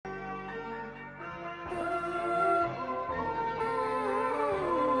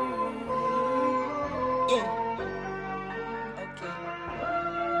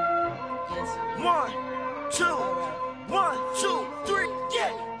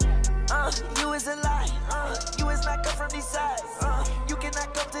is a lie. You is not come from these sides. You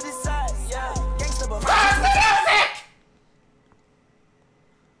cannot come to this side. Yeah. Gangsta, but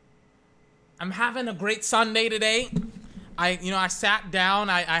I'm having a great Sunday today. I sat down.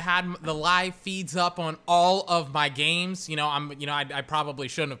 I had the live feeds up on all of my games. I probably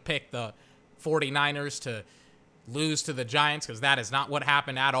shouldn't have picked the 49ers to lose to the Giants because that is not what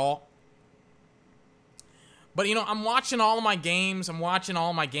happened at all. But I'm watching all of my games. I'm watching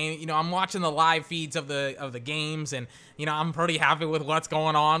the live feeds of the games, and I'm pretty happy with what's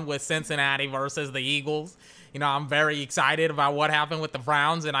going on with Cincinnati versus the Eagles. I'm very excited about what happened with the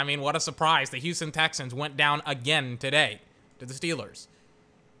Browns, and I mean, what a surprise. The Houston Texans went down again today to the Steelers.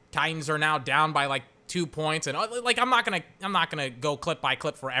 Titans are now down by like 2 points, and I'm not gonna go clip by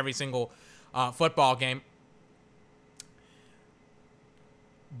clip for every single football game.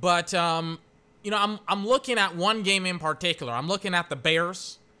 But I'm looking at one game in particular. I'm looking at the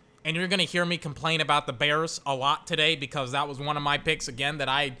Bears, and you're gonna hear me complain about the Bears a lot today because that was one of my picks again that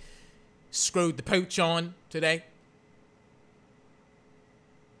I screwed the pooch on today.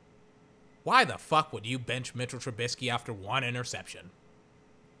 Why the fuck would you bench Mitchell Trubisky after one interception?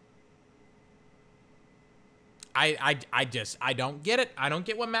 I don't get it. I don't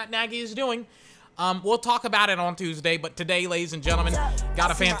get what Matt Nagy is doing. We'll talk about it on Tuesday, but today, ladies and gentlemen,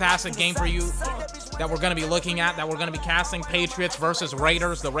 got a fantastic game for you that we're going to be looking at, that we're going to be casting. Patriots versus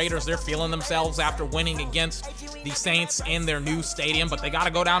Raiders. The Raiders, they're feeling themselves after winning against the Saints in their new stadium, but they got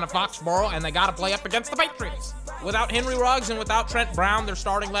to go down to Foxborough, and they got to play up against the Patriots. Without Henry Ruggs and without Trent Brown, their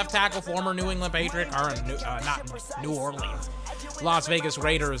starting left tackle, former New England Patriot, or not New Orleans, Las Vegas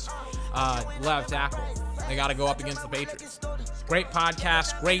Raiders left tackle. They got to go up against the Patriots. Great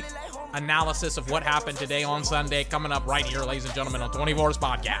podcast, great analysis of what happened today on Sunday coming up right here, ladies and gentlemen, on 24's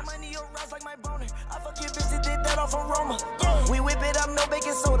podcast.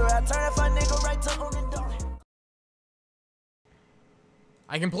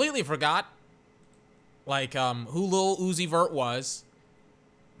 I completely forgot who Lil Uzi Vert was,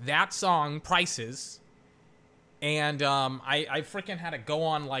 that song Prices, and I freaking had to go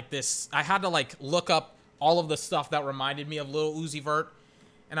on this. I had to look up all of the stuff that reminded me of Lil Uzi Vert.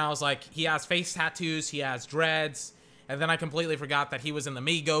 And I was like, he has face tattoos, he has dreads, and then I completely forgot that he was in the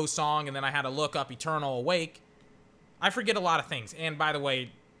Migos song, and then I had to look up Eternal Awake. I forget a lot of things. And by the way,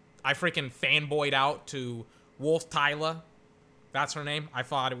 I freaking fanboyed out to Wolf Tyla. That's her name. I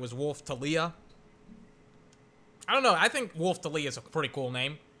thought it was Wolf Talia. I don't know. I think Wolf Talia is a pretty cool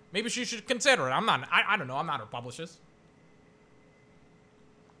name. Maybe she should consider it. I don't know. I'm not her publicist.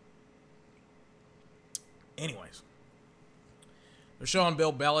 Anyways. They're showing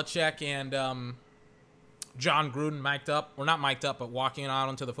Bill Belichick and John Gruden mic'd up. Or not mic'd up, but walking out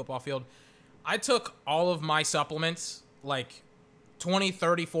onto the football field. I took all of my supplements 20,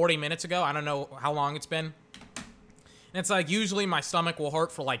 30, 40 minutes ago. I don't know how long it's been. And it's usually my stomach will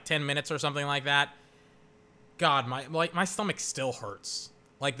hurt for 10 minutes or something like that. God, my stomach still hurts.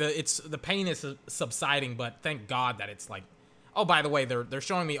 The pain is subsiding, but thank God that it's oh, by the way, they're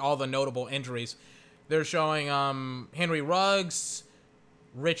showing me all the notable injuries. They're showing Henry Ruggs,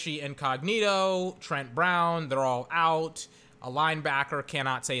 Richie Incognito, Trent Brown. They're all out. A linebacker,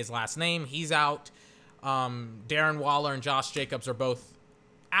 cannot say his last name. He's out. Darren Waller and Josh Jacobs are both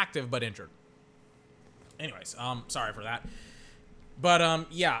active but injured. Anyways, sorry for that. But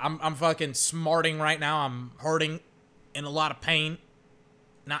yeah, I'm fucking smarting right now. I'm hurting, in a lot of pain.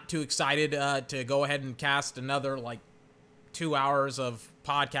 Not too excited to go ahead and cast another 2 hours of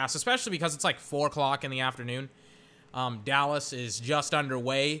podcast, especially because it's 4 o'clock in the afternoon. Dallas is just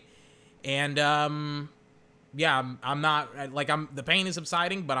underway, and yeah, I'm not the pain is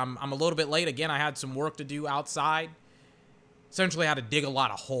subsiding, but I'm a little bit late. Again, I had some work to do outside. Essentially, I had to dig a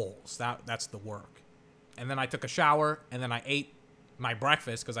lot of holes. That's the work. And then I took a shower, and then I ate my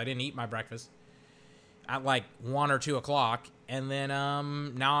breakfast because I didn't eat my breakfast at 1 or 2 o'clock, and then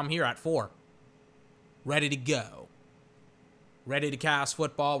now I'm here at 4, ready to go. Ready to cast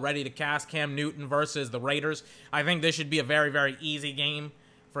football, ready to cast Cam Newton versus the Raiders. I think this should be a very, very easy game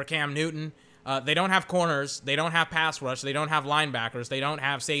for Cam Newton. They don't have corners. They don't have pass rush. They don't have linebackers. They don't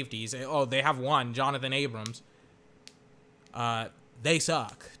have safeties. Oh, they have one, Jonathan Abrams. They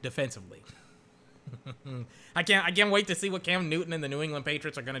suck defensively. I can't wait to see what Cam Newton and the New England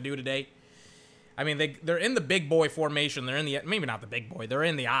Patriots are going to do today. I mean, they're in the big boy formation. They're in the, maybe not the big boy. They're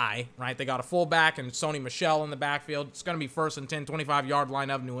in the I, right? They got a fullback and Sony Michel in the backfield. It's going to be 1st and 10, 25-yard line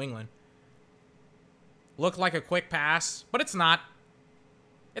of New England. Looked like a quick pass, but it's not.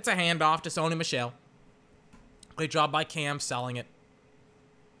 It's a handoff to Sony Michel. Great job by Cam selling it.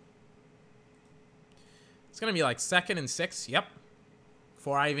 It's going to be 2nd and 6. Yep.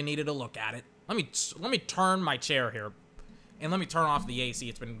 Before I even needed to look at it. let me turn my chair here, and let me turn off the AC.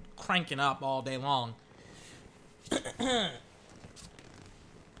 It's been cranking up all day long.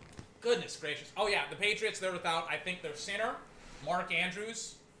 Goodness gracious. Oh yeah, the Patriots, they're without, I think, their center, Mark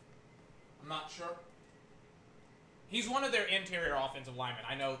Andrews. I'm not sure. He's one of their interior offensive linemen.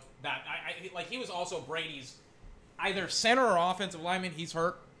 I know that. Like, he was also Brady's either center or offensive lineman. He's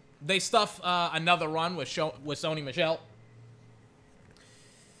hurt. They stuff another run with Sony Michel.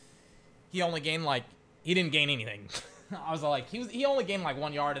 He only gained, like, he didn't gain anything. I was like, he only gained, like,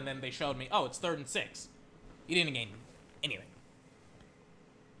 1 yard, and then they showed me, oh, it's 3rd and 6. He didn't gain anything.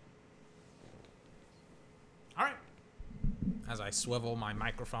 All right. As I swivel my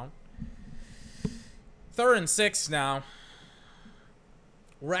microphone. 3rd and 6 now.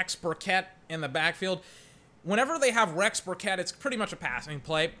 Rex Burkhead in the backfield. Whenever they have Rex Burkhead, it's pretty much a passing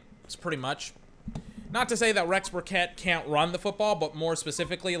play. It's pretty much. Not to say that Rex Burkhead can't run the football, but more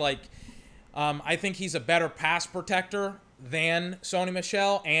specifically, like, I think he's a better pass protector than Sony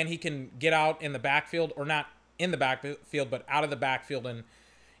Michel, and he can get out in the backfield, or not in the backfield, but out of the backfield and,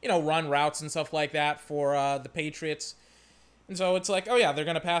 you know, run routes and stuff like that for the Patriots. And so it's like, oh yeah, they're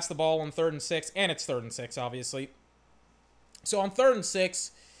going to pass the ball on 3rd and 6, and it's 3rd and 6, obviously. So on 3rd and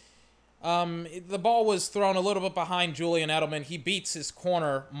 6, the ball was thrown a little bit behind Julian Edelman. He beats his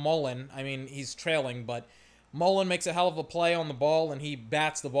corner, Mullen. I mean, he's trailing, but Mullen makes a hell of a play on the ball, and he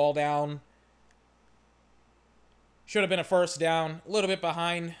bats the ball down. Should have been a first down, a little bit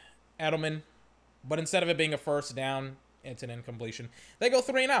behind Edelman, but instead of it being a first down, it's an incompletion. They go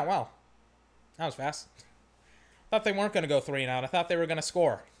 3 and out. Wow. That was fast. Thought they weren't going to go 3 and out. I thought they were going to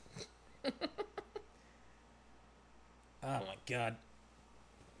score. Oh, my God.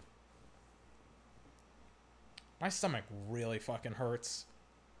 My stomach really fucking hurts.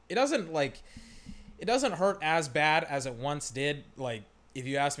 It doesn't hurt as bad as it once did. Like, if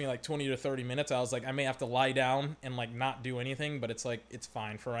you asked me, like, 20 to 30 minutes, I was like, I may have to lie down and, like, not do anything. But it's like, it's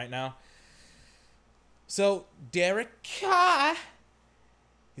fine for right now. So, Derek Carr,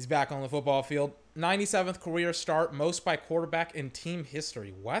 he's back on the football field. 97th career start, most by quarterback in team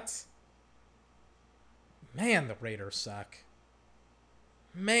history. What? Man, the Raiders suck.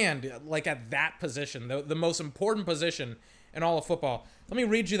 Man, like, at that position, the most important position in all of football. Let me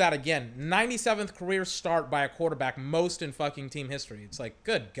read you that again. 97th career start by a quarterback, most in fucking team history. It's like,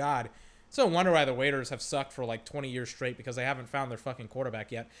 good God. It's no wonder why the Raiders have sucked for like 20 years straight, because they haven't found their fucking quarterback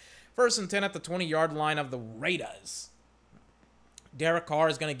yet. 1st and 10 at the 20-yard line of the Raiders. Derek Carr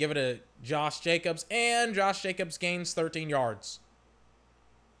is going to give it to Josh Jacobs, and Josh Jacobs gains 13 yards.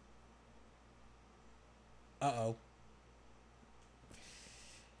 Uh-oh.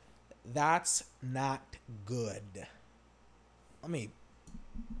 That's not good. Let me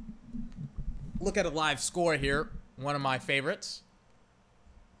look at a live score here. One of my favorites.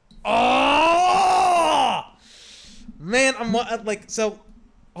 Oh! Man, I'm like, so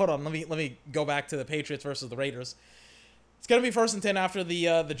hold on, let me go back to the Patriots versus the Raiders. It's going to be 1st and 10 after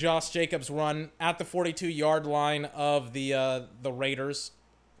the Josh Jacobs run at the 42-yard line of the Raiders.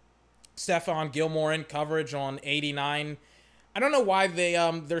 Stephon Gilmore in coverage on 89. I don't know why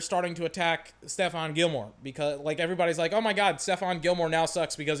they're starting to attack Stephon Gilmore, because like everybody's like, oh my God, Stephon Gilmore now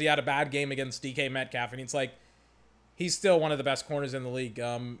sucks because he had a bad game against DK Metcalf, and it's like, he's still one of the best corners in the league.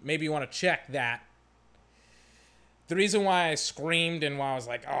 Maybe you want to check that. The reason why I screamed and why I was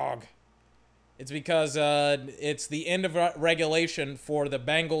like, "Ugh," it's because it's the end of regulation for the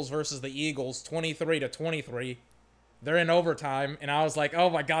Bengals versus the Eagles, 23-23. They're in overtime, and I was like, oh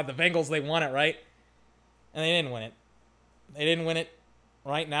my God, the Bengals, they won it, right? And they didn't win it. They didn't win it.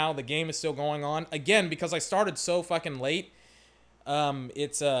 Right now, the game is still going on. Again, because I started so fucking late,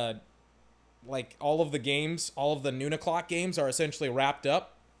 it's like all of the games, all of the noon o'clock games are essentially wrapped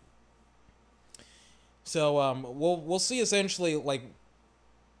up. So we'll see essentially like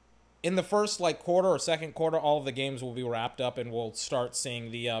in the first like quarter or second quarter, all of the games will be wrapped up, and we'll start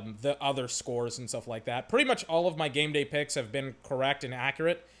seeing the other scores and stuff like that. Pretty much all of my game day picks have been correct and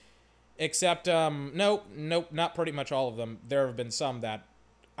accurate, except nope, not pretty much all of them. There have been some that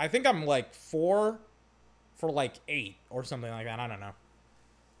I think I'm like 4 for like 8 or something like that. I don't know.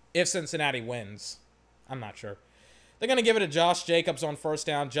 If Cincinnati wins, I'm not sure. They're going to give it to Josh Jacobs on first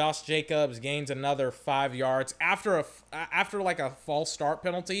down. Josh Jacobs gains another 5 yards after like a false start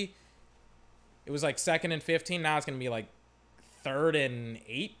penalty. It was like 2nd and 15. Now it's going to be like 3rd and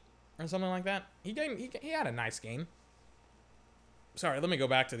 8 or something like that. He had a nice game. Sorry, let me go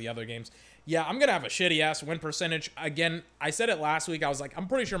back to the other games. Yeah, I'm going to have a shitty-ass win percentage. Again, I said it last week. I was like, I'm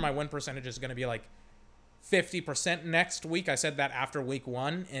pretty sure my win percentage is going to be like 50% next week. I said that after week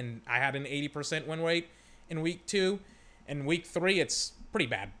 1, and I had an 80% win rate in week 2. In week 3, it's pretty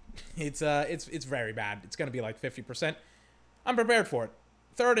bad. It's very bad. It's going to be like 50%. I'm prepared for it.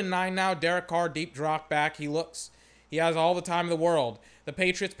 3rd and 9 now. Derek Carr, deep drop back. He has all the time in the world. The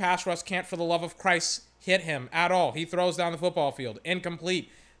Patriots pass rush can't for the love of Christ hit him at all. He throws down the football field. Incomplete.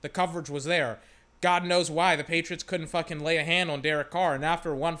 The coverage was there. God knows why the Patriots couldn't fucking lay a hand on Derek Carr. And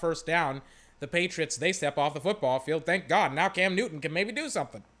after 1 first down, the Patriots, they step off the football field. Thank God. Now Cam Newton can maybe do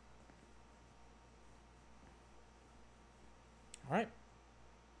something. All right.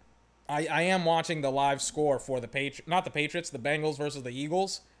 I am watching the live score for the not the Patriots, the Bengals versus the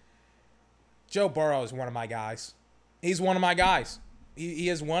Eagles. Joe Burrow is one of my guys. He's one of my guys. He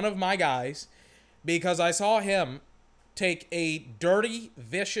is one of my guys because I saw him take a dirty,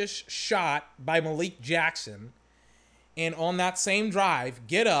 vicious shot by Malik Jackson, and on that same drive,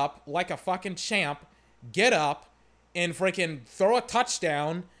 get up like a fucking champ, get up and freaking throw a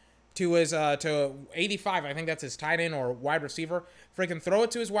touchdown to his to 85. I think that's his tight end or wide receiver. Freaking throw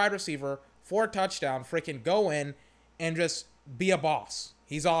it to his wide receiver for a touchdown. Freaking go in and just be a boss.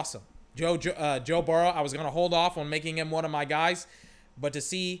 He's awesome. Joe Burrow, I was going to hold off on making him one of my guys, but to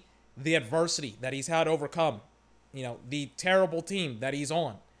see the adversity that he's had to overcome, you know, the terrible team that he's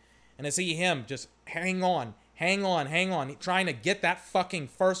on, and to see him just hang on, trying to get that fucking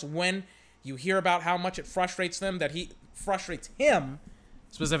first win. You hear about how much it frustrates them, that he frustrates him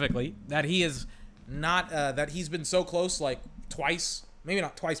specifically, that he is not, that he's been so close like twice, maybe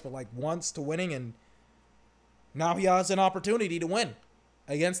not twice, but like once to winning, and now he has an opportunity to win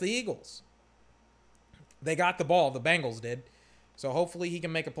against the Eagles. They got the ball, the Bengals did. So hopefully he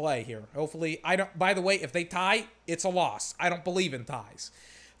can make a play here. Hopefully, by the way, if they tie, it's a loss. I don't believe in ties.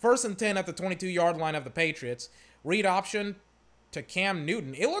 1st and 10 at the 22-yard line of the Patriots. Read option to Cam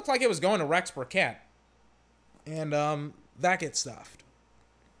Newton. It looked like it was going to Rex Burkhead. And that gets stuffed.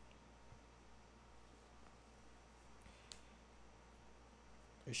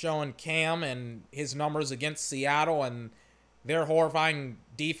 They're showing Cam and his numbers against Seattle and their horrifying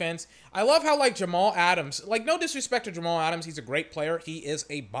defense. I love how, like, Jamal Adams, like, no disrespect to Jamal Adams, he's a great player. He is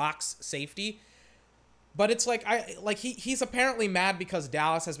a box safety. But it's like, he's apparently mad because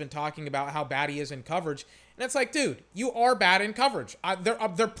Dallas has been talking about how bad he is in coverage. And it's like, dude, you are bad in coverage.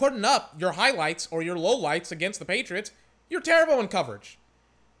 They're putting up your highlights or your lowlights against the Patriots. You're terrible in coverage.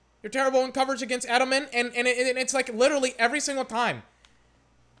 You're terrible in coverage against Edelman. And it's like literally every single time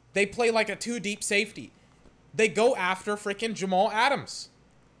they play like a 2-deep safety, they go after freaking Jamal Adams.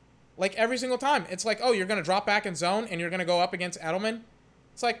 Like, every single time. It's like, oh, you're going to drop back in zone and you're going to go up against Edelman?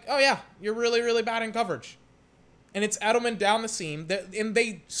 It's like, oh, yeah, you're really, really bad in coverage. And it's Edelman down the seam, and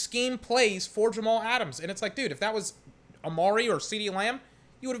they scheme plays for Jamal Adams. And it's like, dude, if that was Amari or CeeDee Lamb,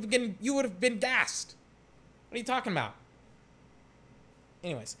 you would have been gassed. What are you talking about?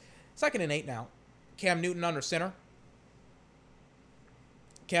 Anyways, 2nd and 8 now. Cam Newton under center.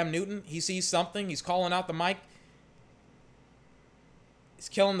 Cam Newton, he sees something. He's calling out the mic. He's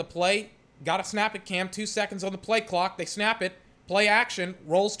killing the play. Got to snap it, Cam. 2 seconds on the play clock. They snap it. Play action.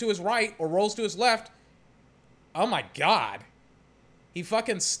 Rolls to his right or rolls to his left. Oh, my God. He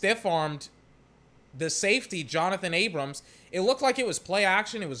fucking stiff-armed the safety, Jonathan Abrams. It looked like it was play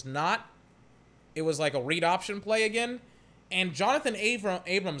action. It was not. It was like a read option play again. And Jonathan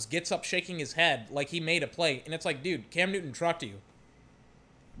Abrams gets up shaking his head like he made a play. And it's like, dude, Cam Newton trucked you.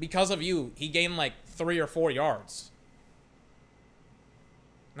 Because of you, he gained like 3 or 4 yards.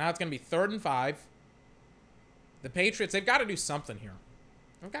 Now it's going to be 3rd and 5. The Patriots, they've got to do something here.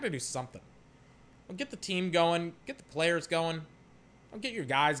 They've got to do something. Well, get the team going. Get the players going. Don't get your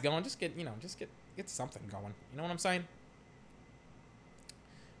guys going. Just get something going. You know what I'm saying?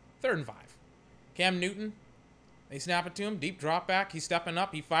 3rd and 5. Cam Newton, they snap it to him. Deep drop back. He's stepping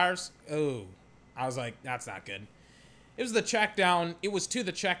up. He fires. Oh, I was like, that's not good. It was the check down. It was to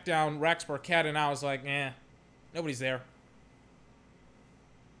the check down, Rex Burkhead, and I was like, nobody's there.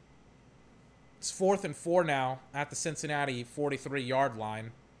 It's 4th and 4 now at the Cincinnati 43-yard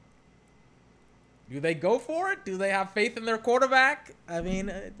line. Do they go for it? Do they have faith in their quarterback? I mean,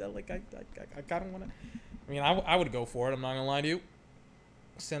 I kind of want to. I mean, I would go for it. I'm not going to lie to you.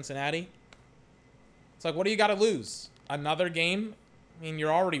 Cincinnati. It's like, what do you got to lose? Another game? I mean,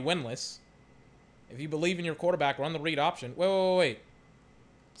 you're already winless. If you believe in your quarterback, run the read option. Wait.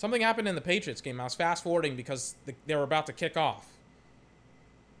 Something happened in the Patriots game. I was fast-forwarding because they were about to kick off.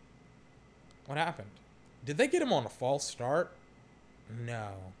 What happened? Did they get him on a false start? No.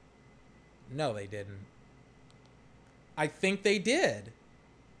 No, they didn't. I think they did.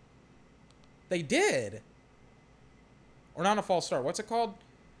 They did. Or not a false start. What's it called?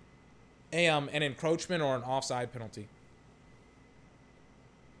 An encroachment or an offside penalty.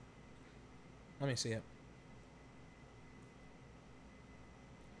 Let me see it.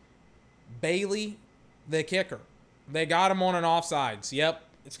 Bailey, the kicker. They got him on an offsides. Yep,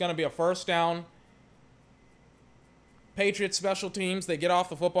 it's going to be a first down. Patriots special teams, they get off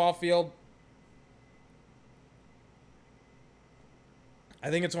the football field. I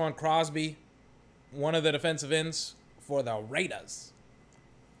think it's on Crosby, one of the defensive ends for the Raiders.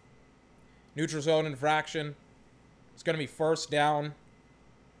 Neutral zone infraction. It's going to be first down.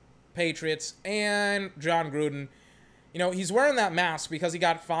 Patriots and John Gruden. You know, he's wearing that mask because he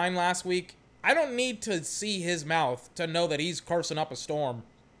got fined last week. I don't need to see his mouth to know that he's cursing up a storm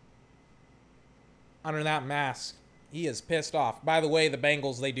under that mask. He is pissed off. By the way, the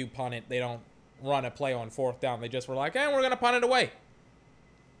Bengals, they do punt it. They don't run a play on fourth down. They just were like, we're going to punt it away.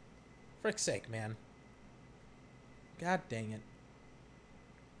 Frick's sake, man. God dang it.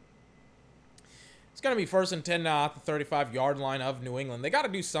 It's going to be first and 10 now at the 35-yard line of New England. They got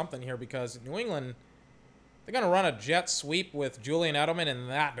to do something here because New England, they're going to run a jet sweep with Julian Edelman, and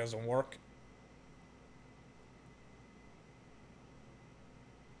that doesn't work.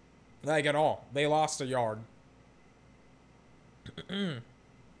 Like at all. They lost a yard.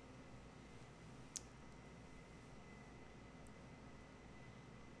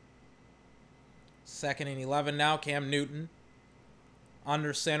 Second and 11 now. Cam Newton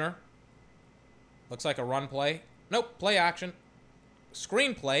under center. Looks like a run play. Nope, play action.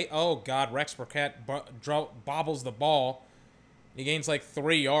 Screen play. Oh, God. Rex Burkett bobbles the ball. He gains like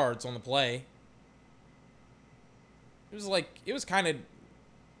 3 yards on the play. It was kind of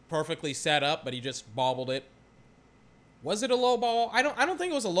perfectly set up, but he just bobbled it. Was it a low ball? I don't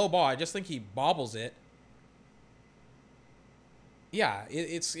think it was a low ball. I just think he bobbles it. Yeah,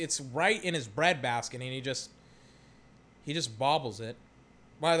 it's right in his breadbasket, and he just bobbles it.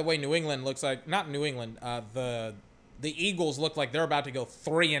 By the way, New England looks like, not New England, the Eagles look like they're about to go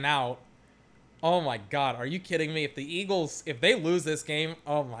 3 and out. Oh my God, are you kidding me? If the Eagles, if they lose this game,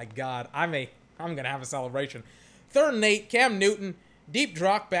 oh my God, I'm gonna have a celebration. 3rd and 8, Cam Newton, deep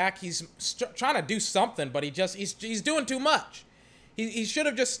drop back. He's trying to do something, but he's doing too much. He should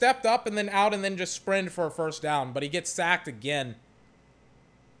have just stepped up and then out and then just sprinted for a first down, but he gets sacked again.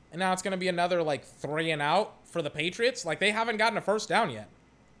 And now it's going to be another, like, 3 and out for the Patriots. Like, they haven't gotten a first down yet.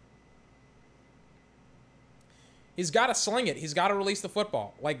 He's got to sling it. He's got to release the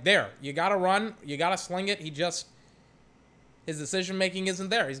football. Like, there. You got to run. You got to sling it. His decision-making isn't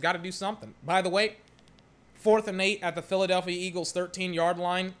there. He's got to do something. By the way, 4th and 8 at the Philadelphia Eagles 13-yard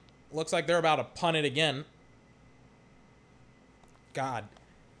line. Looks like they're about to punt it again. God.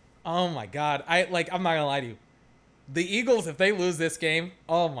 Oh, my God. I'm not going to lie to you. The Eagles, if they lose this game,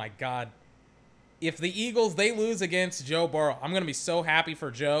 oh, my God. If the Eagles, they lose against Joe Burrow, I'm going to be so happy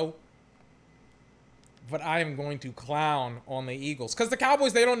for Joe. But I am going to clown on the Eagles. Because the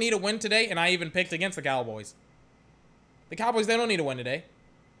Cowboys, they don't need a win today, and I even picked against the Cowboys. The Cowboys, they don't need a win today.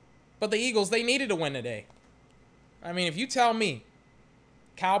 But the Eagles, they needed a win today. I mean, if you tell me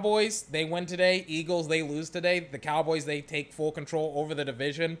Cowboys, they win today, Eagles, they lose today, the Cowboys, they take full control over the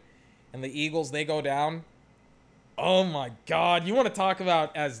division, and the Eagles, they go down. Oh, my God. You want to talk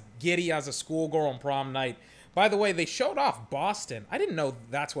about as giddy as a schoolgirl on prom night. By the way, they showed off Boston. I didn't know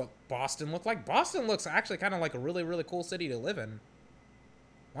that's what Boston looked like. Boston looks actually kind of like a really, really cool city to live in.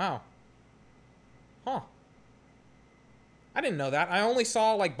 Wow. Huh. I didn't know that. I only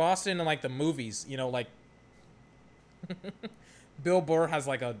saw, like, Boston in, like, the movies. You know, like... Bill Burr has,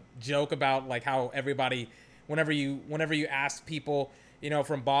 like, a joke about, like, how everybody... Whenever you ask people... You know,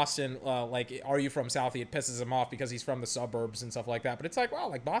 from Boston, like, are you from Southie? It pisses him off because he's from the suburbs and stuff like that. But it's like, wow,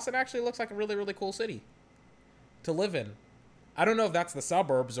 like, Boston actually looks like a really, really cool city to live in. I don't know if that's the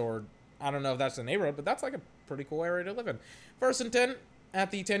suburbs or I don't know if that's the neighborhood, but that's like a pretty cool area to live in. 1st and 10 at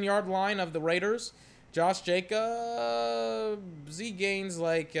the 10-yard line of the Raiders. Josh Jacobs, he gains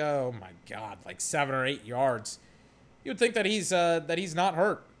like, oh my God, like 7 or 8 yards. You would think that he's not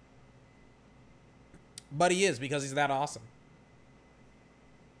hurt. But he is because he's that awesome.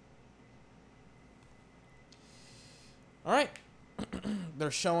 All right,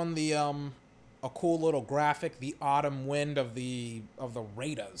 they're showing the a cool little graphic, the autumn wind of the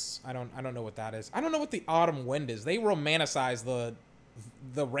Raiders. I don't know what that is. I don't know what the autumn wind is. They romanticize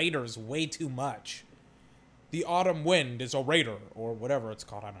the Raiders way too much. The autumn wind is a Raider or whatever it's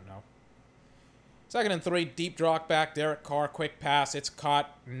called. I don't know. 2nd and 3, deep drop back. Derek Carr, quick pass. It's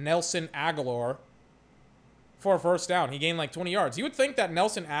caught. Nelson Agholor for a first down. He gained like 20 yards. You would think that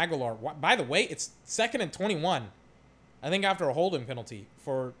Nelson Agholor. By the way, it's 2nd and 21. I think after a holding penalty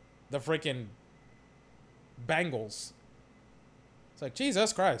for the freaking Bengals. It's like,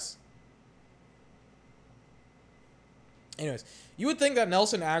 Jesus Christ. Anyways, you would think that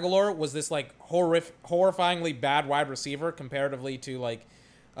Nelson Agholor was this, like, horrifyingly bad wide receiver comparatively to, like,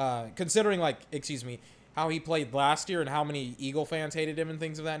 Considering, like, excuse me, how he played last year and how many Eagle fans hated him and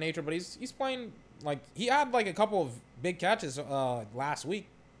things of that nature. But he's playing, like, he had, like, a couple of big catches last week.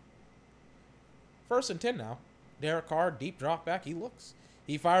 1st and 10 now. Derek Carr, deep drop back. He looks.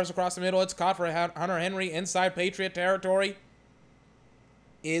 He fires across the middle. It's caught for Hunter Henry inside Patriot territory.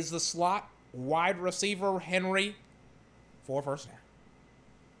 Is the slot wide receiver Henry for first down.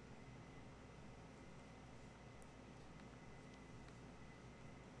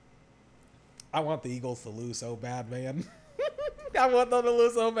 I want the Eagles to lose so bad, man. I want them to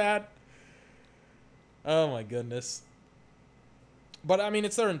lose so bad. Oh, my goodness. But, I mean,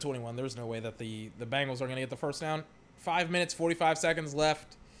 it's 3rd and 21. There's no way that the Bengals are going to get the first down. 5 minutes, 45 seconds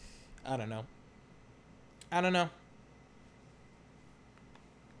left. I don't know.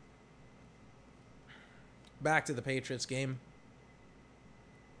 Back to the Patriots game.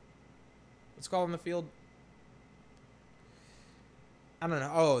 What's called on the field? I don't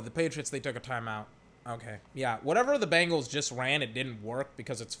know. Oh, the Patriots, they took a timeout. Okay. Yeah, whatever the Bengals just ran, it didn't work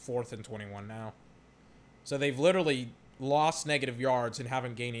because it's 4th and 21 now. So they've literally lost negative yards and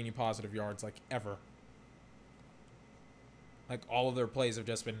haven't gained any positive yards, like, ever. Like, all of their plays have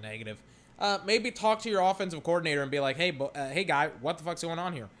just been negative. Maybe talk to your offensive coordinator and be like, hey, hey, guy, what the fuck's going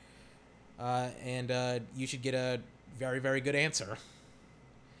on here? And you should get a very, very good answer.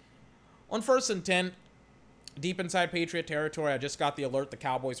 On 1st and 10, deep inside Patriot territory, I just got the alert the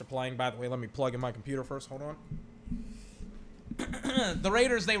Cowboys are playing. By the way, let me plug in my computer first. Hold on. The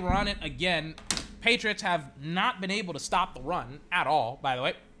Raiders, they run it again. Patriots have not been able to stop the run at all, by the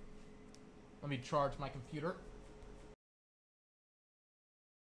way. Let me charge my computer.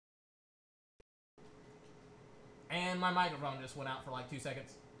 And my microphone just went out for like 2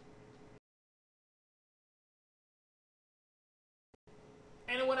 seconds.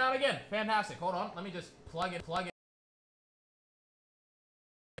 And it went out again. Fantastic. Hold on. Let me just plug it.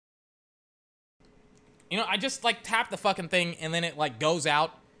 You know, I just, like, tap the fucking thing, and then it, like, goes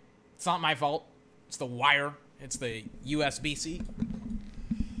out. It's not my fault. It's the wire. It's the USB-C.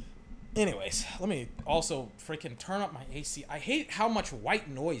 Anyways, let me also freaking turn up my AC. I hate how much white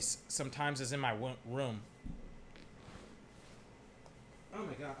noise sometimes is in my room. Oh,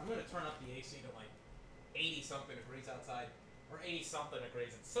 my God. I'm going to turn up the AC to, like, 80-something degrees outside. Or 80-something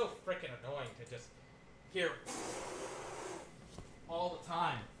degrees. It's so freaking annoying to just hear all the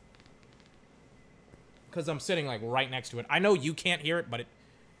time. Because I'm sitting, like, right next to it. I know you can't hear it, but it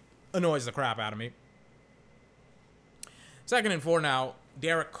annoys the crap out of me. 2nd and 4 now.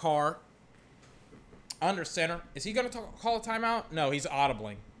 Derek Carr. Under center. Is he going to call a timeout? No, he's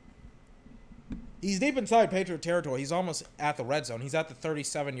audibling. He's deep inside Patriot territory. He's almost at the red zone. He's at the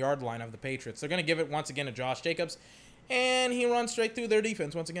 37-yard line of the Patriots. They're going to give it once again to Josh Jacobs. And he runs straight through their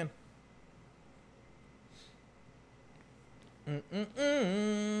defense once again.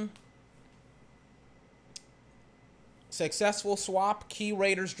 Successful swap. Key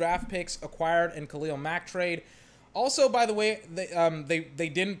Raiders draft picks acquired in Khalil Mack trade. Also, by the way, they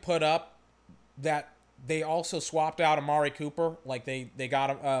didn't put up that they also swapped out Amari Cooper. Like they got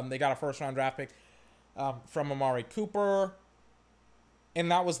a first-round draft pick from Amari Cooper. And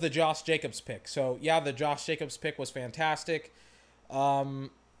that was the Josh Jacobs pick. So, yeah, the Josh Jacobs pick was fantastic. I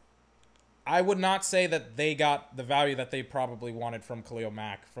would not say that they got the value that they probably wanted from Khalil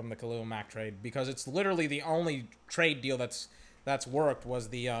Mack, from the Khalil Mack trade, because it's literally the only trade deal that's worked was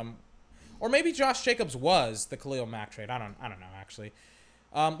the or maybe Josh Jacobs was the Khalil Mack trade. I don't know actually.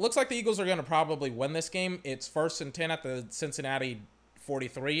 Looks like the Eagles are going to probably win this game. It's 1st and 10 at the Cincinnati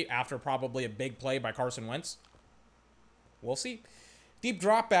 43 after probably a big play by Carson Wentz. We'll see. Deep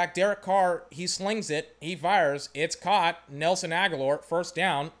drop back, Derek Carr, he slings it, he fires, it's caught, Nelson Aguilar, first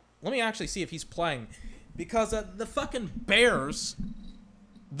down. Let me actually see if he's playing, because the fucking Bears,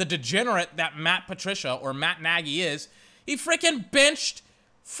 the degenerate that Matt Patricia, or Matt Nagy is, he freaking benched,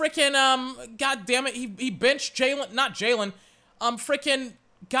 god damn it, he benched Jalen, not Jalen, freaking,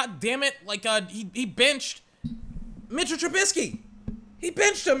 god damn it, like, he benched Mitchell Trubisky. He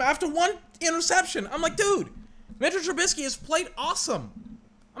benched him after 1 interception. I'm like, dude. Mitchell Trubisky has played awesome.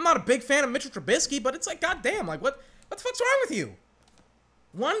 I'm not a big fan of Mitchell Trubisky, but it's like, goddamn, like, what the fuck's wrong with you?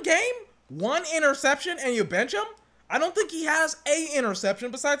 1 game, 1 interception, and you bench him? I don't think he has a interception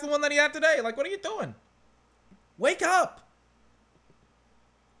besides the one that he had today. Like, what are you doing? Wake up.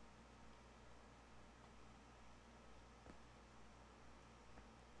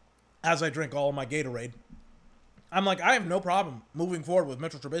 As I drink all of my Gatorade, I'm like, I have no problem moving forward with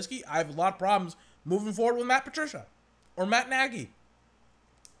Mitchell Trubisky. I have a lot of problems moving forward with Matt Patricia or Matt Nagy.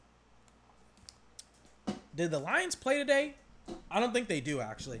 Did the Lions play today? I don't think they do,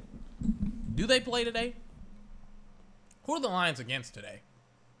 actually. Do they play today? Who are the Lions against today?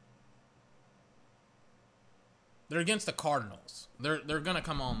 They're against the Cardinals. They're gonna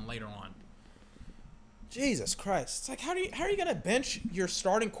come on later on. Jesus Christ! It's like how are you gonna bench your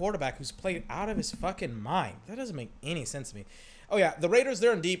starting quarterback who's played out of his fucking mind? That doesn't make any sense to me. Oh yeah, the Raiders,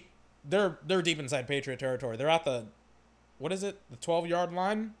 they're deep inside Patriot territory. They're at the, what is it? The 12-yard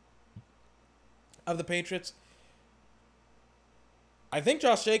line of the Patriots. I think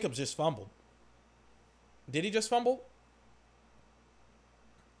Josh Jacobs just fumbled. Did he just fumble?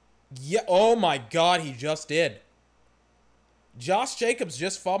 Yeah. Oh my God, he just did. Josh Jacobs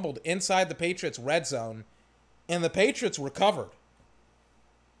just fumbled inside the Patriots' red zone, and the Patriots recovered.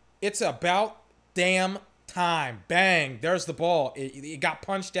 It's about damn time. Bang. There's the ball. It got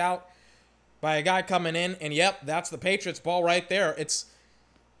punched out by a guy coming in, and yep, that's the Patriots' ball right there. It's,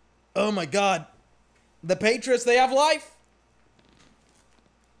 oh my God. The Patriots, they have life.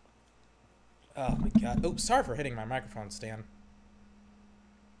 Oh my God. Oh, sorry for hitting my microphone stand.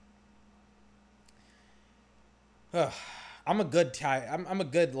 I'm a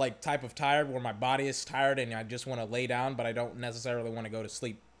good like type of tired where my body is tired and I just want to lay down, but I don't necessarily want to go to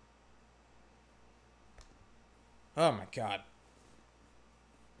sleep. Oh my God.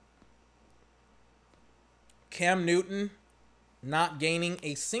 Cam Newton not gaining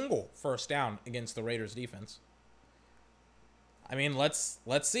a single first down against the Raiders defense. I mean, let's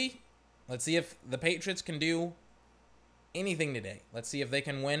see. Let's see if the Patriots can do anything today. Let's see if they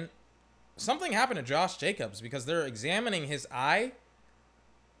can win. Something happened to Josh Jacobs because they're examining his eye.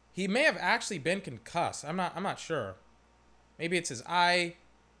 He may have actually been concussed. I'm not sure. Maybe it's his eye.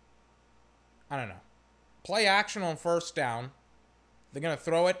 I don't know. Play action on first down. They're going to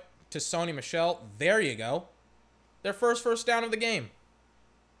throw it to Sony Michel. There you go. Their first down of the game.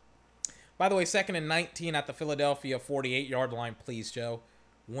 By the way, 2nd and 19 at the Philadelphia 48-yard line. Please, Joe.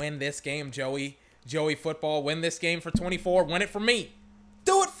 Win this game, Joey. Joey football. Win this game for 24. Win it for me.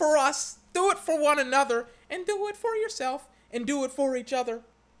 Do it for us. Do it for one another. And do it for yourself. And do it for each other.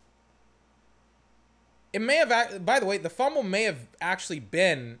 It may have, by the way, the fumble may have actually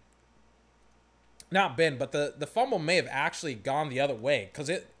been, not been, but the fumble may have actually gone the other way. Because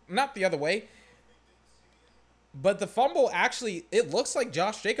not the other way, but the fumble actually, it looks like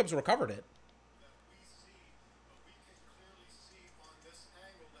Josh Jacobs recovered it.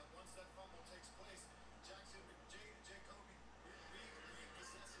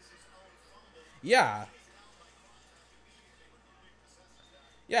 Yeah.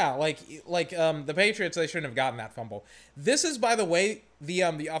 Yeah, like the Patriots, they shouldn't have gotten that fumble. This is, by the way, the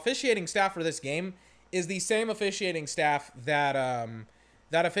officiating staff for this game is the same officiating staff that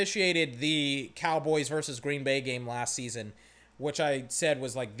that officiated the Cowboys versus Green Bay game last season, which I said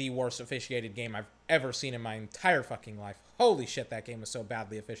was like the worst officiated game I've ever seen in my entire fucking life. Holy shit, that game was so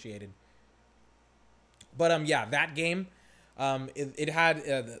badly officiated. But yeah, that game, it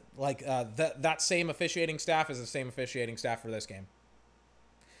had that same officiating staff is the same officiating staff for this game.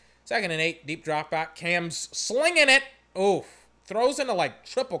 2nd and 8, deep drop back. Cam's slinging it. Oof. Throws into like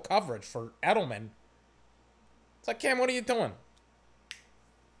triple coverage for Edelman. It's like, Cam, what are you doing?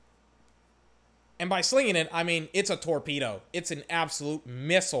 And by slinging it, I mean it's a torpedo. It's an absolute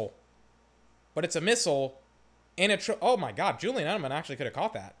missile. But it's a missile and oh my God, Julian Edelman actually could have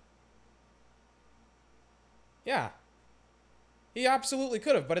caught that. Yeah. He absolutely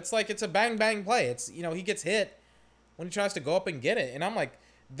could have, but it's like it's a bang-bang play. It's, you know, he gets hit when he tries to go up and get it. And I'm like,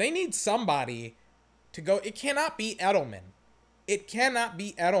 they need somebody to go. It cannot be Edelman. It cannot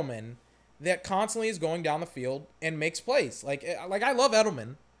be Edelman that constantly is going down the field and makes plays. Like I love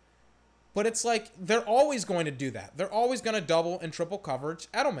Edelman, but it's like they're always going to do that. They're always going to double and triple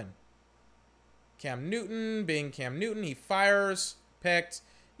coverage Edelman. Cam Newton being Cam Newton, he fires, picked.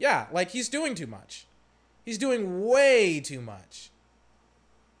 Yeah, like he's doing too much. He's doing way too much.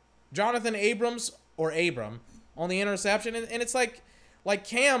 Jonathan Abrams, or Abram, on the interception, and it's like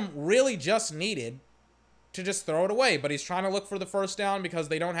Cam really just needed to just throw it away, but he's trying to look for the first down because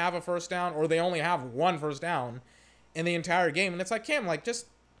they don't have a first down, or they only have one first down in the entire game, and it's like, Cam, like, just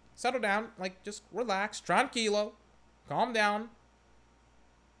settle down, like, just relax, tranquilo, calm down.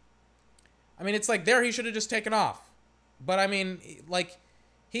 I mean, it's like there he should have just taken off, but I mean, like,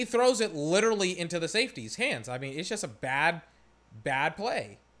 he throws it literally into the safety's hands. I mean, it's just a bad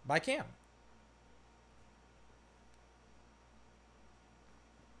play by Cam.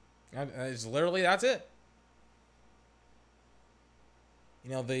 It's literally, that's it.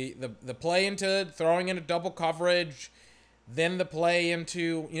 You know, the play into throwing into double coverage, then the play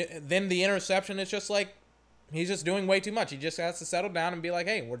into, you know, then the interception. It's just like he's just doing way too much. He just has to settle down and be like,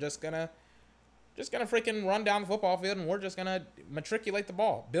 hey, we're just gonna freaking run down the football field and we're just gonna matriculate the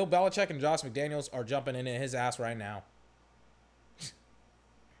ball. Bill Belichick and Josh McDaniels are jumping into his ass right now.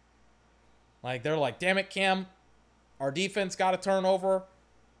 Like, they're like, damn it, Cam, Our defense got a turnover.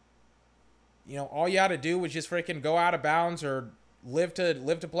 You know, all you had to do was just freaking go out of bounds or live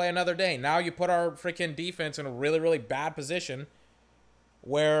to play another day. Now you put our freaking defense in a really, really bad position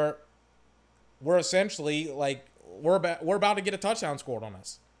where we're essentially like we're about to get a touchdown scored on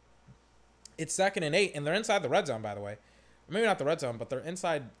us. It's 2nd and 8, and they're inside the red zone, by the way. Maybe not the red zone, but they're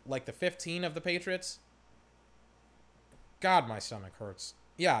inside like the 15 of the Patriots. God, my stomach hurts.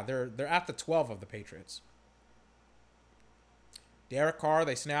 Yeah, they're at the 12 of the Patriots. Derek Carr,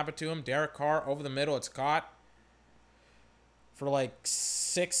 they snap it to him. Derek Carr over the middle. It's caught for like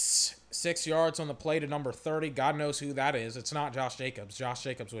six yards on the play to number 30. God knows who that is. It's not Josh Jacobs. Josh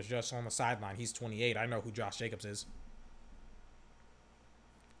Jacobs was just on the sideline. He's 28. I know who Josh Jacobs is.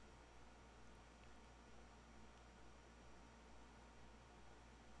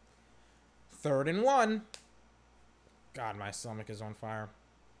 Third and 1. God, my stomach is on fire.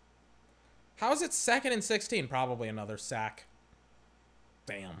 How is it 2nd and 16? Probably another sack.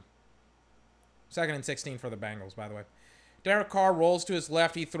 Damn. 2nd and 16 for the Bengals, by the way. Derek Carr rolls to his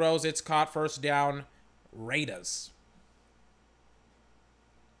left. He throws. It's caught. First down. Raiders.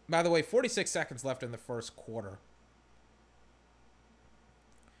 By the way, 46 seconds left in the first quarter.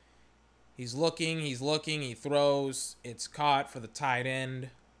 He's looking. He throws. It's caught for the tight end.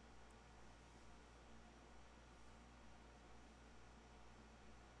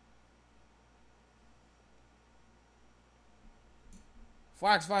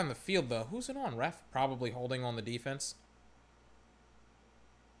 Flag's flying the field, though. Who's it on, ref? Probably holding on the defense.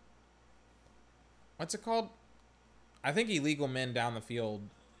 What's it called? I think illegal men down the field.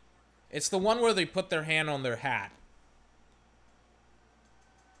 It's the one where they put their hand on their hat.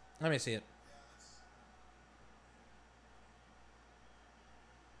 Let me see it.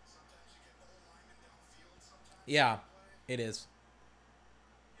 Yeah, it is.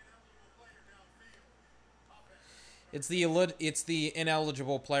 It's the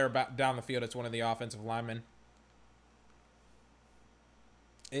ineligible player down the field. It's one of the offensive linemen.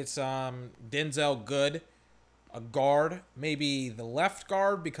 It's Denzel Good, a guard, maybe the left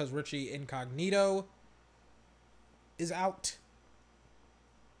guard because Richie Incognito is out.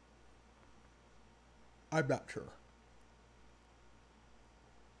 I'm not sure.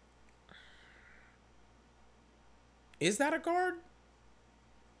 Is that a guard?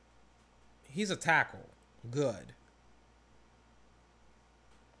 He's a tackle. Good.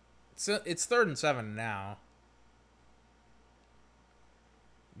 So it's 3rd and 7 now.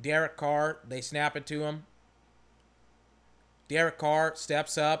 Derek Carr, they snap it to him. Derek Carr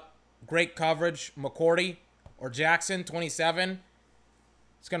steps up. Great coverage. McCourty or Jackson, 27.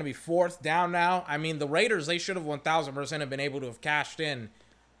 It's going to be 4th down now. I mean, the Raiders, they should have 1,000% have been able to have cashed in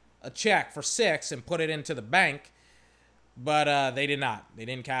a check for 6 and put it into the bank. But they did not. They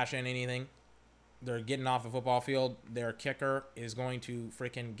didn't cash in anything. They're getting off the football field. Their kicker is going to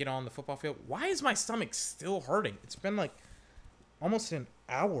freaking get on the football field. Why is my stomach still hurting? It's been like almost an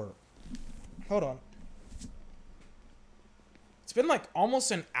hour. Hold on. It's been like almost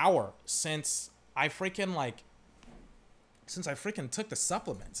an hour since I freaking took the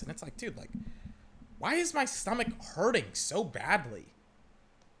supplements. And it's like, dude, like, why is my stomach hurting so badly?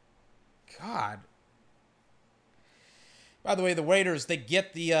 God. By the way, the Raiders, they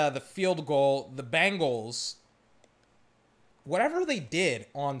get the field goal. The Bengals, whatever they did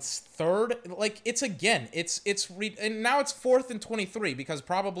on 3rd, like, and now it's 4th and 23 because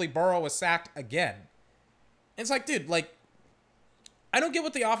probably Burrow was sacked again. It's like, dude, like, I don't get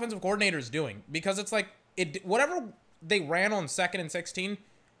what the offensive coordinator is doing because it's like, whatever they ran on 2nd and 16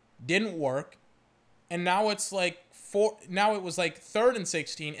 didn't work, and now it's like now it was like 3rd and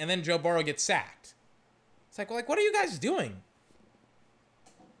 16, and then Joe Burrow gets sacked. It's like, well, like, what are you guys doing?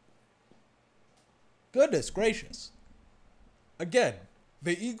 Goodness gracious. Again,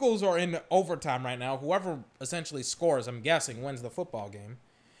 the Eagles are in overtime right now. Whoever essentially scores, I'm guessing, wins the football game.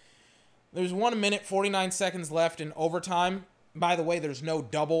 There's 1 minute, 49 seconds left in overtime. By the way, there's no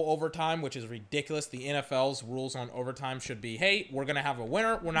double overtime, which is ridiculous. The NFL's rules on overtime should be, hey, we're going to have a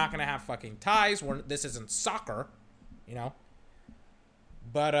winner. We're not going to have fucking ties. This isn't soccer, you know?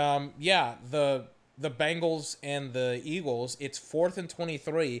 But, yeah, the Bengals and the Eagles, it's 4th and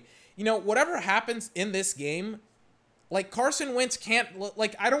 23. You know, whatever happens in this game, like, Carson Wentz can't,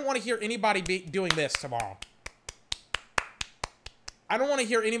 like, I don't want to hear anybody doing this tomorrow. I don't want to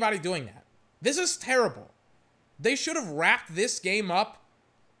hear anybody doing that. This is terrible. They should have wrapped this game up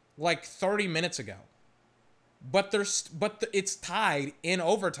like 30 minutes ago. But it's tied in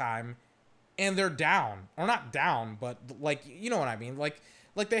overtime, and they're down. Or not down, but, like, you know what I mean? Like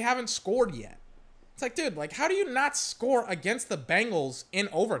they haven't scored yet. It's like, dude, like, how do you not score against the Bengals in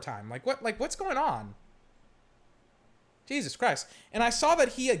overtime? Like, what's going on? Jesus Christ. And I saw that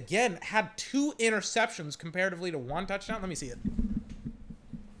he, again, had 2 interceptions comparatively to 1 touchdown. Let me see it.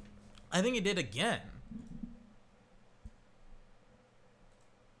 I think he did again.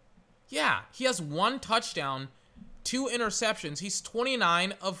 Yeah, he has 1 touchdown, 2 interceptions. He's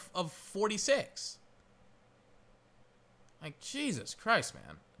 29 of 46. Like, Jesus Christ,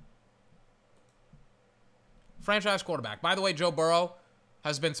 man. Franchise quarterback. By the way, Joe Burrow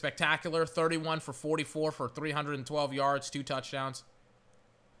has been spectacular. 31 for 44 for 312 yards, 2 touchdowns.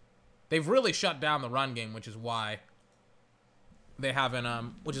 They've really shut down the run game, which is why they haven't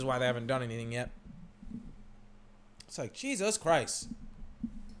done anything yet. It's like, Jesus Christ.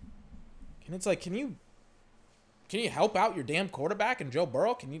 And it's like, can you help out your damn quarterback and Joe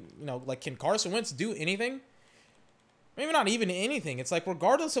Burrow? Can can Carson Wentz do anything? Maybe not even anything. It's like,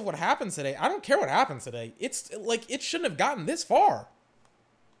 regardless of what happens today, I don't care what happens today. It's like, it shouldn't have gotten this far.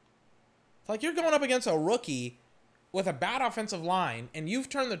 It's like, you're going up against a rookie with a bad offensive line, and you've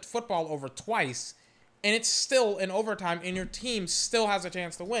turned the football over twice, and it's still in overtime, and your team still has a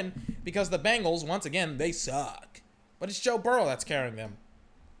chance to win because the Bengals, once again, they suck. But it's Joe Burrow that's carrying them.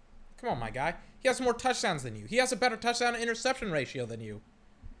 Come on, my guy. He has more touchdowns than you. He has a better touchdown-to-interception ratio than you.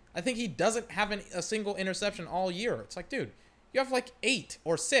 I think he doesn't have a single interception all year. It's like, dude, you have like 8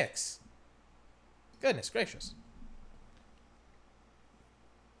 or 6. Goodness gracious.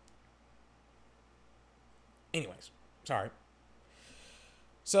 Anyways, sorry.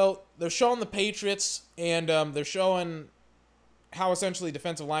 So they're showing the Patriots, and they're showing how essentially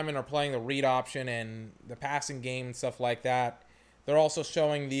defensive linemen are playing the read option and the passing game and stuff like that. They're also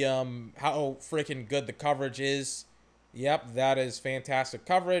showing the how freaking good the coverage is. Yep, that is fantastic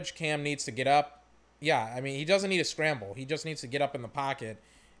coverage. Cam needs to get up. Yeah, I mean, he doesn't need to scramble. He just needs to get up in the pocket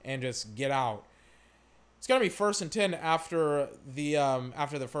and just get out. It's going to be 1st and 10 after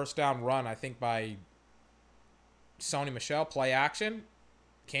the first down run, I think, by Sony Michel. Play action.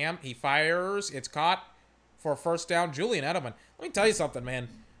 Cam, he fires. It's caught for a first down. Julian Edelman. Let me tell you something, man.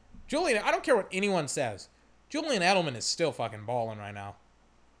 I don't care what anyone says. Julian Edelman is still fucking balling right now.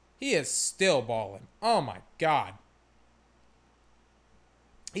 He is still balling. Oh, my God.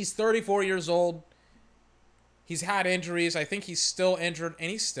 He's 34 years old. He's had injuries. I think he's still injured,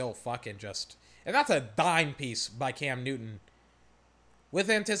 and he's still fucking just... And that's a dime piece by Cam Newton. With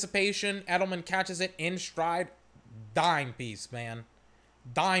anticipation, Edelman catches it in stride. Dime piece, man.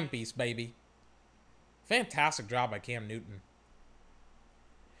 Dime piece, baby. Fantastic job by Cam Newton.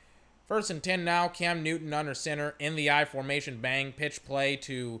 1st and 10 now. Cam Newton under center in the I formation. Bang. Pitch play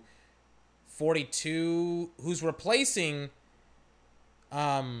to 42. Who's replacing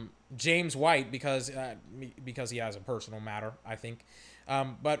James White because he has a personal matter, I think.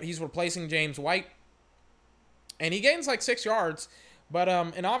 But he's replacing James White. And he gains like 6 yards. But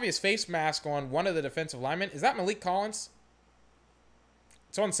an obvious face mask on one of the defensive linemen. Is that Malik Collins?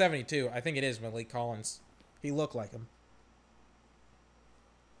 It's on 72. I think it is Malik Collins. He looked like him.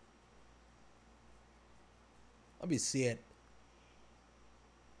 Let me see it.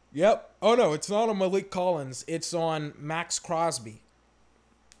 Yep. Oh, no, it's not on Malik Collins. It's on Max Crosby.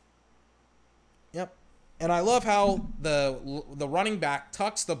 Yep. And I love how the running back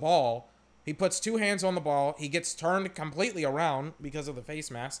tucks the ball. He puts 2 hands on the ball. He gets turned completely around because of the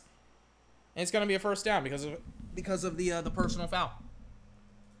face mask. And it's going to be a first down because of the personal foul.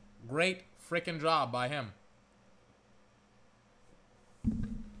 Great freaking job by him.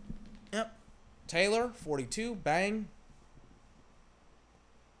 Yep. Taylor, 42, bang.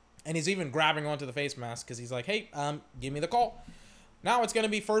 And he's even grabbing onto the face mask because he's like, hey, give me the call. Now it's going to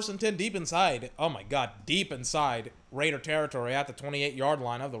be 1st and 10 deep inside. Oh, my God, deep inside Raider territory at the 28-yard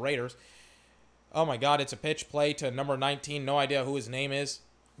line of the Raiders. Oh, my God, it's a pitch play to number 19. No idea who his name is,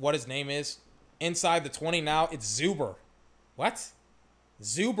 what his name is. Inside the 20 now, it's Zuber. What?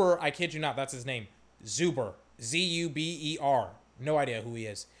 Zuber, I kid you not, that's his name. Zuber. Z-U-B-E-R. No idea who he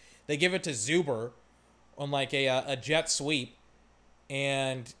is. They give it to Zuber on like a jet sweep,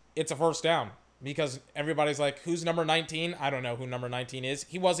 and it's a first down because everybody's like, who's number 19? I don't know who number 19 is.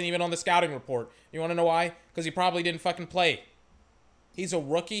 He wasn't even on the scouting report. You want to know why? Because he probably didn't fucking play. He's a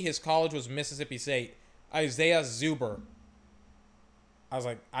rookie. His college was Mississippi State. Isaiah Zuber. I was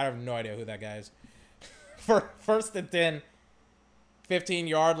like, I have no idea who that guy is. For 1st and 10,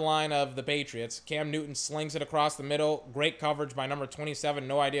 15-yard line of the Patriots. Cam Newton slings it across the middle. Great coverage by number 27.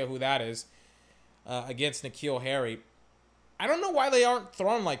 No idea who that is. Against N'Keal Harry. I don't know why they aren't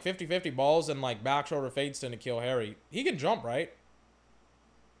throwing like 50-50 balls and like back shoulder fades to N'Keal Harry. He can jump, right?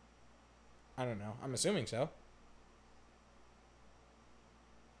 I don't know. I'm assuming so.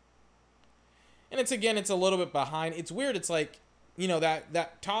 And it's a little bit behind. It's weird. It's like, you know,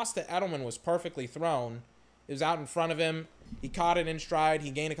 that toss to Edelman was perfectly thrown. It was out in front of him. He caught it in stride.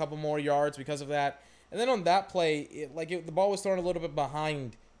 He gained a couple more yards because of that. And then on that play, the ball was thrown a little bit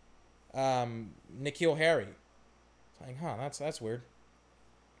behind N'Keal Harry. It's like, that's weird.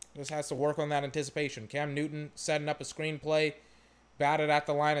 Just has to work on that anticipation. Cam Newton setting up a screenplay. Batted at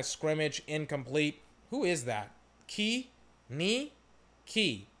the line of scrimmage. Incomplete. Who is that? Key?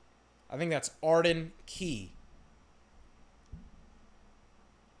 Key. I think that's Arden Key.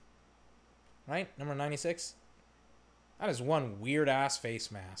 Right? Number 96? That is one weird-ass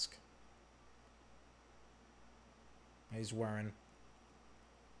face mask he's wearing.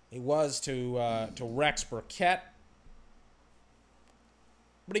 He was to Rex Burkett.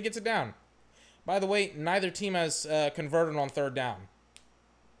 But he gets it down. By the way, neither team has converted on third down.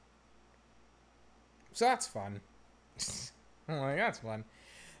 So that's fun. I'm like, that's fun.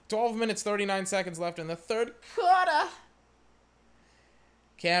 12 minutes, 39 seconds left in the third quarter.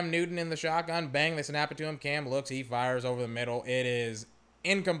 Cam Newton in the shotgun. Bang, they snap it to him. Cam looks. He fires over the middle. It is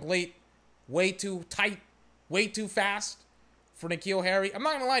incomplete. Way too tight. Way too fast for N'Keal Harry. I'm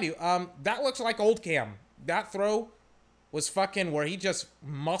not going to lie to you. That looks like old Cam. That throw was fucking where he just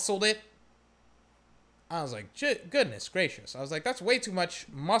muscled it. I was like, goodness gracious. I was like, that's way too much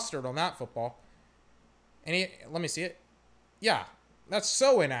mustard on that football. And let me see it. Yeah, that's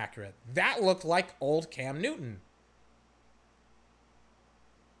so inaccurate. That looked like old Cam Newton.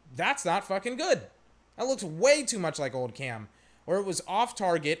 That's not fucking good. That looks way too much like old Cam. Or it was off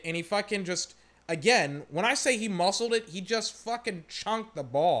target and he fucking just, again, when I say he muscled it, he just fucking chunked the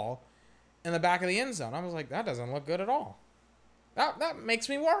ball in the back of the end zone. I was like, that doesn't look good at all. That makes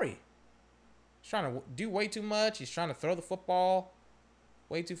me worry. He's trying to do way too much. He's trying to throw the football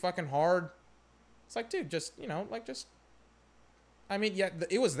way too fucking hard. It's like, dude, just, I mean, yeah,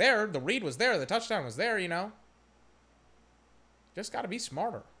 it was there. The read was there. The touchdown was there, Just got to be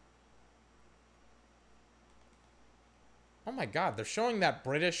smarter. Oh, my God. They're showing that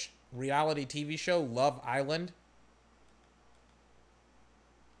British reality TV show, Love Island.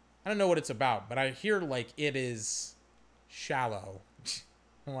 I don't know what it's about, but I hear, it is shallow.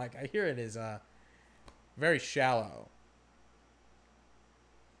 I hear it is very shallow.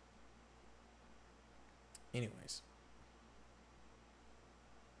 Anyways.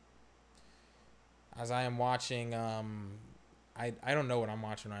 As I am watching, I don't know what I'm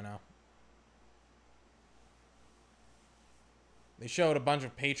watching right now. They showed a bunch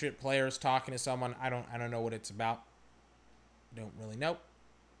of Patriot players talking to someone. I don't know what it's about. Don't really know.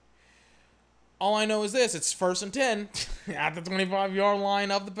 All I know is this: it's 1st and 10 at the 25-yard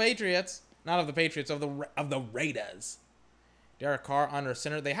line of the Patriots. Not of the Patriots, of the Raiders. Derek Carr under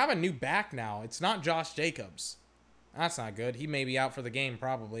center. They have a new back now. It's not Josh Jacobs. That's not good. He may be out for the game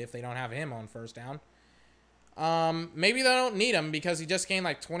probably if they don't have him on first down. Maybe they don't need him because he just gained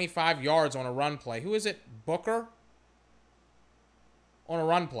 25 yards on a run play. Who is it? Booker? On a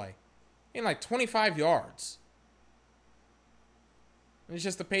run play. Gained 25 yards. And it's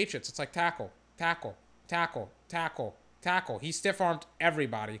just the Patriots. It's like tackle, tackle, tackle, tackle, tackle. He stiff-armed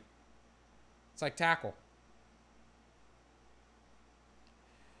everybody. It's like tackle.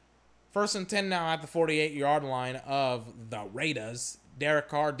 1st and 10 now at the 48-yard line of the Raiders. Derek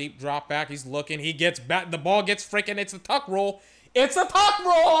Carr, deep drop back. He's looking. He gets back. The ball gets freaking. It's a tuck roll. It's a tuck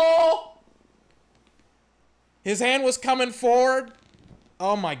roll! His hand was coming forward.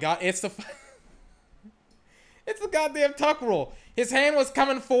 Oh, my God. It's the goddamn tuck roll. His hand was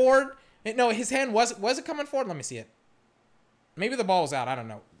coming forward. No, his hand was it coming forward? Let me see it. Maybe the ball was out. I don't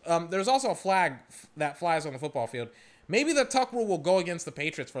know. There's also a flag that flies on the football field. Maybe the tuck rule will go against the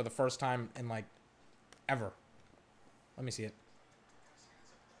Patriots for the first time in, ever. Let me see it.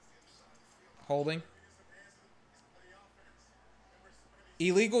 Holding.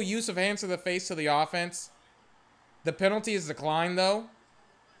 Illegal use of hands to the face to the offense. The penalty is declined, though.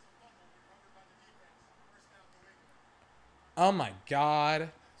 Oh, my God.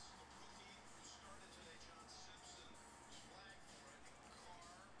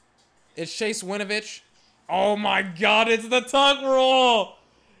 It's Chase Winovich. Oh, my God. It's the tuck rule.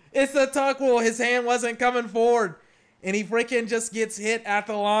 It's the tuck rule. His hand wasn't coming forward. And he freaking just gets hit at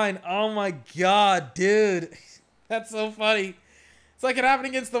the line. Oh, my God, dude. That's so funny. It's like it happened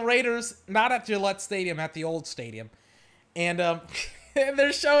against the Raiders. Not at Gillette Stadium, at the old stadium. And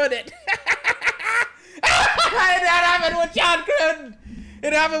they're showing it. That happened with John Gruden.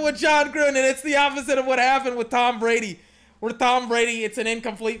 It happened with John Gruden, and it's the opposite of what happened with Tom Brady. Where Tom Brady, it's an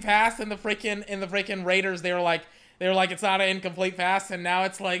incomplete pass, and the freaking Raiders, they were like, it's not an incomplete pass, and now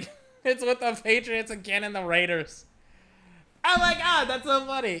it's it's with the Patriots again and the Raiders. Oh my God, that's so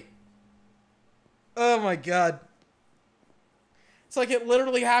funny. Oh my God. It's like it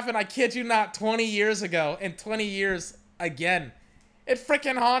literally happened, I kid you not, 20 years ago, and 20 years again. It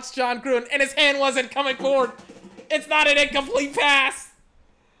freaking haunts John Gruden, and his hand wasn't coming forward. It's not an incomplete pass.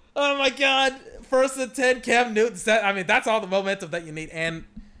 Oh my God. First and 10, Cam Newton set. I mean, that's all the momentum that you need. And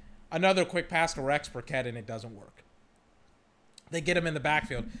another quick pass to Rex Burkhead, and it doesn't work. They get him in the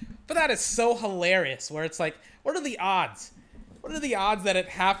backfield. But that is so hilarious, where it's like, what are the odds? What are the odds that it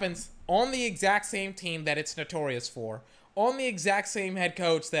happens on the exact same team that it's notorious for, on the exact same head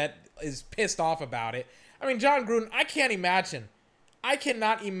coach that is pissed off about it? I mean, John Gruden, I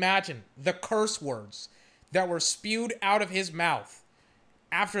cannot imagine the curse words that were spewed out of his mouth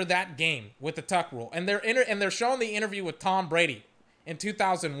after that game with the tuck rule. And they're showing the interview with Tom Brady in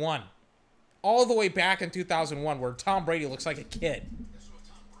 2001. All the way back in 2001, where Tom Brady looks like a kid.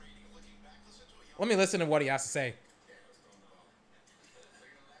 Let me listen to what he has to say.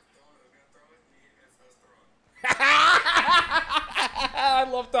 I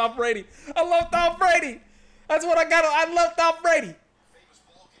love Tom Brady. I love Tom Brady. That's what I got. I love Tom Brady.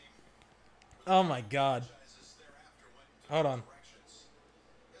 Oh my God. Hold on.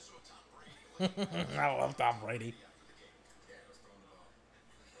 I love Tom Brady.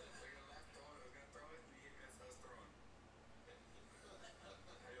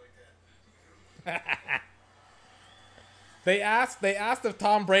 They asked if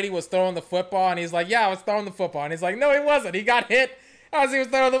Tom Brady was throwing the football, and he's like, yeah, I was throwing the football. And he's like, no, he wasn't. He got hit as he was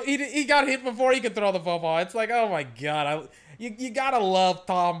throwing he got hit before he could throw the football. It's like, oh my God. You gotta love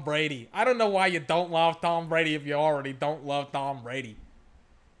Tom Brady. I don't know why you don't love Tom Brady if you already don't love Tom Brady.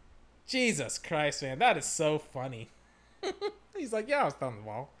 Jesus Christ, man. That is so funny. He's like, yeah, I was throwing the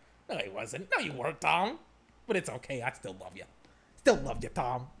ball. No, he wasn't. No, you weren't, Tom. But it's okay. I still love you. Still love you,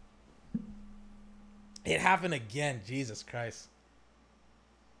 Tom. It happened again. Jesus Christ.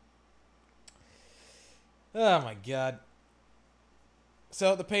 Oh, my God.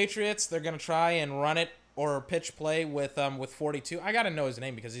 So, the Patriots, they're going to try and run it or pitch play with 42. I got to know his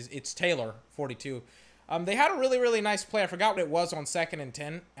name because it's Taylor, 42. They had a really, really nice play. I forgot what it was on 2nd and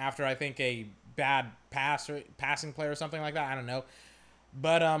 10 after, I think, a bad passing play or something like that. I don't know.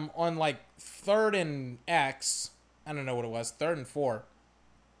 But on, like, 3rd and X, I don't know what it was, 3rd and 4,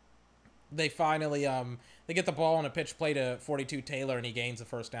 they finally, they get the ball on a pitch play to 42 Taylor, and he gains the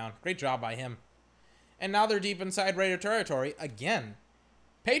first down. Great job by him. And now they're deep inside Raider territory again.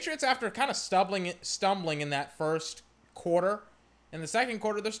 Patriots, after kind of stumbling in that first quarter, in the second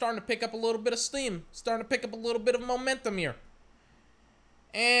quarter, they're starting to pick up a little bit of steam. Starting to pick up a little bit of momentum here.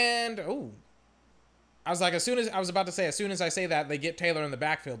 And, oh. I was like, as soon as I say that, they get Taylor in the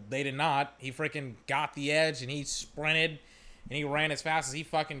backfield. They did not. He freaking got the edge, and he sprinted. And he ran as fast as he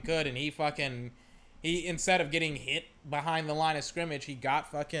fucking could, and he instead of getting hit behind the line of scrimmage, he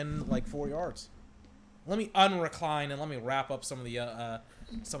got fucking like 4 yards. Let me unrecline and let me wrap up some of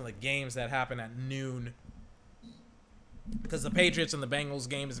the games that happened at noon, because the Patriots and the Bengals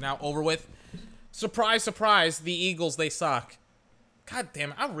game is now over with. Surprise, surprise, the Eagles, they suck. God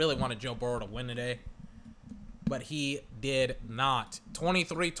damn it, I really wanted Joe Burrow to win today, but he did not.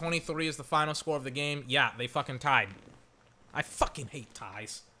 23-23 is the final score of the game. Yeah, they fucking tied. I fucking hate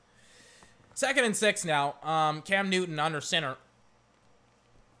ties. 2nd and 6 now. Cam Newton under center.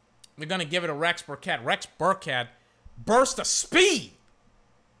 They're going to give it to Rex Burkhead. Rex Burkhead burst of speed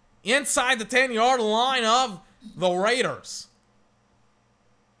inside the 10-yard line of the Raiders.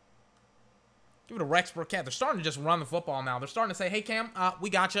 Give it to Rex Burkhead. They're starting to just run the football now. They're starting to say, hey, Cam, we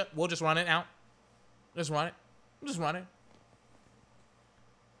got you. We'll just run it out. Just run it. Just run it.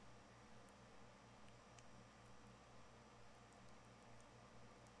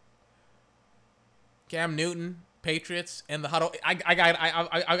 Cam Newton, Patriots, in the huddle. I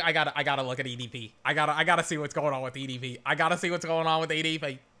gotta look at EDP. I gotta see what's going on with EDP. I gotta see what's going on with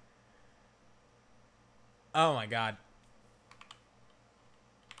EDP. Oh my God.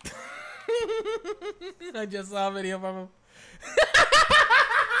 I just saw a video from him.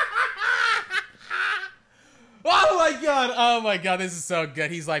 Oh my God. Oh my God. This is so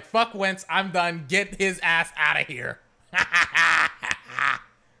good. He's like, fuck Wentz. I'm done. Get his ass out of here.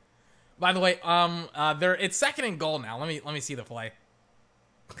 By the way, it's 2nd and goal now. Let me see the play.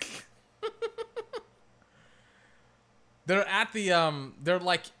 They're at the they're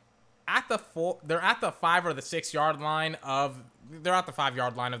at the 5 or the 6 yard line of the 5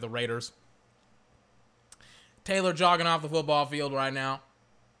 yard line of the Raiders. Taylor jogging off the football field right now.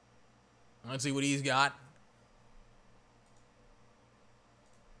 Let's see what he's got.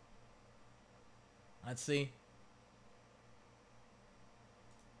 Let's see.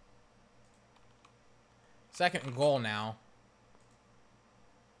 2nd and goal now.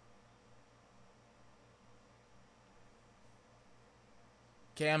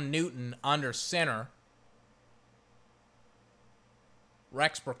 Cam Newton under center.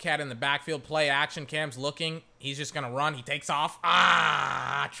 Rex Burkhead in the backfield. Play action. Cam's looking. He's just going to run. He takes off.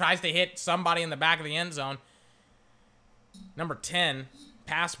 Tries to hit somebody in the back of the end zone. Number 10.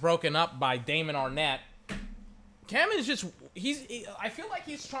 Pass broken up by Damon Arnett. Cam is just... I feel like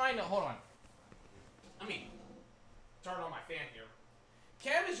he's trying to... Hold on. Let me turn on my fan here.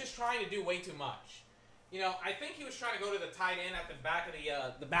 Cam is just trying to do way too much. You know, I think he was trying to go to the tight end at the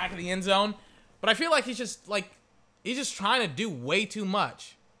back of the end zone, but I feel like he's just trying to do way too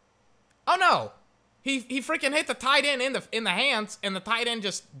much. Oh no, he freaking hit the tight end in the hands, and the tight end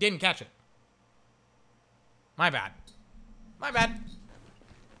just didn't catch it. My bad. My bad.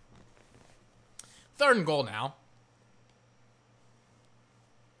 3rd and goal now.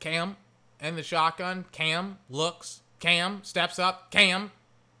 Cam in the shotgun. Cam looks. Cam steps up. Cam.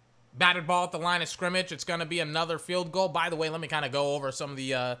 Batted ball at the line of scrimmage. It's going to be another field goal. By the way, let me kind of go over some of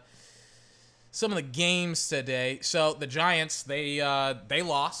the games today. So the Giants, they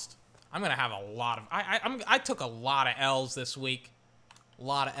lost. I'm going to have a lot of... I took a lot of L's this week. A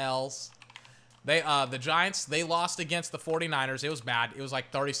lot of L's. The Giants, they lost against the 49ers. It was bad. It was like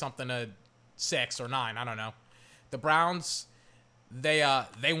 30-something to 6 or 9. I don't know. The Browns, they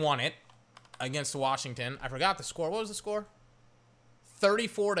won it against Washington. I forgot the score. What was the score?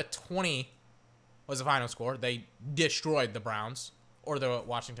 34-20 was the final score. They destroyed the Browns, or the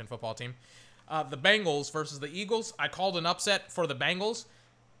Washington football team. The Bengals versus the Eagles. I called an upset for the Bengals.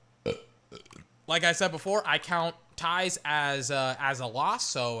 Like I said before, I count ties as a loss,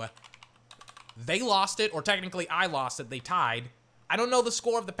 so they lost it, or technically I lost it. They tied. I don't know the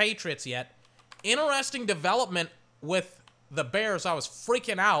score of the Patriots yet. Interesting development with the Bears. I was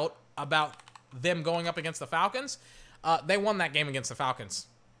freaking out about them going up against the Falcons. They won that game against the Falcons.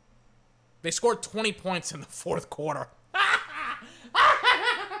 They scored 20 points in the 4th quarter. That's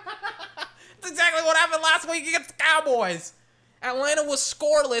exactly what happened last week against the Cowboys. Atlanta was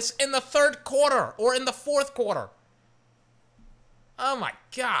scoreless in the 3rd quarter, or in the 4th quarter. Oh my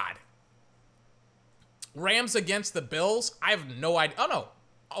God. Rams against the Bills. I have no idea. Oh no.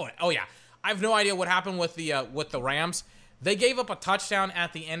 Oh yeah. I have no idea what happened with the Rams. They gave up a touchdown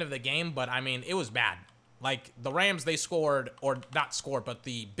at the end of the game, but I mean, it was bad. Like, the Rams, they scored, or not scored, but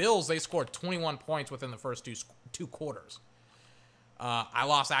the Bills, they scored 21 points within the first two quarters. I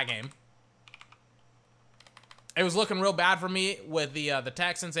lost that game. It was looking real bad for me with the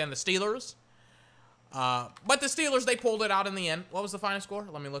Texans and the Steelers. But the Steelers, they pulled it out in the end. What was the final score?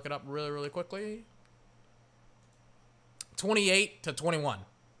 Let me look it up really, really quickly. 28-21.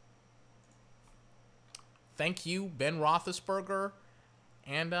 Thank you, Ben Roethlisberger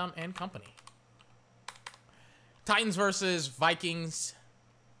and company. Titans versus Vikings.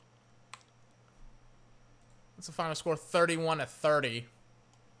 What's the final score? 31-30.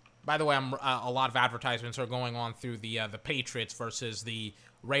 By the way, a lot of advertisements are going on through the Patriots versus the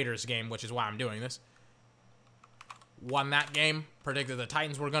Raiders game, which is why I'm doing this. Won that game. Predicted the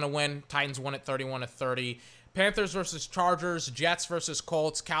Titans were going to win. Titans won it 31-30. Panthers versus Chargers. Jets versus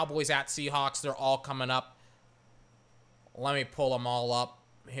Colts. Cowboys at Seahawks. They're all coming up. Let me pull them all up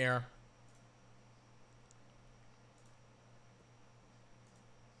here.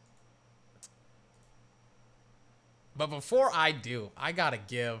 But before I do, I gotta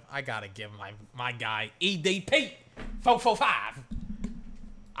give my guy EDP 445.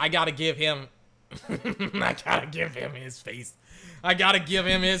 I gotta give him I gotta give him his face. I gotta give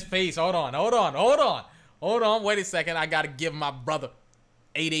him his face. Hold on. Wait a second. I gotta give my brother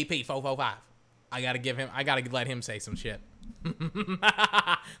EDP 445. I gotta let him say some shit. Play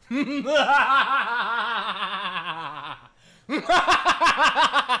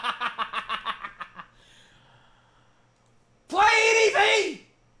EDP!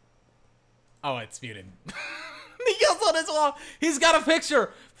 Oh, it's muted. He yells on his wall. He's got a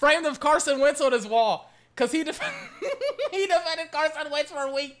picture framed of Carson Wentz on his wall. Because he defended Carson Wentz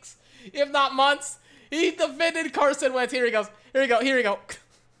for weeks, if not months. He defended Carson Wentz. Here he goes. Here we go.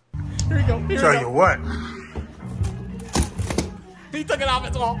 Tell you what. He took it off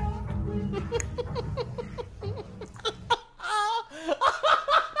his wall.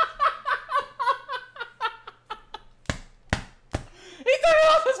 He took it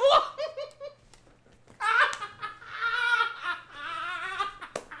off his wall.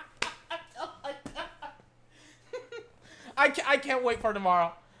 I can't wait for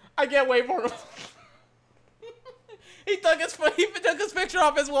tomorrow. I can't wait for it. He took his picture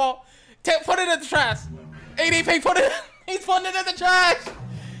off his wall. Put it in the trash. ADP, put it. He's putting it in the trash.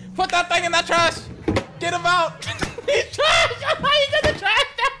 Put that thing in that trash. Get him out. He's trash. He's in the trash.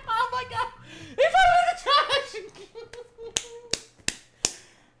 Oh my god. He put it in the trash.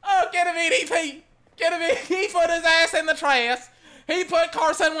 He put his ass in the trash. He put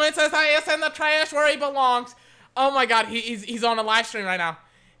Carson Wentz's ass in the trash where he belongs. Oh my God, he's on a live stream right now.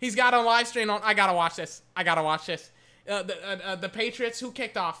 He's got a live stream on. I gotta watch this. The Patriots, who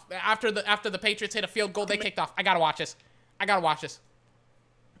kicked off after the Patriots hit a field goal, they kicked off. I gotta watch this.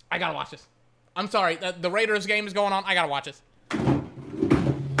 I'm sorry. The Raiders game is going on. I gotta watch this.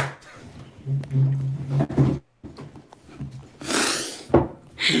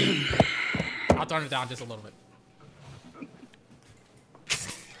 I'll turn it down just a little bit.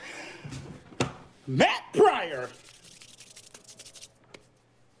 Matt Pryor.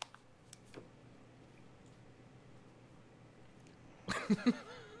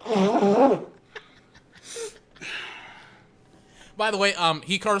 By the way,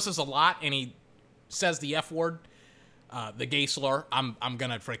 he curses a lot and he says the F word, the gay slur. I'm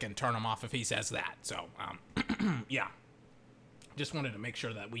gonna freaking turn him off if he says that. So, yeah. Just wanted to make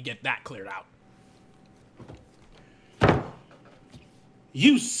sure that we get that cleared out.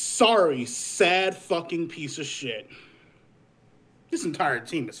 You sorry, sad fucking piece of shit. This entire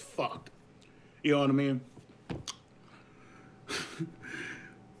team is fucked. You know what I mean?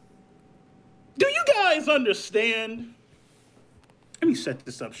 Do you guys understand? Let me set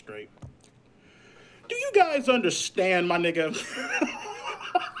this up straight. Do you guys understand, my nigga?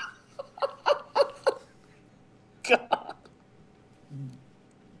 God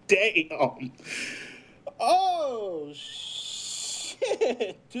damn. Oh,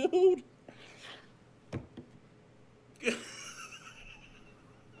 shit, dude.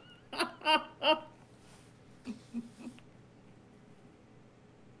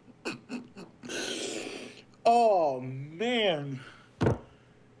 Oh, man.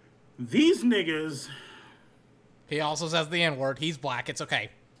 These niggas... He also says the N-word. He's black. It's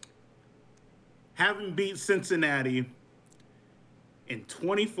okay. Haven't beat Cincinnati in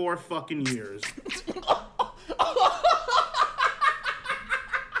 24 fucking years.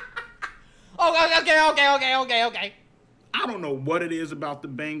 Okay. I don't know what it is about the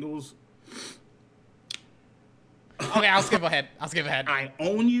Bengals. Okay, I'll skip ahead. I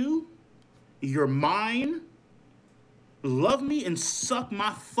own you. You're mine. Love me and suck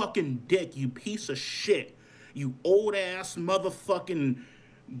my fucking dick, you piece of shit. You old ass motherfucking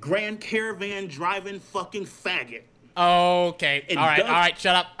Grand Caravan driving fucking faggot. Okay. And All right,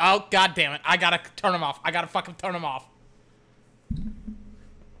 shut up. Oh, God damn it. I gotta turn him off.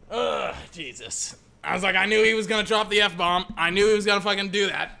 Ugh, Jesus. I was like, I knew he was gonna drop the F-bomb. I knew he was gonna fucking do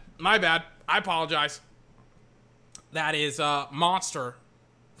that. My bad. I apologize. That is Monster,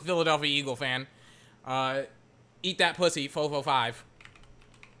 Philadelphia Eagle fan. Eat that pussy, Fofo5.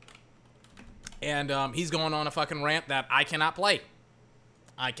 And he's going on a fucking rant that I cannot play.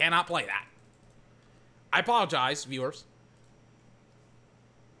 I cannot play that. I apologize, viewers.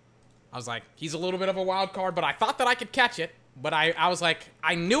 I was like, he's a little bit of a wild card, but I thought that I could catch it. But I was like,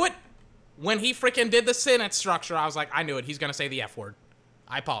 I knew it when he freaking did the sentence structure. I was like, I knew it. He's going to say the F word.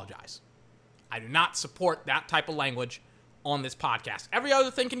 I apologize. I do not support that type of language on this podcast. Every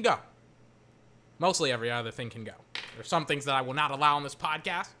other thing can go. Mostly every other thing can go. There's some things that I will not allow on this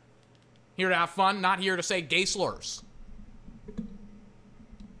podcast. Here to have fun, not here to say gay slurs.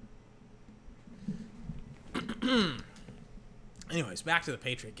 Anyways, back to the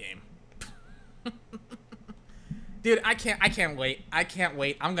Patriot game. Dude, I can't wait.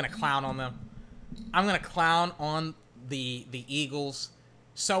 I'm gonna clown on them. I'm gonna clown on the Eagles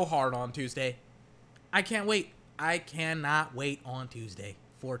so hard on Tuesday. I can't wait. I cannot wait on Tuesday.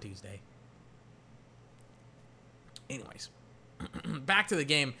 For Tuesday. Anyways, back to the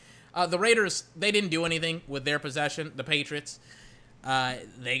game. The Raiders, they didn't do anything with their possession. The Patriots,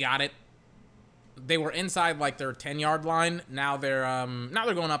 they got it. They were inside like their 10-yard line. Now they're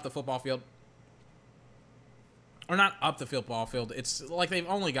going up the football field. Or not up the football field. It's like they've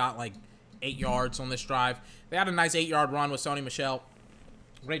only got like 8 yards on this drive. They had a nice 8-yard run with Sony Michel.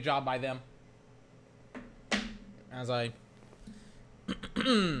 Great job by them. As I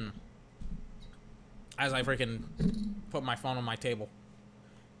freaking put my phone on my table.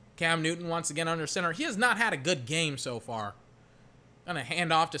 Cam Newton once again under center. He has not had a good game so far. Gonna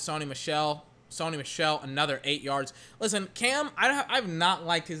hand off to Sony Michel. Sony Michel, another 8 yards. Listen, Cam, I've not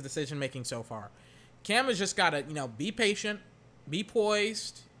liked his decision making so far. Cam has just got to, be patient, be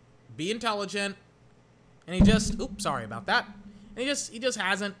poised, be intelligent, and he just, sorry about that. And he just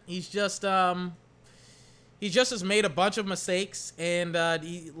hasn't. He just has made a bunch of mistakes and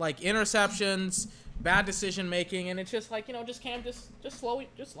interceptions, bad decision making, and it's just like, just Cam, just slow it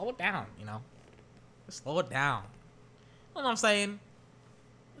down, just slow it down. You know what I'm saying?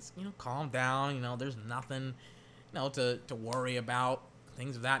 Just calm down. There's nothing, to worry about.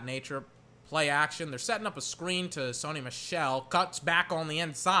 things of that nature. Play action. They're setting up a screen to Sony Michel. Cuts back on the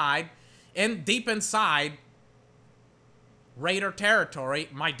inside. And deep inside Raider territory.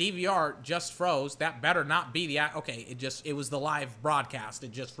 My DVR just froze. That better not be the... Okay, it was the live broadcast.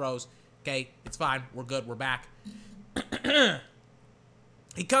 It just froze. Okay, it's fine. We're good. We're back.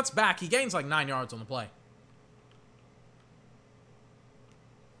 He cuts back. He gains like 9 yards on the play.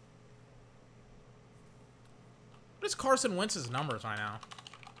 What is Carson Wentz's numbers right now?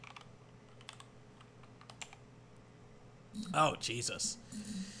 Oh, Jesus.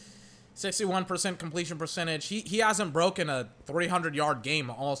 61% completion percentage. He hasn't broken a 300-yard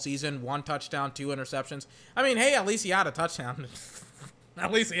game all season. 1 touchdown, 2 interceptions. I mean, hey, at least he had a touchdown.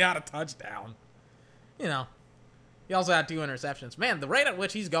 At least he had a touchdown. You know. He also had 2 interceptions. Man, the rate at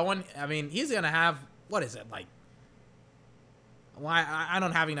which he's going, I mean, he's going to have, what is it, like... Well, I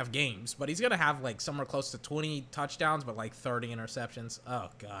don't have enough games, but he's going to have, like, somewhere close to 20 touchdowns, but, like, 30 interceptions. Oh,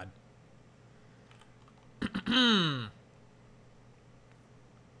 God.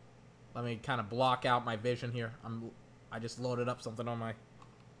 Let me kind of block out my vision here. I just loaded up something on my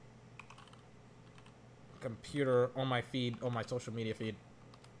computer, on my feed, on my social media feed.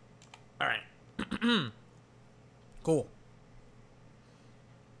 All right. Cool.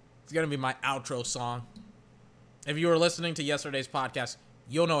 It's going to be my outro song. If you were listening to yesterday's podcast,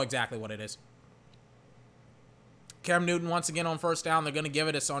 you'll know exactly what it is. Cam Newton once again on first down. They're going to give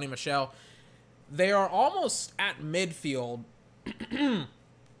it to Sony Michel. They are almost at midfield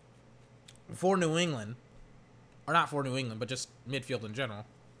for New England. Or not for New England, but just midfield in general.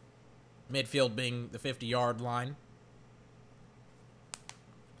 Midfield being the 50-yard line.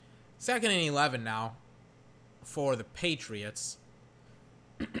 2nd and 11 now for the Patriots.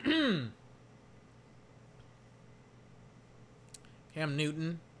 Cam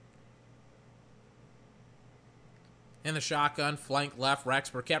Newton in the shotgun, flank left, Rex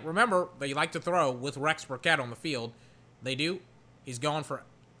Burkhead. Remember, they like to throw with Rex Burkhead on the field. They do. He's going for,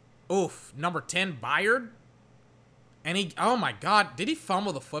 number 10, Byard. And he, oh my God, did he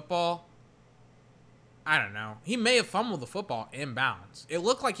fumble the football? I don't know. He may have fumbled the football inbounds. It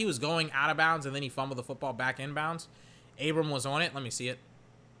looked like he was going out of bounds, and then he fumbled the football back inbounds. Abram was on it. Let me see it.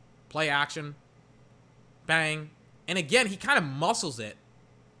 Play action. Bang. And again, he kind of muscles it.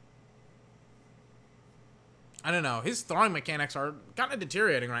 I don't know. His throwing mechanics are kind of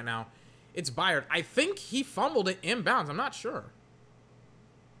deteriorating right now. It's Byard. I think he fumbled it inbounds. I'm not sure.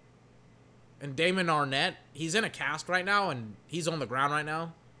 And Damon Arnett, he's in a cast right now, and he's on the ground right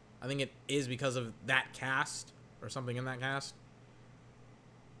now. I think it is because of that cast, or something in that cast.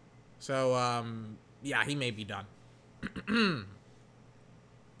 So, yeah, he may be done.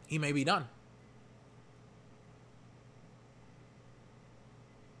 He may be done.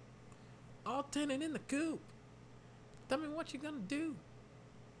 All tenant in the coop. Tell me what you gonna do.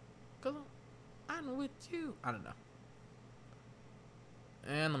 Cause I'm with you. I don't know.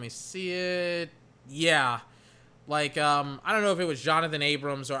 And let me see it. Yeah. Like, I don't know if it was Jonathan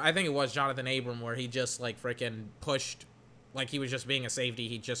Abrams, or I think it was Jonathan Abram, where he just, like, freaking pushed, like he was just being a safety.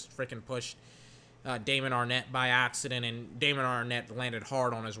 He just freaking pushed Damon Arnett by accident, and Damon Arnett landed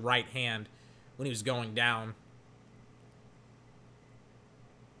hard on his right hand when he was going down.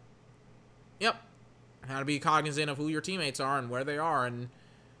 Yep. How to be cognizant of who your teammates are and where they are, and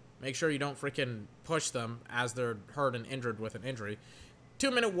make sure you don't freaking push them as they're hurt and injured with an injury.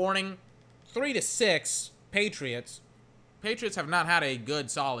 2-minute warning. 3-6. Patriots. Patriots have not had a good,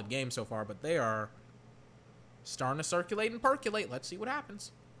 solid game so far, but they are starting to circulate and percolate. Let's see what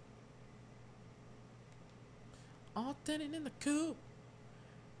happens. All tenant in the coop.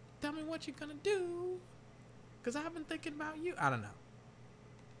 Tell me what you're gonna do. Because I've been thinking about you. I don't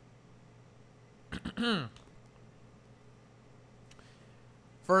know.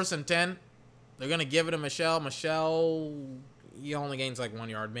 1st and 10. They're going to give it to Michel. Michel, he only gains like 1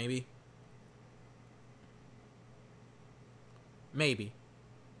 yard, maybe. Maybe.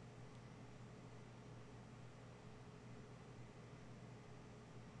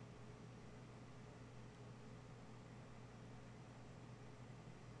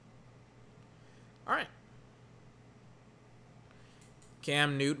 All right.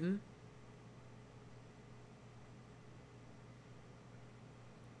 Cam Newton.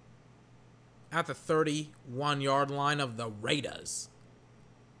 At the 31-yard line of the Raiders.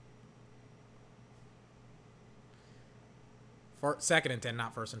 2nd and 10,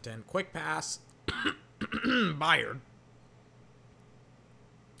 not 1st and 10. Quick pass. Byard.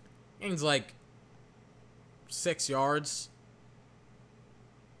 Gains like 6 yards.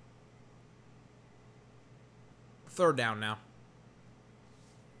 3rd down now.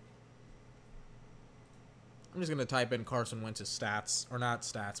 I'm just going to type in Carson Wentz's stats. Or not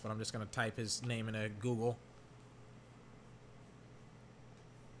stats, but I'm just going to type his name into Google.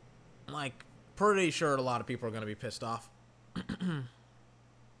 Like, pretty sure a lot of people are going to be pissed off.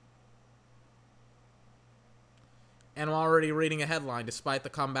 And I'm already reading a headline. Despite the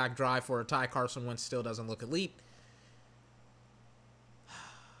comeback drive for a tie, Carson Wentz still doesn't look elite.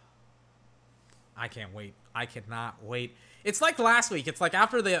 I can't wait. I cannot wait. It's like last week. It's like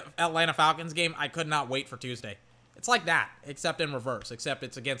after the Atlanta Falcons game, I could not wait for Tuesday. It's like that, except in reverse. Except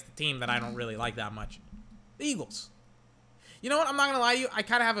it's against the team that I don't really like that much. The Eagles. You know what? I'm not going to lie to you. I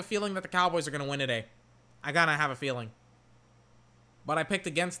kind of have a feeling that the Cowboys are going to win today. I kind of have a feeling. But I picked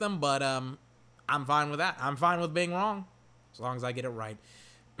against them, but I'm fine with that. I'm fine with being wrong, as long as I get it right.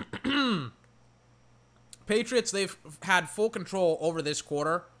 Patriots, they've had full control over this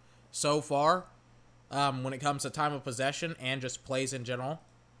quarter so far when it comes to time of possession and just plays in general.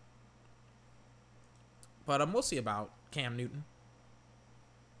 But we'll see about Cam Newton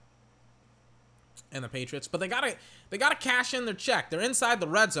and the Patriots. But they gotta cash in their check. They're inside the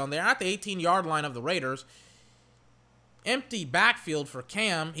red zone. They're at the 18-yard line of the Raiders. Empty backfield for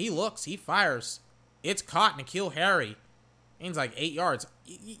Cam. He looks. He fires. It's caught. N'Keal Harry. Gains like 8 yards.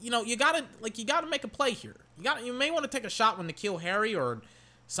 You gotta make a play here. You may want to take a shot with N'Keal Harry or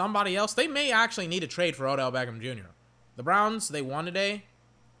somebody else. They may actually need a trade for Odell Beckham Jr. The Browns, they won today.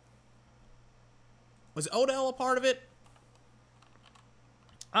 Was Odell a part of it?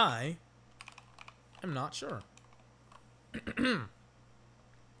 I am not sure.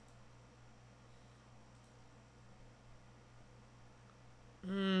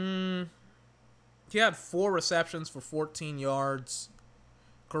 He had 4 receptions for 14 yards.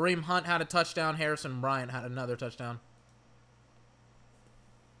 Kareem Hunt had a touchdown. Harrison Bryant had another touchdown.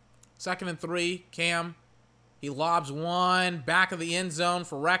 2nd and 3. Cam. He lobs one. Back of the end zone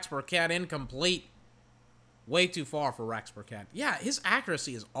for Rex Burkhead. Incomplete. Way too far for Rex Burkhead. Yeah, his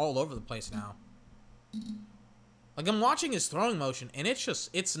accuracy is all over the place now. Like, I'm watching his throwing motion, and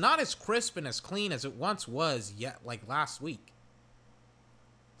it's not as crisp and as clean as it once was yet, like last week.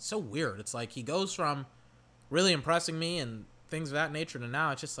 So weird. It's like he goes from really impressing me and things of that nature to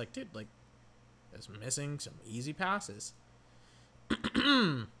now it's just like, dude, like, just missing some easy passes.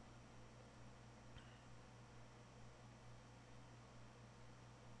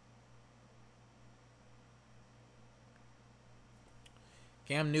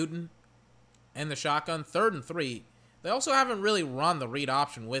 Cam Newton and the shotgun, 3rd and 3. They also haven't really run the read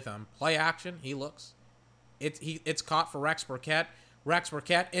option with him. Play action, he looks. It's caught for Rex Burkhead. Rex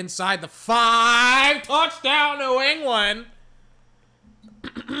Burkhead inside the 5. Touchdown, New England.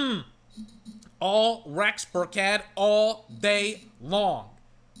 All Rex Burkhead all day long.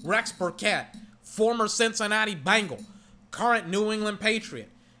 Rex Burkhead, former Cincinnati Bengal, current New England Patriot,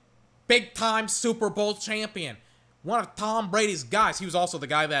 big-time Super Bowl champion, one of Tom Brady's guys. He was also the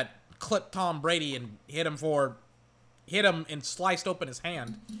guy that clipped Tom Brady and hit him and sliced open his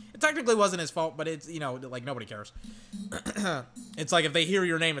hand. It technically wasn't his fault, but it's, like, nobody cares. It's like if they hear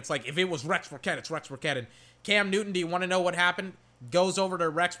your name, it's like if it was Rex Burkhead, it's Rex Burkhead. And Cam Newton, do you want to know what happened? Goes over to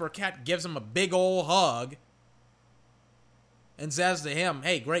Rex Burkhead, gives him a big old hug, and says to him,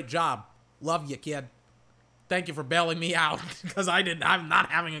 hey, great job. Love you, kid. Thank you for bailing me out, because I'm not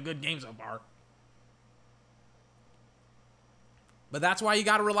having a good game so far. But that's why you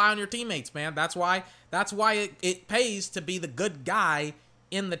got to rely on your teammates, man. That's why it pays to be the good guy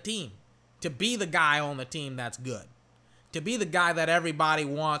in the team. To be the guy on the team that's good. To be the guy that everybody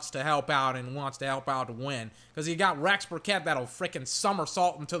wants to help out and wants to help out to win. Because you got Rex Burkhead that'll freaking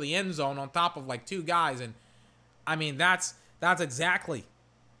somersault into the end zone on top of like 2 guys. And, I mean, that's exactly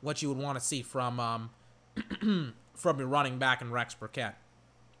what you would want to see from your running back and Rex Burkhead.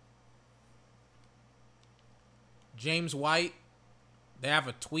 James White. They have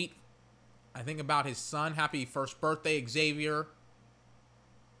a tweet, I think, about his son. Happy 1st birthday, Xavier.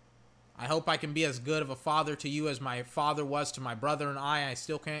 I hope I can be as good of a father to you as my father was to my brother and I. I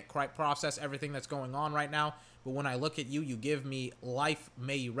still can't quite process everything that's going on right now. But when I look at you, you give me life.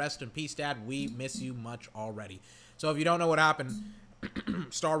 May you rest in peace, Dad. We miss you much already. So if you don't know what happened,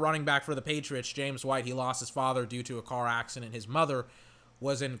 star running back for the Patriots, James White, he lost his father due to a car accident. His mother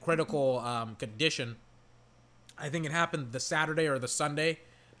was in critical condition. I think it happened the Saturday or the Sunday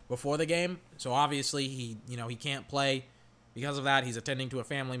before the game. So obviously he can't play because of that. He's attending to a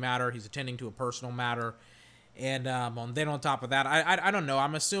family matter. He's attending to a personal matter. And then on top of that, I don't know.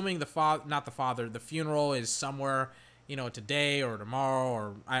 I'm assuming the funeral is somewhere, today or tomorrow,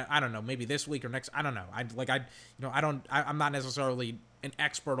 or I don't know, maybe this week or next. I don't know. I'm not necessarily an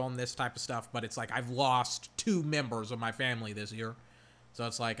expert on this type of stuff, but it's like I've lost 2 members of my family this year. So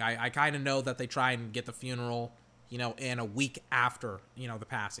it's like, I kind of know that they try and get the funeral, you know, in a week after, you know, the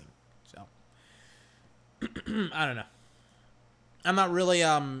passing. So, I don't know. I'm not really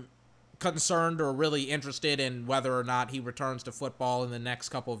concerned or really interested in whether or not he returns to football in the next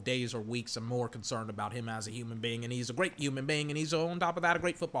couple of days or weeks. I'm more concerned about him as a human being, and he's a great human being, and he's, on top of that, a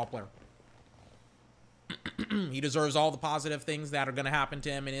great football player. He deserves all the positive things that are going to happen to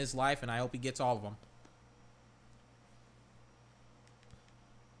him in his life, and I hope he gets all of them.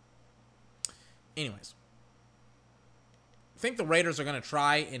 Anyways, I think the Raiders are going to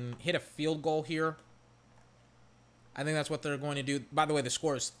try and hit a field goal here. I think that's what they're going to do. By the way, the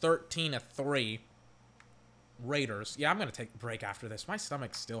score is 13-3. Raiders. Yeah, I'm going to take a break after this. My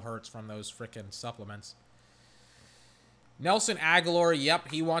stomach still hurts from those freaking supplements. Nelson Aguilar, yep,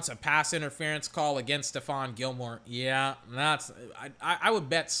 he wants a pass interference call against Stephon Gilmore. Yeah, that's. I would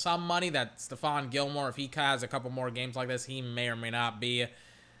bet some money that Stephon Gilmore, if he has a couple more games like this, he may or may not be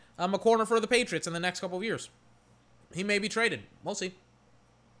a corner for the Patriots in the next couple of years. He may be traded. We'll see.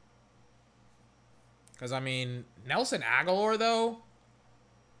 Because, I mean, Nelson Aguilar, though,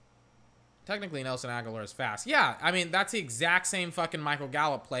 technically Nelson Aguilar is fast. Yeah, I mean, that's the exact same fucking Michael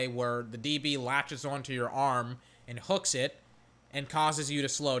Gallup play where the DB latches onto your arm and hooks it and causes you to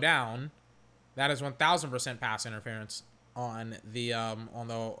slow down. That is 1000% pass interference on the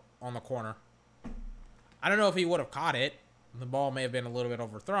corner. I don't know if he would have caught it. The ball may have been a little bit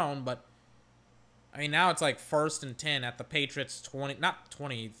overthrown, but I mean, now it's like 1st and 10 at the Patriots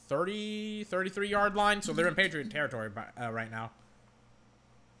 33-yard line. So they're in Patriot territory right now.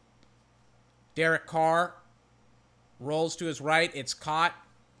 Derek Carr rolls to his right. It's caught.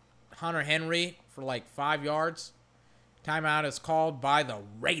 Hunter Henry for like 5 yards. Timeout is called by the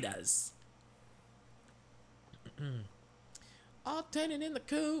Raiders. All 10 in the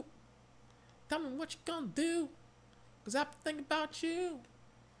coop. Tell me what you gonna do. Because I have to think about you.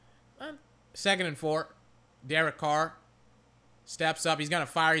 2nd and 4. Derek Carr steps up. He's going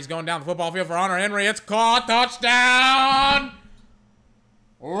to fire. He's going down the football field for Hunter Henry. It's caught. Touchdown!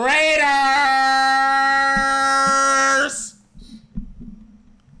 Raiders!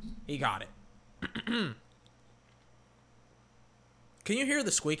 He got it. Can you hear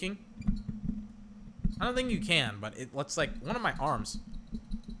the squeaking? I don't think you can, but it looks like one of my arms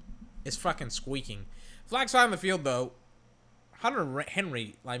is fucking squeaking. Flags fly on the field, though. Hunter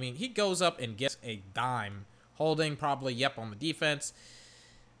Henry, I mean, he goes up and gets a dime. Holding probably, yep, on the defense.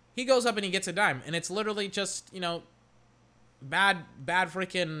 He goes up and he gets a dime. And it's literally just, you know, bad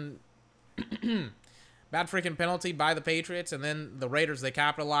freaking bad freaking penalty by the Patriots. And then the Raiders, they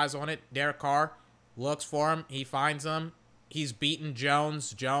capitalize on it. Derek Carr looks for him. He finds him. He's beaten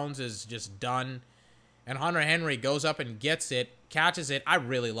Jones. Jones is just done. And Hunter Henry goes up and gets it. Catches it. I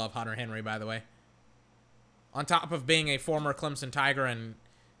really love Hunter Henry, by the way. On top of being a former Clemson Tiger and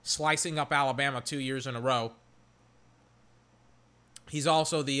slicing up Alabama 2 years in a row. He's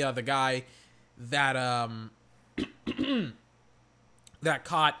also the guy that that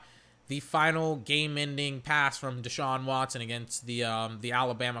caught the final game-ending pass from Deshaun Watson against the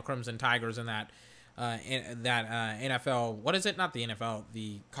Alabama Crimson Tigers in that NFL. What is it? Not the NFL.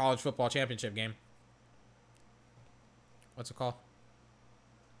 The College Football Championship game. What's it called?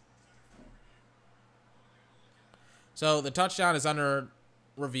 So the touchdown is under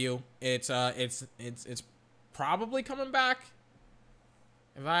review. It's probably coming back.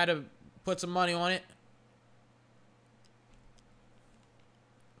 If I had to put some money on it,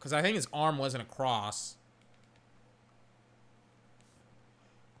 because I think his arm wasn't across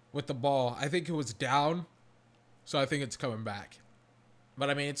with the ball. I think it was down, so I think it's coming back. But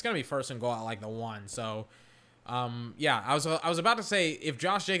I mean, it's gonna be 1st and goal at like the 1. So, yeah, I was about to say if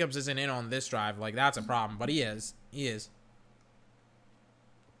Josh Jacobs isn't in on this drive, like that's a problem. But he is. He is.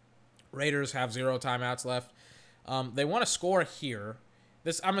 Raiders have 0 timeouts left. They want to score here.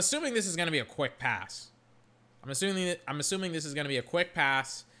 I'm assuming this is going to be a quick pass. I'm assuming this is going to be a quick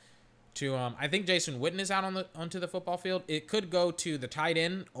pass to. I think Jason Witten is out onto the football field. It could go to the tight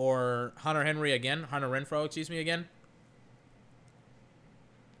end or Hunter Henry again. Hunter Renfrow, excuse me, again.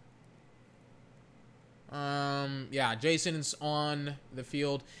 Yeah, Jason's on the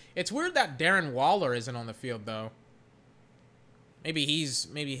field. It's weird that Darren Waller isn't on the field though. Maybe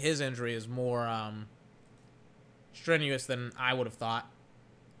his injury is more strenuous than I would have thought.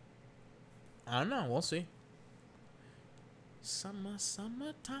 I don't know. We'll see.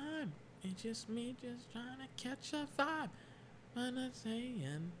 Summertime. It's just me just trying to catch a vibe.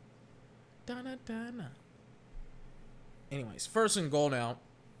 Saying, da-da-da-da. Anyways, 1st and goal now.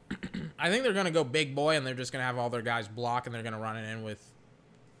 I think they're going to go big boy, and they're just going to have all their guys block, and they're going to run it in with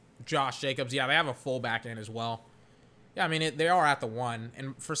Josh Jacobs. Yeah, they have a fullback in as well. Yeah, I mean, they are at the 1.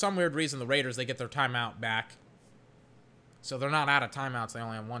 And for some weird reason, the Raiders, they get their timeout back. So they're not out of timeouts. They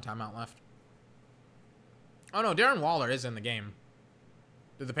only have 1 timeout left. Oh, no, Darren Waller is in the game.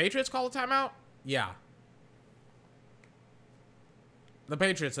 Did the Patriots call a timeout? Yeah. The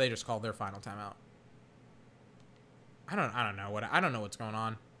Patriots, they just called their final timeout. I don't know what's going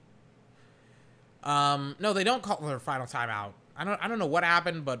on. No, they don't call their final timeout. I don't know what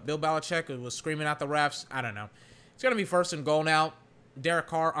happened, but Bill Belichick was screaming at the refs. I don't know. It's gonna be 1st and goal now. Derek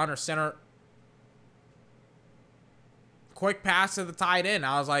Carr under center. Quick pass to the tight end.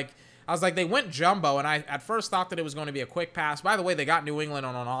 I was like, they went jumbo, and I at first thought that it was going to be a quick pass. By the way, they got New England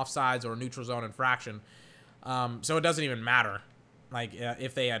on an offsides or a neutral zone infraction, so it doesn't even matter, like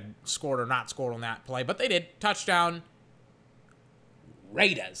if they had scored or not scored on that play. But they did. Touchdown,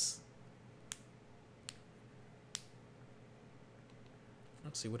 Raiders.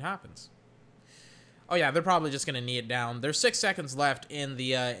 Let's see what happens. Oh yeah, they're probably just gonna knee it down. There's 6 seconds left in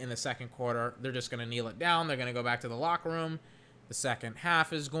the second quarter. They're just gonna kneel it down. They're gonna go back to the locker room. The second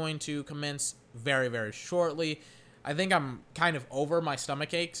half is going to commence very, very shortly. I think I'm kind of over my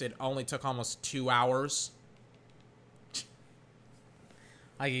stomach aches. It only took almost 2 hours.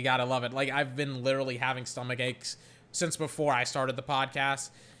 Like, you gotta love it. Like, I've been literally having stomach aches since before I started the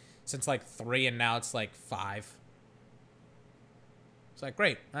podcast. Since like 3, and now it's like 5. It's like,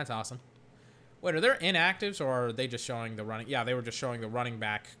 great. That's awesome. Wait, are there inactives, or are they just showing the running? Yeah, they were just showing the running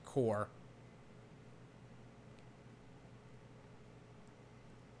back core.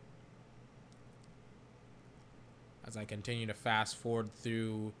 As I continue to fast forward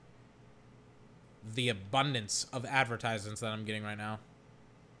through the abundance of advertisements that I'm getting right now.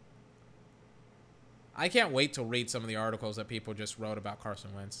 I can't wait to read some of the articles that people just wrote about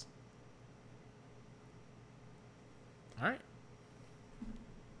Carson Wentz. All right.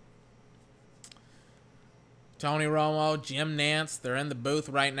 Tony Romo, Jim Nance, they're in the booth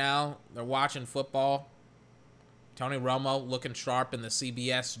right now. They're watching football. Tony Romo looking sharp in the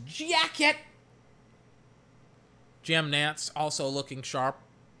CBS jacket. Jim Nance also looking sharp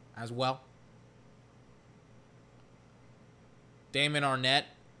as well. Damon Arnett,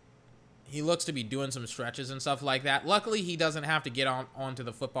 he looks to be doing some stretches and stuff like that. Luckily, he doesn't have to get onto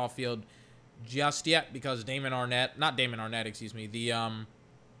the football field just yet, because the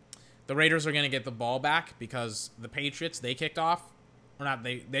Raiders are going to get the ball back because the Patriots, they kicked off. Or not,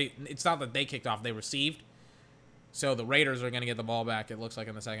 it's not that they kicked off, they received. So the Raiders are going to get the ball back, it looks like,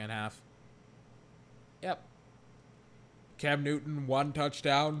 in the second half. Yep. Cam Newton, 1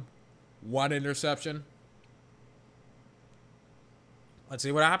 touchdown, 1 interception. Let's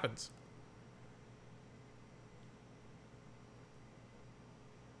see what happens.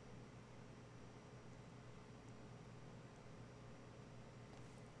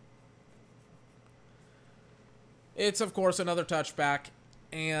 It's, of course, another touchback,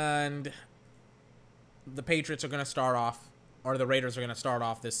 and the Patriots are going to start off, or the Raiders are going to start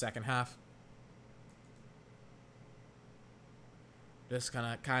off this second half. Just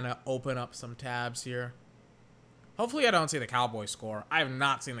gonna kind of open up some tabs here. Hopefully I don't see the Cowboys score. I have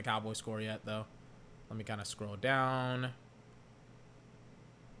not seen the Cowboys score yet, though. Let me kind of scroll down.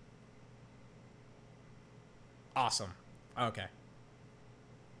 Awesome. Okay.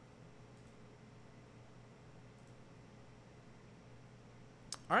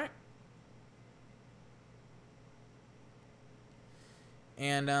 All right.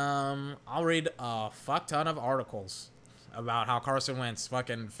 And I'll read a fuck ton of articles about how Carson Wentz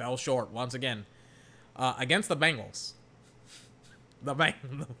fucking fell short once again against the Bengals. The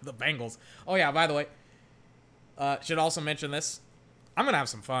Bengals. Oh yeah, by the way, should also mention this. I'm gonna have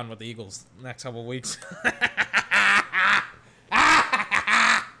some fun with the Eagles next couple of weeks.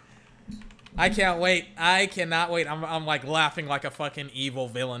 I can't wait. I cannot wait. I'm like laughing like a fucking evil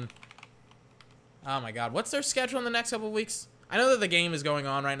villain. Oh my god, what's their schedule in the next couple of weeks? I know that the game is going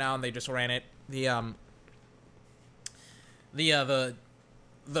on right now and they just ran it. The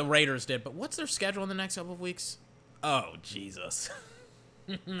Raiders did, but what's their schedule in the next couple of weeks? Oh Jesus.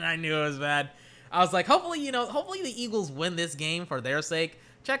 I knew it was bad. I was like, hopefully the Eagles win this game for their sake.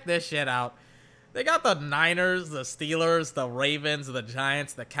 Check this shit out. They got the Niners, the Steelers, the Ravens, the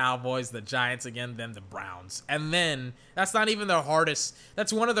Giants, the Cowboys, the Giants again, then the Browns. And then, that's not even their hardest,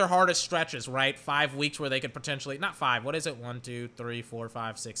 that's one of their hardest stretches, right? 5 weeks where they could potentially, not 5, what is it? 1, 2, 3, 4,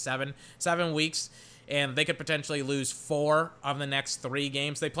 5, 6, 7. 7 weeks. And they could potentially lose 4 of the next 3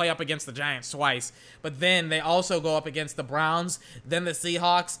 games. They play up against the Giants twice. But then they also go up against the Browns, then the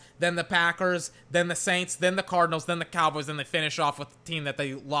Seahawks, then the Packers, then the Saints, then the Cardinals, then the Cowboys, then they finish off with the team that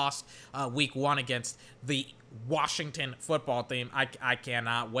they lost week 1 against, the Washington football team. I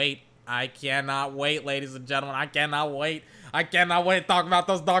cannot wait. I cannot wait, ladies and gentlemen. I cannot wait. I cannot wait to talk about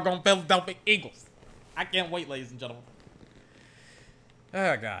those doggone Philadelphia Eagles. I can't wait, ladies and gentlemen.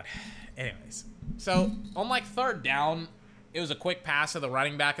 Oh, God. Anyways. So, on like third down, it was a quick pass to the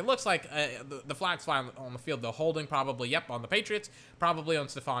running back. It looks like the flag's flying on the field. The holding probably, yep, on the Patriots. Probably on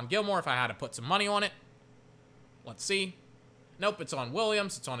Stephon Gilmore if I had to put some money on it. Let's see. Nope, it's on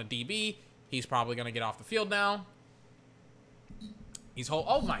Williams. It's on a DB. He's probably going to get off the field now. He's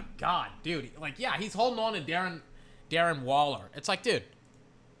oh my God, dude. Like, yeah, he's holding on to Darren Waller. It's like, dude.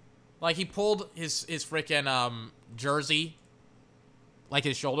 Like, he pulled his freaking jersey, like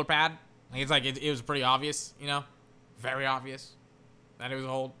his shoulder pad. Like, it's like, it was pretty obvious, you know? Very obvious that it was a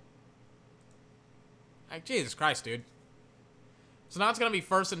hold. Like, Jesus Christ, dude. So now it's going to be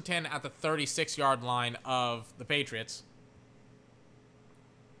 1st and 10 at the 36-yard line of the Patriots.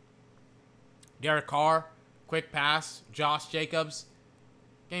 Derek Carr, quick pass. Josh Jacobs.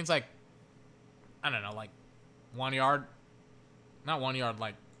 Gains like, I don't know, like 1 yard. Not 1 yard,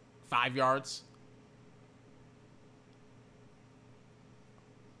 like 5 yards.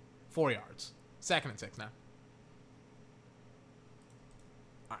 4 yards. 2nd and 6 now.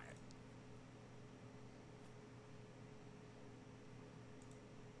 All right.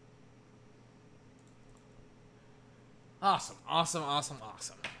 Awesome, awesome, awesome,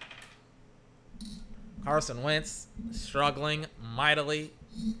 awesome. Carson Wentz struggling mightily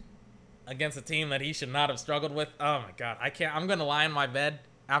against a team that he should not have struggled with. Oh my God, I can't. I'm gonna lie in my bed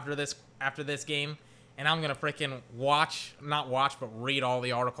after this game, and I'm gonna freaking not watch, but read all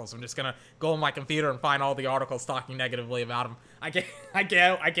the articles. I'm just gonna go on my computer and find all the articles talking negatively about him. I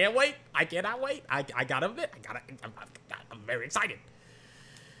can't wait. I cannot wait. I gotta admit, I'm very excited.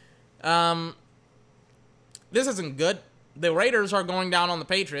 This isn't good. The Raiders are going down on the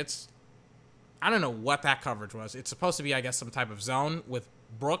Patriots. I don't know what that coverage was. It's supposed to be, I guess, some type of zone with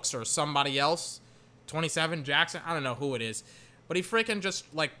Brooks or somebody else. 27, Jackson. I don't know who it is. But he freaking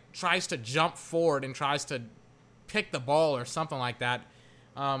just, like, tries to jump forward and tries to pick the ball or something like that.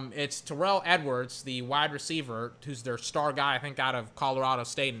 It's Terrell Edwards, the wide receiver, who's their star guy, I think, out of Colorado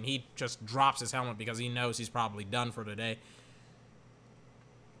State. And he just drops his helmet because he knows he's probably done for today.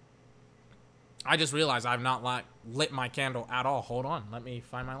 I just realized I've not lit my candle at all. Hold on. Let me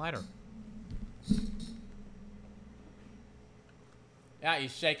find my lighter. Yeah,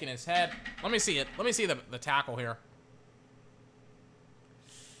 he's shaking his head. Let me see it. Let me see the tackle here.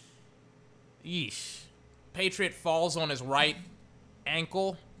 Yeesh. Patriot falls on his right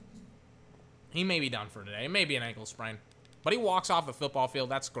ankle. He may be done for today. It may be an ankle sprain. But he walks off the football field.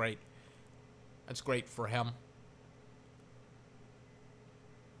 That's great. That's great for him.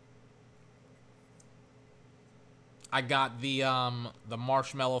 I got the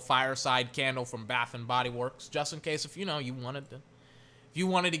marshmallow fireside candle from Bath and Body Works, just in case if you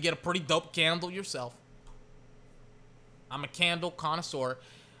wanted to get a pretty dope candle yourself. I'm a candle connoisseur.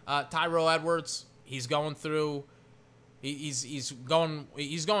 Tyrell Edwards, he's going through. He's going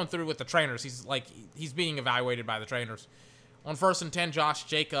through with the trainers. He's being evaluated by the trainers. On 1st and 10, Josh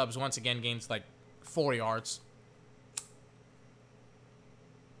Jacobs once again gains like 4 yards.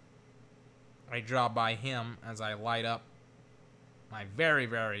 Great job by him as I light up my very,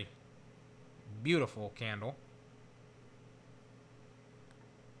 very beautiful candle.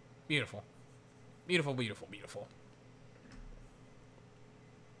 Beautiful. Beautiful, beautiful, beautiful.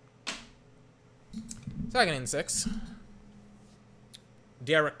 2nd and 6.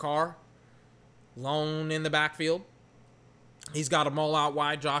 Derek Carr, lone in the backfield. He's got them all out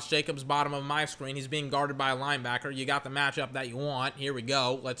wide. Josh Jacobs, bottom of my screen. He's being guarded by a linebacker. You got the matchup that you want. Here we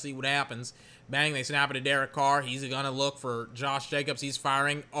go. Let's see what happens. Bang, they snap it to Derek Carr. He's going to look for Josh Jacobs. He's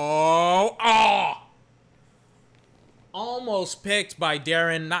firing. Oh! Almost picked by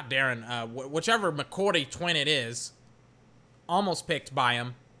whichever McCourty twin it is. Almost picked by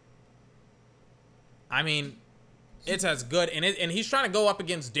him. I mean, it's as good. And he's trying to go up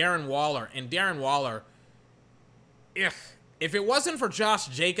against Darren Waller. And Darren Waller, if it wasn't for Josh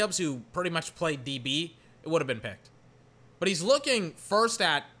Jacobs, who pretty much played DB, it would have been picked. But he's looking first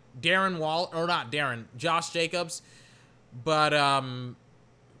at Josh Jacobs. But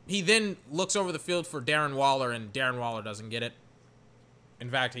he then looks over the field for Darren Waller, and Darren Waller doesn't get it. In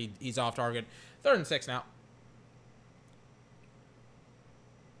fact, he's off target. 3rd and 6 now.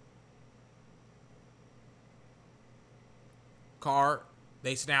 Carr,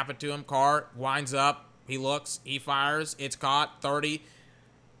 they snap it to him. Carr winds up. He looks. He fires. It's caught. 30.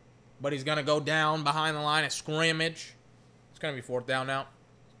 But he's going to go down behind the line of scrimmage. It's going to be 4th down now.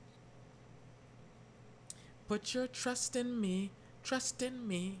 Put your trust in me. Trust in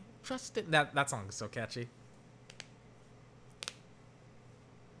me. Trust in... That song is so catchy.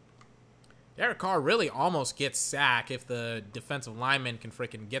 Derek Carr really almost gets sacked if the defensive lineman can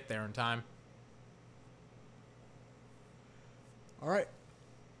freaking get there in time. All right.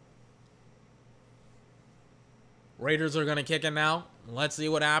 Raiders are going to kick it now. Let's see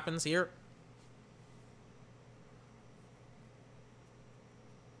what happens here.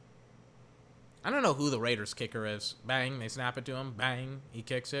 I don't know who the Raiders kicker is. Bang, they snap it to him. Bang, he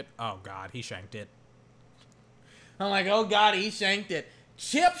kicks it. Oh, God, he shanked it. I'm like, oh, God, he shanked it.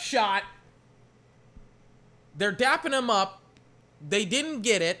 Chip shot. They're dapping him up. They didn't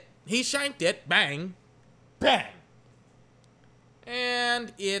get it. He shanked it. Bang. Bang.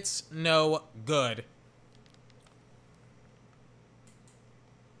 And it's no good.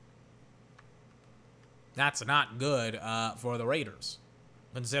 That's not good for the Raiders,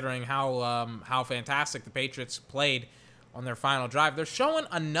 considering how fantastic the Patriots played on their final drive. They're showing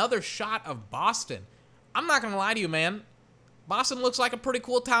another shot of Boston. I'm not going to lie to you, man. Boston looks like a pretty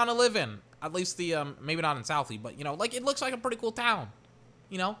cool town to live in. At least the, maybe not in Southie, but, you know, like, it looks like a pretty cool town.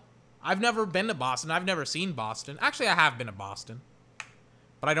 You know? I've never been to Boston. I've never seen Boston. Actually, I have been to Boston,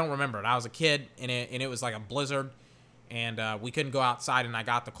 but I don't remember it. I was a kid, and it was like a blizzard, and we couldn't go outside, and I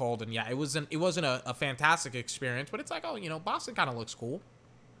got the cold, and yeah, it wasn't a fantastic experience, but it's like, oh, you know, Boston kind of looks cool.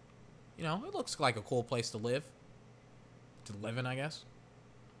 You know, it looks like a cool place to live. To live in, I guess.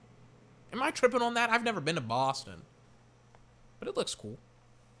 Am I tripping on that? I've never been to Boston, but it looks cool.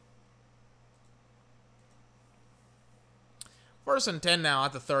 1st and 10 now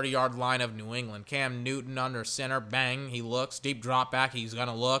at the 30-yard line of New England. Cam Newton under center. Bang. He looks. Deep drop back. He's going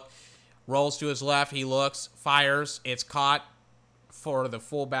to look. Rolls to his left. He looks. Fires. It's caught for the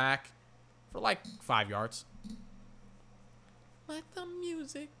fullback for like 5 yards. Let the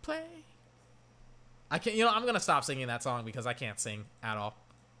music play. I can't, you know, I'm going to stop singing that song because I can't sing at all.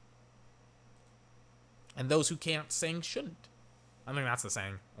 And those who can't sing shouldn't. I think that's the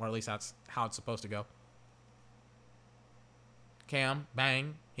saying, or at least that's how it's supposed to go. Cam,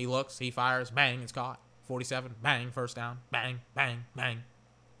 bang, he looks, he fires, bang, it's caught. 47, bang, first down, bang, bang, bang.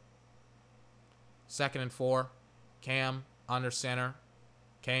 2nd and 4, Cam, under center,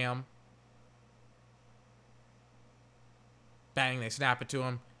 Cam. Bang, they snap it to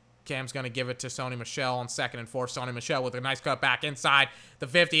him. Cam's going to give it to Sony Michel on 2nd and 4. Sony Michel with a nice cut back inside the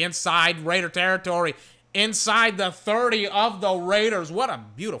 50, inside Raider territory, inside the 30 of the Raiders. What a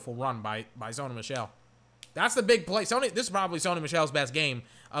beautiful run by Sony Michel. That's the big play. This is probably Sony Michel's best game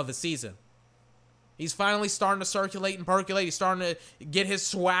of the season. He's finally starting to circulate and percolate. He's starting to get his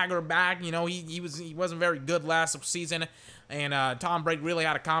swagger back. You know, he wasn't very good last season, and Tom Brady really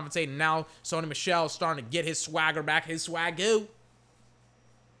had to compensate. And now Sony Michel is starting to get his swagger back, his swagoo.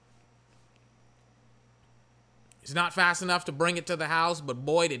 He's not fast enough to bring it to the house, but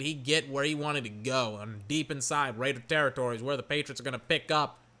boy, did he get where he wanted to go. And deep inside Raider territory is where the Patriots are going to pick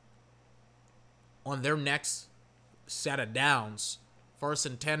up on their next set of downs. 1st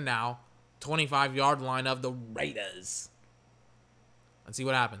and 10 now. 25-yard line of the Raiders. Let's see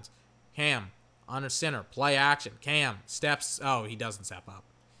what happens. Cam, under center, play action. Cam steps. Oh, he doesn't step up.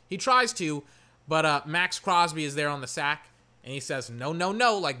 He tries to, but Max Crosby is there on the sack, and he says, no, no,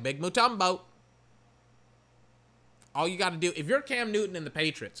 no, like Big Mutombo. All you got to do, if you're Cam Newton and the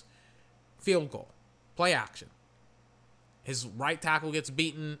Patriots, field goal, play action. His right tackle gets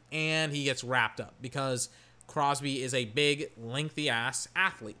beaten, and he gets wrapped up because Crosby is a big, lengthy-ass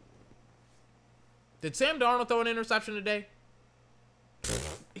athlete. Did Sam Darnold throw an interception today?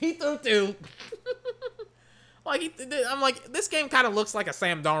 He threw 2. I'm like, this game kind of looks like a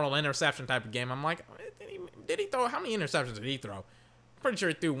Sam Darnold interception type of game. I'm like, did he throw? How many interceptions did he throw? Pretty sure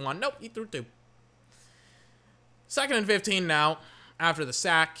he threw 1. Nope, he threw 2. 2nd and 15 now. After the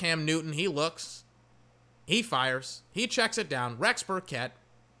sack, Cam Newton, he looks. He fires. He checks it down. Rex Burkett.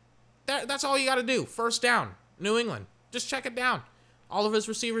 That's all you got to do. 1st down. New England. Just check it down. All of his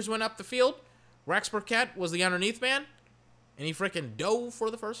receivers went up the field. Rex Burkett was the underneath man. And he freaking dove for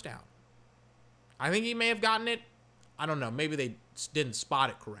the 1st down. I think he may have gotten it. I don't know. Maybe they didn't spot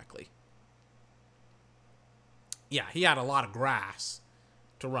it correctly. Yeah, he had a lot of grass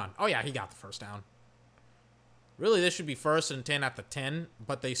to run. Oh, yeah, he got the 1st down. Really, this should be 1st and 10 at the 10,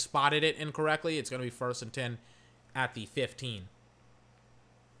 but they spotted it incorrectly. It's going to be 1st and 10 at the 15.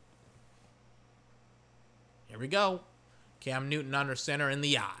 Here we go. Cam Newton under center in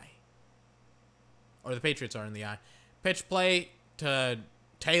the eye. Or the Patriots are in the eye. Pitch play to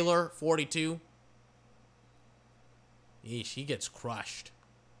Taylor, 42. Yeesh, he gets crushed.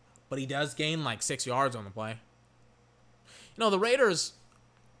 But he does gain like 6 yards on the play. You know, the Raiders,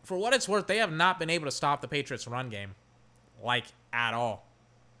 for what it's worth, they have not been able to stop the Patriots' run game. Like, at all.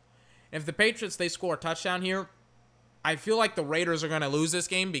 If the Patriots, they score a touchdown here, I feel like the Raiders are going to lose this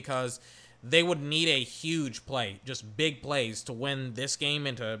game because they would need a huge play, just big plays to win this game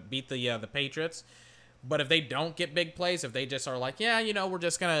and to beat the Patriots. But if they don't get big plays, if they just are like, yeah, you know, we're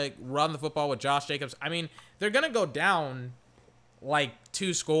just going to run the football with Josh Jacobs, I mean, they're going to go down like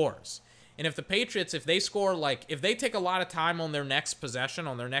 2 scores. And if the Patriots, if they score, like, if they take a lot of time on their next possession,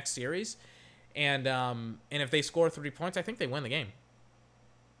 on their next series, and if they score 3 points, I think they win the game.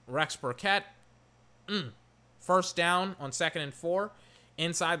 Rex Burkhead, first down on 2nd and 4,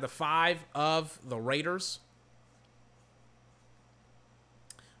 inside the 5 of the Raiders.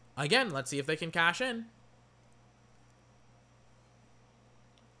 Again, let's see if they can cash in.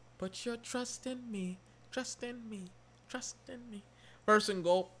 Put your trust in me, trust in me, trust in me. First and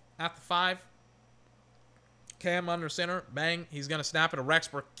goal at the 5. Cam under center, bang. He's going to snap it to Rex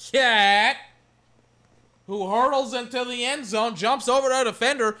Burkhead, who hurdles into the end zone, jumps over to a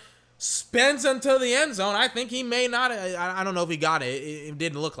defender, spins into the end zone. I think he may not. I don't know if he got it. It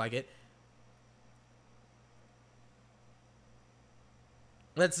didn't look like it.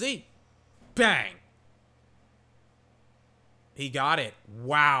 Let's see. Bang. He got it.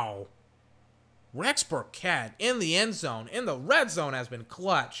 Wow. Rex Burkhead in the end zone, in the red zone, has been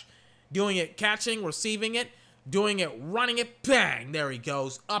clutch. Doing it, catching, receiving it, doing it, running it. Bang. There he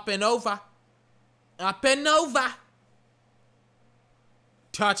goes. Up and over. Up and over.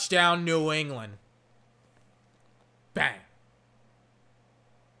 Touchdown, New England. Bang.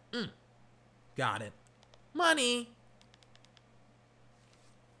 Got it. Money.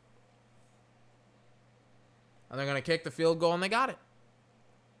 And they're going to kick the field goal, and they got it.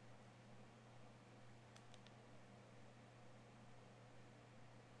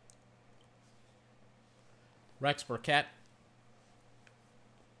 Rex Burkhead.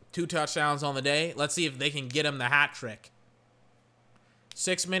 2 touchdowns on the day. Let's see if they can get him the hat trick.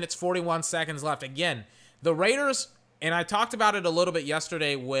 6 minutes, 41 seconds left. Again, the Raiders, and I talked about it a little bit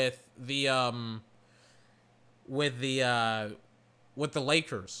yesterday with the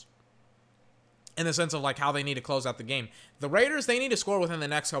Lakers, in the sense of like how they need to close out the game. The Raiders, they need to score within the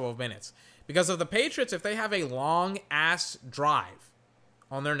next couple of minutes. Because of the Patriots, if they have a long-ass drive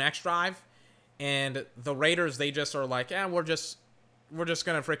on their next drive, and the Raiders, they just are like, we're just going to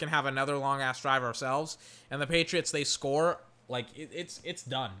freaking have another long-ass drive ourselves, and the Patriots, they score, like, it's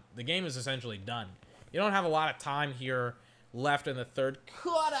done. The game is essentially done. You don't have a lot of time here left in the third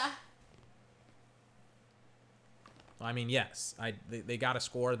quarter. I mean, yes, they got to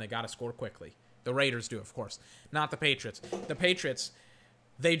score, and they got to score quickly. The Raiders do, of course, not the Patriots. The Patriots,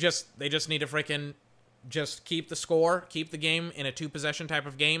 they just need to freaking just keep the score, keep the game in a 2-possession type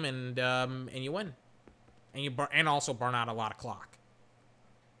of game, and you win, and also burn out a lot of clock.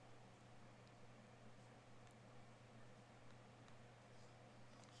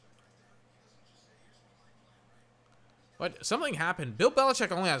 But something happened. Bill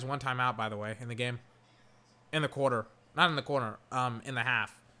Belichick only has 1 timeout, by the way, in the game, in the quarter, not in the corner, in the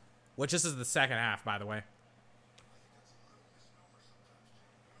half. Which this is the second half, by the way.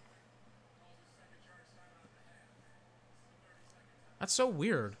 That's so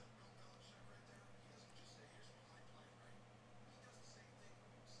weird.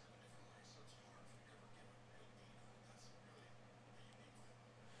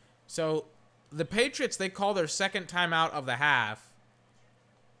 So, the Patriots, they call their second timeout of the half.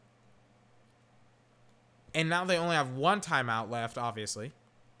 And now they only have 1 timeout left, obviously.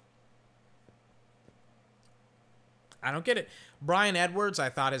 I don't get it. Brian Edwards, I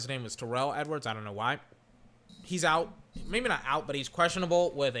thought his name was Terrell Edwards. I don't know why. He's out. Maybe not out, but he's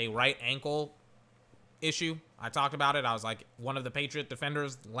questionable with a right ankle issue. I talked about it. I was like, one of the Patriot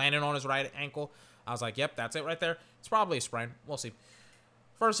defenders landed on his right ankle. I was like, yep, that's it right there. It's probably a sprain. We'll see.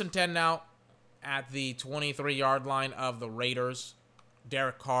 1st and 10 now at the 23-yard line of the Raiders.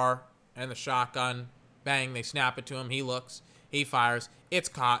 Derek Carr and the shotgun. Bang, they snap it to him. He looks. He fires. It's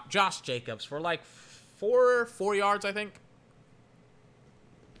caught. Josh Jacobs for like 4 yards, I think.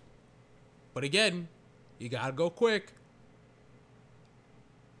 But again, you gotta go quick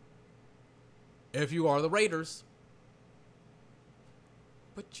if you are the Raiders.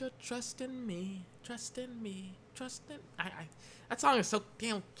 Put your trust in me, trust in me, trust in... that song is so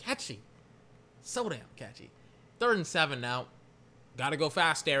damn catchy. So damn catchy. 3rd and 7 now. Gotta go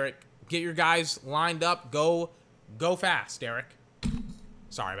fast, Derek. Get your guys lined up. Go fast, Derek.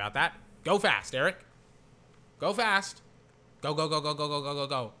 Sorry about that. Go fast, Derek. Go fast.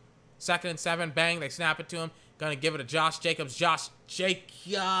 Go. 2nd and 7. Bang. They snap it to him. Gonna give it to Josh Jacobs. Josh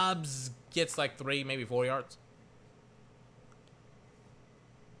Jacobs gets like 3, maybe 4 yards.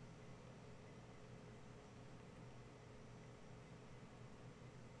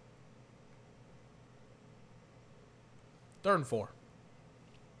 Third and 4.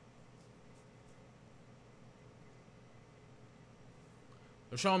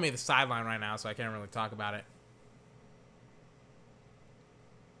 They're showing me the sideline right now, so I can't really talk about it.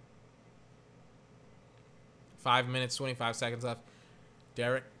 Five minutes, 25 seconds left.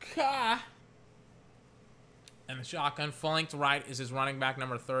 Derek Carr. And the shotgun flanked right is his running back,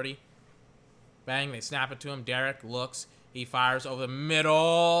 number 30. Bang, they snap it to him. Derek looks. He fires over the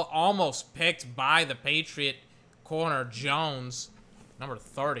middle. Almost picked by the Patriot corner, Jones, number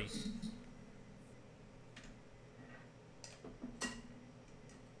 30.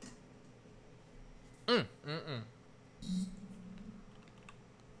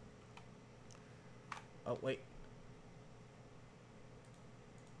 Oh, wait.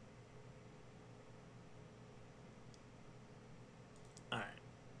 Alright.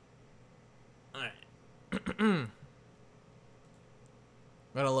 Alright. I'm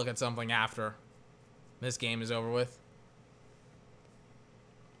gonna look at something after this game is over with.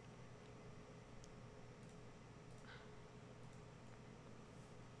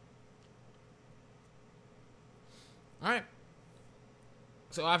 Alright.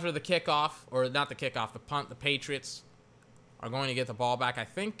 So after the kickoff, or not the kickoff, the punt, the Patriots are going to get the ball back, I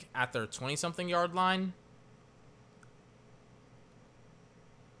think, at their 20-something yard line.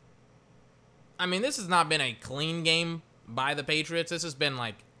 I mean, this has not been a clean game by the Patriots. This has been,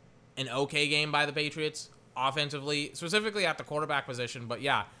 like, an okay game by the Patriots offensively, specifically at the quarterback position. But,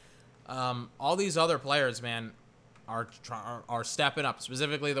 yeah, all these other players, man, are stepping up,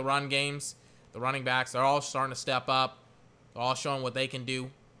 specifically the run games, the running backs. They're all starting to step up. They're all showing what they can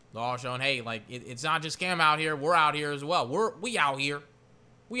do. They're all showing, hey, like, it's not just Cam out here. We're out here as well. We out here.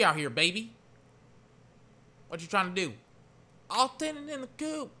 We out here, baby. What you trying to do? All tending in the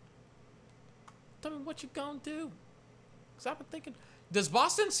coop. Tell me what you gonna do. Because I've been thinking, does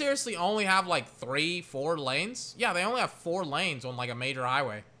Boston seriously only have, like, 3-4 lanes? Yeah, they only have 4 lanes on, like, a major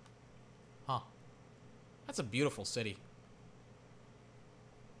highway. Huh. That's a beautiful city.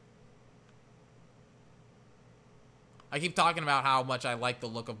 I keep talking about how much I like the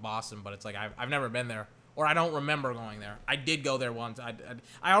look of Boston, but it's like I've never been there. Or I don't remember going there. I did go there once. I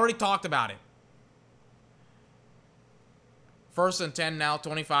already talked about it. 1st and 10 now,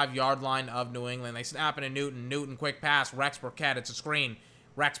 25-yard line of New England. They snap it to Newton. Newton, quick pass. Rex Burkhead, it's a screen.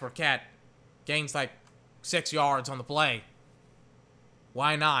 Rex Burkhead gains like 6 yards on the play.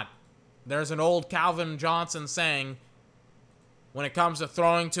 Why not? There's an old Calvin Johnson saying, when it comes to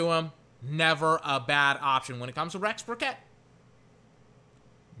throwing to him, never a bad option. When it comes to Rex Burkhead,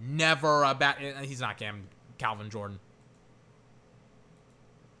 never a bad... He's not Calvin Jordan.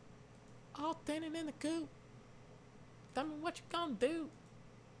 All thinning in the coop. Tell me what you gonna do.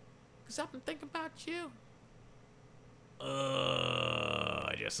 Because I've been thinking about you.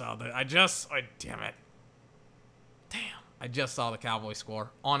 I just saw the... damn it. Damn. I just saw the Cowboys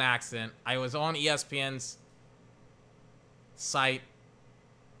score on accident. I was on ESPN's site,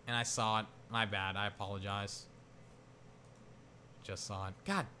 and I saw it. My bad. I apologize. Just saw it.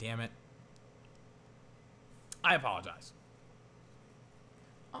 God damn it. I apologize.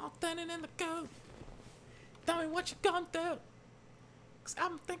 All thinning in the coop. Tell me what you gonna do. Because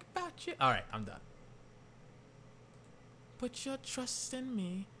I'm thinking about you. Alright, I'm done. Put your trust in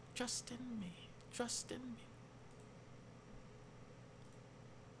me. Trust in me. Trust in me.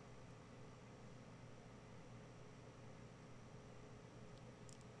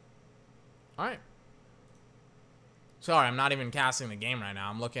 Alright. Sorry, I'm not even casting the game right now.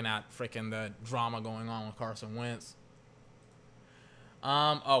 I'm looking at freaking the drama going on with Carson Wentz.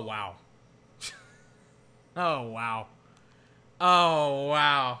 Oh wow. Oh wow. Oh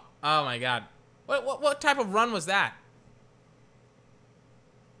wow. Oh my god. What type of run was that?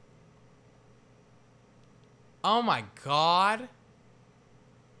 Oh my god.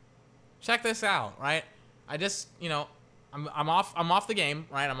 Check this out, right? I just, I'm off the game,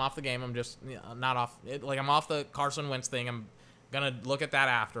 right? I'm off the game. I'm just not off it, like I'm off the Carson Wentz thing. I'm gonna look at that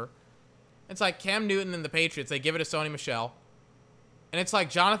after. It's like Cam Newton and the Patriots, they give it to Sony Michel. And it's like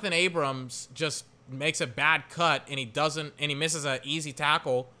Jonathan Abrams just makes a bad cut and he misses an easy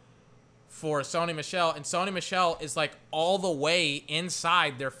tackle for Sony Michel, and Sony Michel is like all the way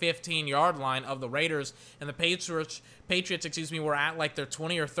inside their 15-yard line of the Raiders, and the Patriots, were at like their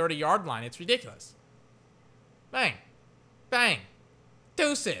 20 or 30-yard line. It's ridiculous. Bang. Bang.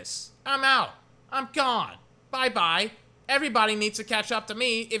 Deuces. I'm out. I'm gone. Bye-bye. Everybody needs to catch up to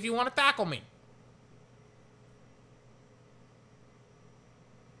me if you want to tackle me.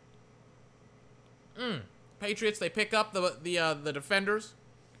 Patriots, they pick up the defenders.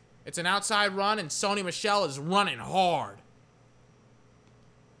 It's an outside run, and Sony Michel is running hard.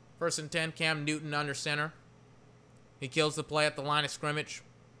 1st and 10, Cam Newton under center. He kills the play at the line of scrimmage.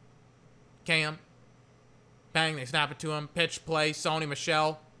 Cam. Bang, they snap it to him. Pitch play, Sony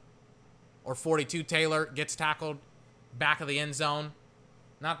Michel or 42 Taylor gets tackled back of the end zone.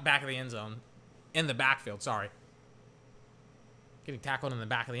 Not back of the end zone. In the backfield, sorry. Getting tackled in the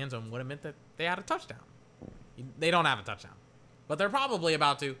back of the end zone would have meant that they had a touchdown. They don't have a touchdown. But they're probably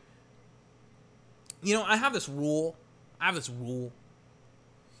about to. You know, I have this rule.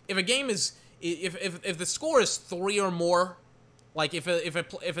 If a game is... If the score is 3 or more... Like, if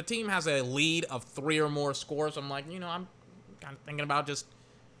a team has a lead of 3 or more scores, I'm like, you know, I'm kind of thinking about just,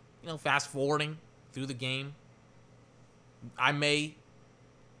 you know, fast-forwarding through the game. I may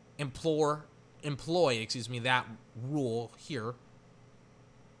employ, that rule here.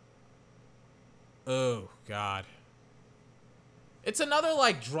 Oh, God. It's another,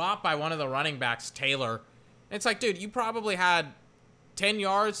 like, drop by one of the running backs, Taylor. It's like, dude, you probably had 10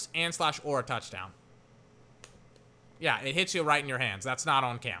 yards and / or a touchdown. Yeah, it hits you right in your hands. That's not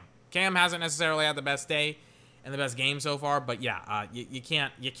on Cam. Cam hasn't necessarily had the best day and the best game so far, but yeah, you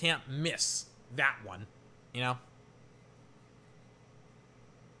can't miss that one, you know?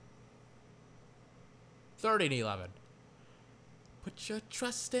 3rd and 11. Put your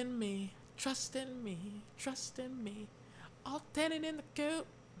trust in me, trust in me, trust in me. All 10 in the coop.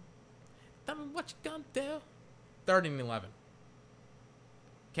 Tell me what you gonna do. 3rd and 11.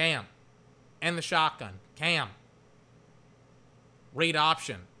 Cam. And the shotgun. Cam. Read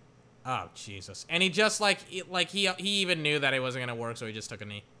option. Oh, Jesus. And he just, he even knew that it wasn't going to work, so he just took a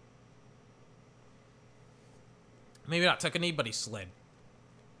knee. Maybe not took a knee, but he slid.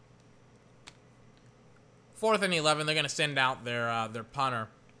 4th and 11, they're going to send out their punter.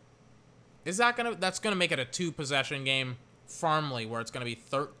 Is that going to... That's going to make it a 2-possession game firmly, where it's going to be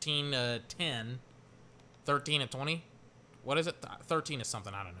 13-10. 13-20? What is it? 13 is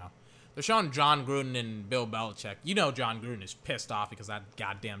something, I don't know. They're showing John Gruden and Bill Belichick. You know John Gruden is pissed off because that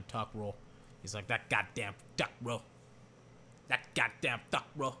goddamn tuck rule. He's like, that goddamn tuck rule. That goddamn tuck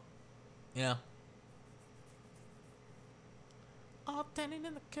rule. You know? All 10 in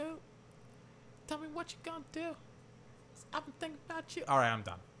the coop. Tell me what you gonna do. I've been thinking about you. Alright, I'm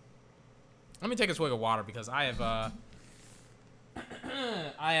done. Let me take a swig of water because I have,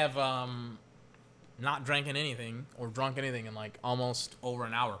 not drinking anything or drunk anything in like almost over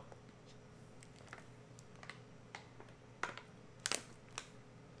an hour.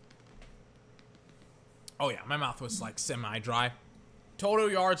 Oh yeah, my mouth was like semi-dry.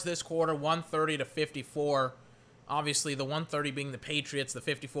 Total yards this quarter, 130 to 54. Obviously, the 130 being the Patriots, the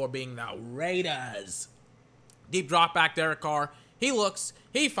 54 being the Raiders. Deep drop back, Derek Carr. He looks,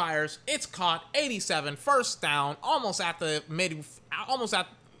 he fires, it's caught, 87, first down, almost at midfield.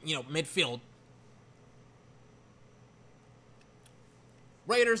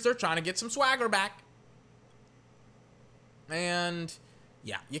 Raiders, they're trying to get some swagger back. And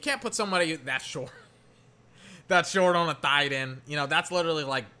yeah, you can't put somebody that short. That short on a tight end. You know, that's literally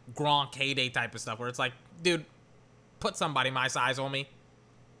like Gronk heyday type of stuff where it's like, dude, put somebody my size on me.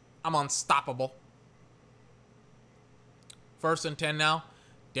 I'm unstoppable. 1st and 10 now.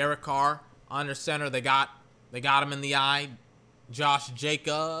 Derek Carr under center. They got him in the eye. Josh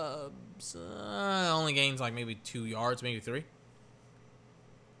Jacobs only gains like maybe 2 yards, maybe 3.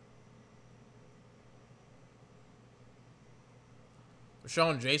 We're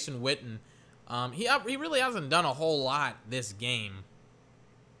showing Jason Witten. He really hasn't done a whole lot this game.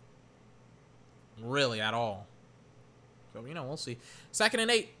 Really, at all. So, you know, we'll see. 2nd and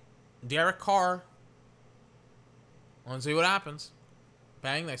 8. Derek Carr. Let's see what happens.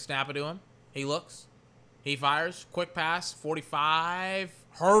 Bang, they snap it to him. He looks. He fires. Quick pass. 45.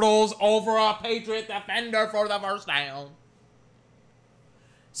 Hurdles over a Patriot defender for the first down.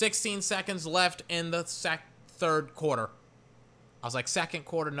 16 seconds left in the 3rd quarter. I was like, 2nd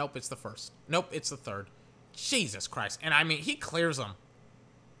quarter. Nope, it's the 1st. Nope, it's the 3rd. Jesus Christ. And I mean, he clears them.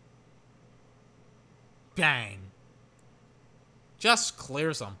 Bang. Just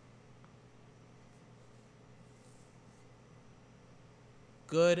clears them.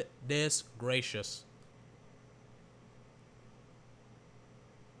 Goodness gracious.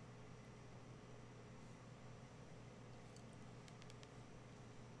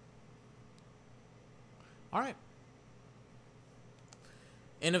 All right.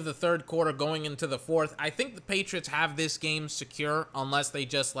 End of the 3rd quarter, going into the 4th. I think the Patriots have this game secure unless they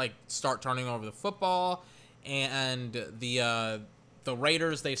just like start turning over the football, and the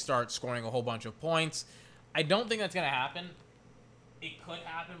Raiders, they start scoring a whole bunch of points. I don't think that's gonna happen. It could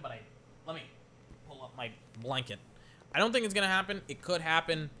happen, but let me pull up my blanket. I don't think it's gonna happen. It could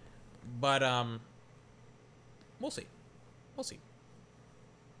happen, but we'll see. We'll see.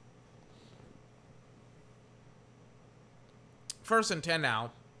 1st and 10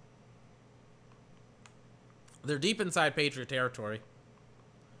 now. They're deep inside Patriot territory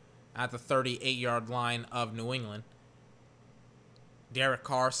at the 38-yard line of New England. Derek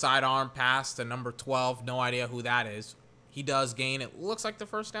Carr, sidearm pass to number 12. No idea who that is. He does gain, it looks like the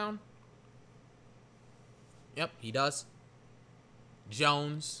first down. Yep, he does.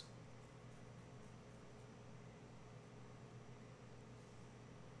 Jones.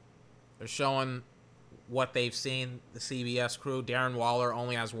 They're showing what they've seen, the CBS crew. Darren Waller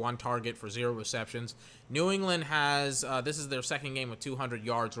only has 1 target for 0 receptions. New England has, this is their second game with 200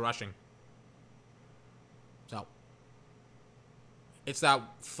 yards rushing. So, it's that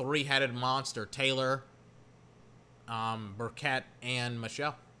 3-headed monster, Taylor, Burkett, and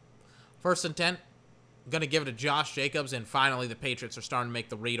Michelle. 1st and 10. Going to give it to Josh Jacobs, and finally the Patriots are starting to make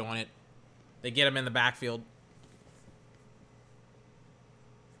the read on it. They get him in the backfield.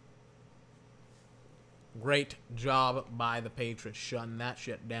 Great job by the Patriots shutting that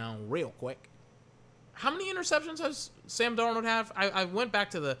shit down real quick. How many interceptions does Sam Darnold have? I went back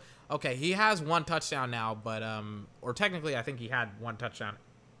to the... Okay, he has 1 touchdown now, but... Or technically, I think he had 1 touchdown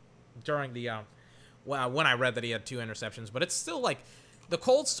during the... Well, when I read that he had 2 interceptions. But it's still like... The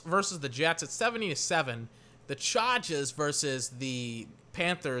Colts versus the Jets, it's 70-7. The Chargers versus the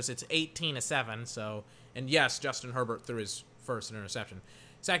Panthers, it's 18-7. So... And yes, Justin Herbert threw his first interception.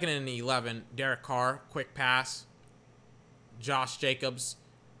 2nd and 11, Derek Carr, quick pass. Josh Jacobs.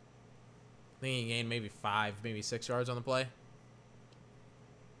 I think he gained maybe 5, maybe 6 yards on the play.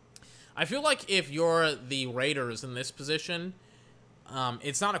 I feel like if you're the Raiders in this position,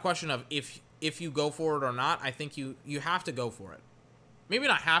 it's not a question of if you go for it or not. I think you have to go for it. Maybe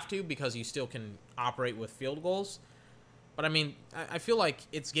not have to, because you still can operate with field goals. But, I mean, I feel like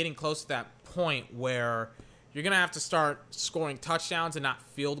it's getting close to that point where you're going to have to start scoring touchdowns and not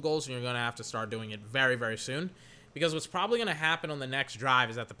field goals, and you're going to have to start doing it very, very soon. Because what's probably going to happen on the next drive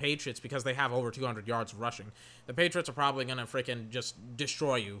is that the Patriots, because they have over 200 yards rushing, the Patriots are probably going to freaking just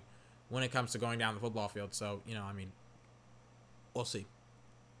destroy you when it comes to going down the football field. So, you know, I mean, we'll see.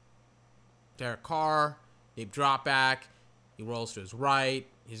 Derek Carr, deep drop back. He rolls to his right.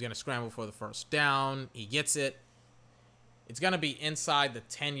 He's going to scramble for the first down. He gets it. It's going to be inside the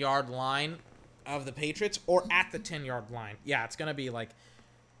 10-yard line of the Patriots, or at the 10-yard line. Yeah, it's going to be like,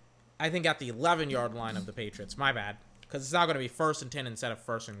 I think at the 11-yard line of the Patriots. My bad. Because it's now going to be 1st and 10 instead of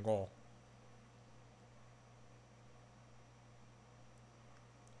 1st and goal.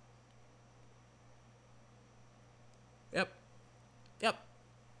 Yep.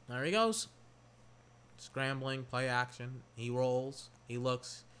 There he goes. Scrambling, play action. He rolls. He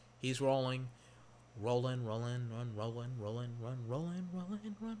looks. He's rolling. Rolling, run, in.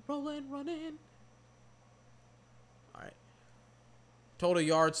 All right. Total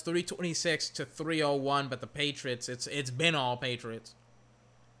yards 326 to 301, but the Patriots, it's been all Patriots.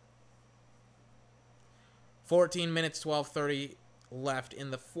 14 minutes, 12:30 left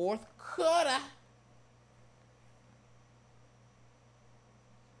in the 4th quarter.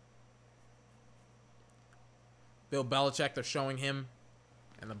 Bill Belichick, they're showing him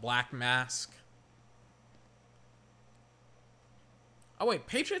in the black mask. Oh, wait,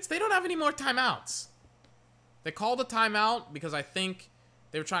 Patriots, they don't have any more timeouts. They called a timeout because I think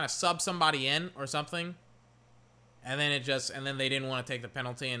they were trying to sub somebody in or something. And then and then they didn't want to take the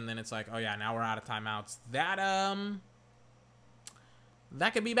penalty, and then it's like, oh yeah, now we're out of timeouts. That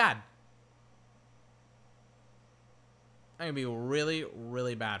could be bad. That could be really,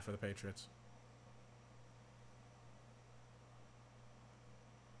 really bad for the Patriots.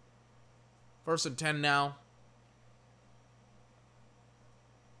 First and 10 now.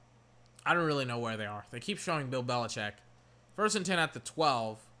 I don't really know where they are. They keep showing Bill Belichick. 1st and 10 at the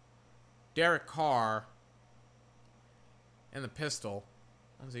 12. Derek Carr. And the pistol.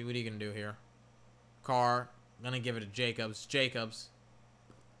 Let's see what he can do here. Carr. Gonna give it to Jacobs. Jacobs.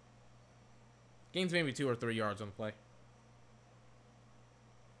 Gains maybe 2 or 3 yards on the play.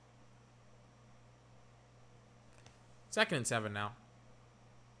 Second and 7 now.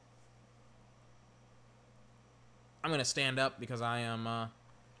 I'm going to stand up because I am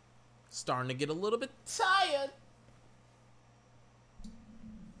starting to get a little bit tired.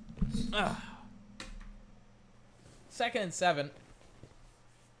 Second and 7.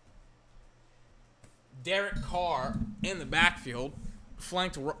 Derek Carr in the backfield.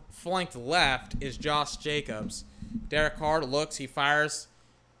 Flanked left is Josh Jacobs. Derek Carr looks. He fires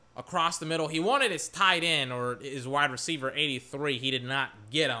across the middle. He wanted his tight end or his wide receiver 83. He did not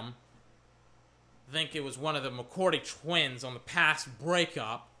get him. I think it was one of the McCourty twins on the pass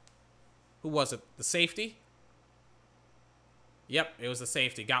breakup. Who was it? The safety? Yep, it was the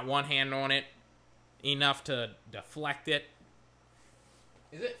safety. Got one hand on it. Enough to deflect it.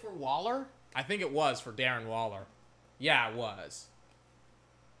 Is it for Waller? I think it was for Darren Waller. Yeah, it was.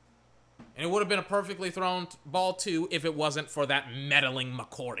 And it would have been a perfectly thrown ball, too, if it wasn't for that meddling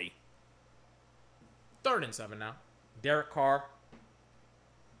McCourty. 3rd and 7 now. Derek Carr.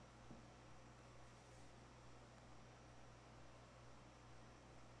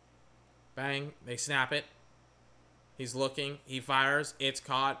 Bang. They snap it. He's looking. He fires. It's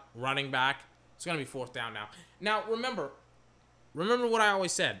caught. Running back. It's going to be 4th down now. Now, remember what I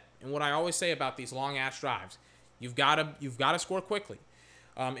always said and what I always say about these long-ass drives. You've got to score quickly.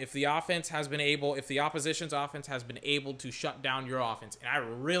 If the opposition's offense has been able to shut down your offense, and I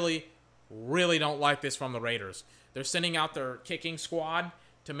really, really don't like this from the Raiders. They're sending out their kicking squad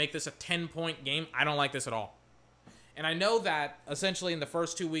to make this a 10-point game. I don't like this at all. And I know that essentially in the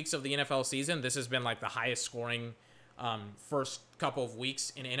first 2 weeks of the NFL season, this has been like the highest scoring first couple of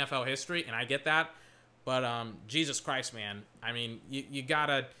weeks in NFL history, and I get that. But Jesus Christ, man. I mean, you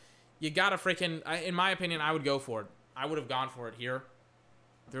gotta freaking, in my opinion, I would go for it. I would have gone for it here.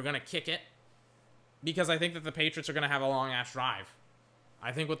 They're going to kick it because I think that the Patriots are going to have a long-ass drive.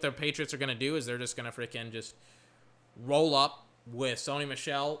 I think what the Patriots are going to do is they're just going to freaking just roll up with Sony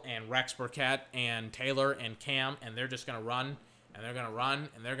Michel and Rex Burkett and Taylor and Cam, and they're just going to run, and they're going to run,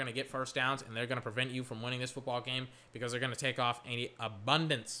 and they're going to get first downs, and they're going to prevent you from winning this football game because they're going to take off an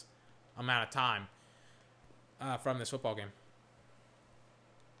abundance amount of time from this football game.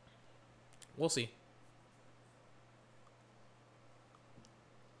 We'll see.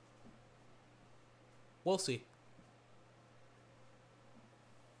 We'll see.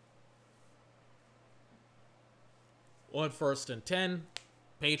 On 1st and 10,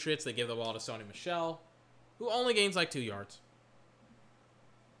 Patriots, they give the ball to Sony Michel, who only gains like 2 yards.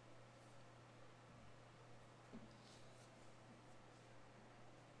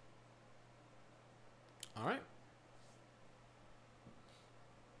 All right.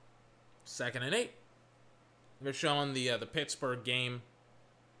 2nd and 8. They're showing the Pittsburgh game.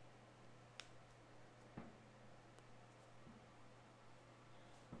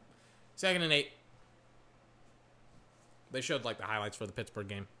 Second and 8. They showed like the highlights for the Pittsburgh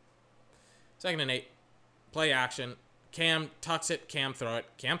game. 2nd and 8. Play action. Cam tucks it. Cam throw it.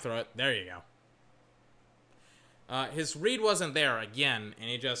 Cam throw it. There you go. His read wasn't there again, and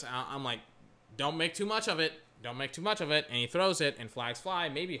he just, I'm like, don't make too much of it. Don't make too much of it. And he throws it, and flags fly.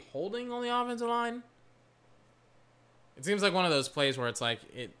 Maybe holding on the offensive line. It seems like one of those plays where it's like,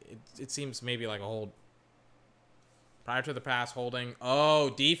 it seems maybe like a hold. Prior to the pass, holding. Oh,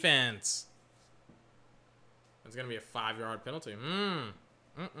 defense. It's going to be a 5-yard penalty.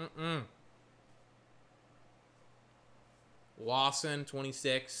 Lawson,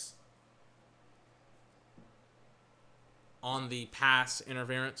 26. On the pass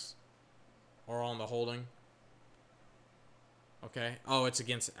interference. Or on the holding. Okay. Oh, it's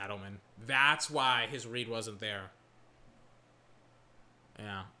against Edelman. That's why his read wasn't there.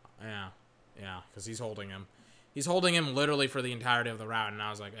 Yeah. Because he's holding him. He's holding him literally for the entirety of the route, and I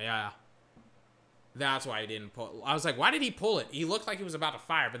was like, yeah. That's why he didn't pull. I was like, why did he pull it? He looked like he was about to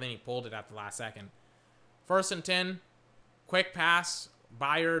fire, but then he pulled it at the last second. 1st and 10. Quick pass.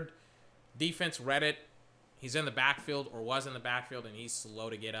 Byard. Defense read it. He's in the backfield, or was in the backfield, and he's slow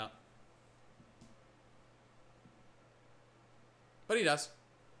to get up. But he does.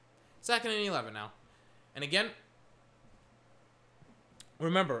 2nd and 11 now. And again,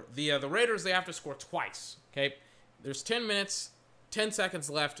 remember, the Raiders, they have to score twice. Okay? There's 10 minutes, 10 seconds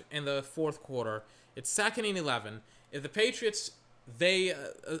left in the 4th quarter. It's 2nd and 11. If the Patriots, they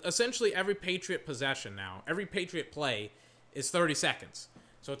essentially every Patriot possession now, every Patriot play is 30 seconds.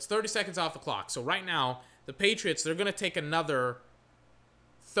 So it's 30 seconds off the clock. So right now, the Patriots, they're going to take another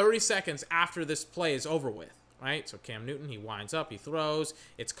 30 seconds after this play is over with. Right? So Cam Newton, he winds up, he throws,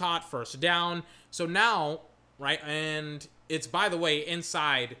 it's caught, 1st down. So now, right, and it's, by the way,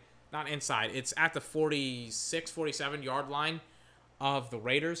 inside, not inside, it's at the 46, 47 yard line of the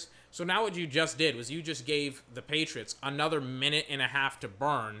Raiders. So now what you just did was you just gave the Patriots another minute and a half to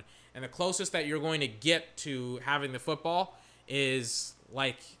burn, and the closest that you're going to get to having the football is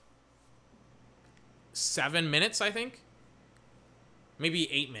like 7 minutes, I think.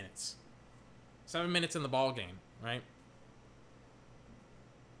 Maybe 8 minutes. 7 minutes in the ball game, right?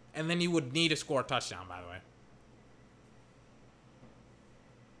 And then you would need to score a touchdown, by the way.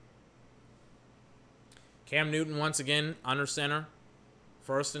 Cam Newton once again under center.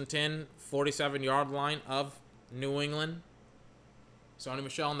 1st and 10, 47-yard line of New England. Sony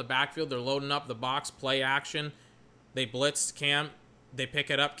Michel in the backfield. They're loading up the box. Play action. They blitz Cam. They pick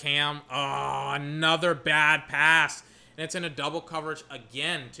it up. Cam. Oh, another bad pass. And it's in a double coverage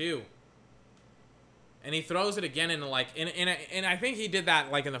again, too. And he throws it again into like, and I think he did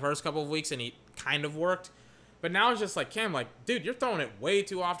that like in the first couple of weeks, and he kind of worked. But now it's just like, Cam, like, dude, you're throwing it way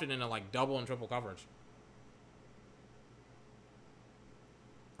too often into like double and triple coverage.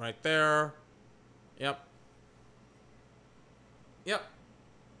 Right there. Yep. Yep.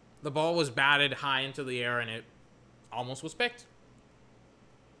 The ball was batted high into the air, and it almost was picked.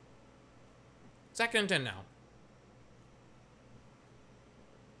 2nd and 10 now.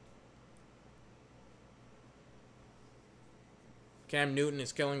 Cam Newton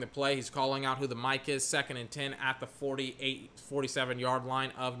is killing the play. He's calling out who the mic is. 2nd and 10 at the 47-yard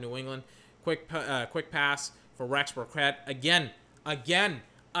line of New England. Quick pass for Rex Burkhead. Again.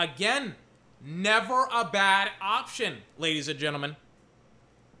 Never a bad option, ladies and gentlemen.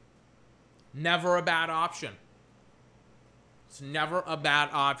 Never a bad option. It's never a bad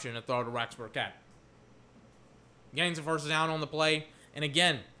option to throw to Rex Burkhead. Gains a first down on the play. And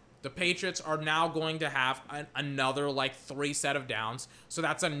again, the Patriots are now going to have another like 3 set of downs. So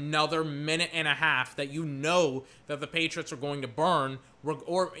that's another minute and a half that you know that the Patriots are going to burn.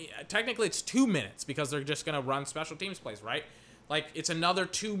 Or technically it's 2 minutes because they're just going to run special teams plays, right? Like it's another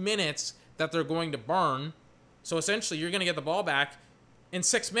 2 minutes that they're going to burn. So essentially you're going to get the ball back in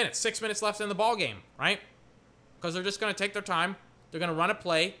 6 minutes. 6 minutes left in the ball game, right? Because they're just going to take their time. They're going to run a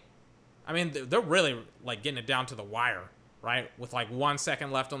play. I mean, they're really like getting it down to the wire, right? With like 1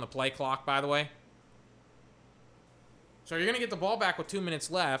 second left on the play clock, by the way. So you're going to get the ball back with 2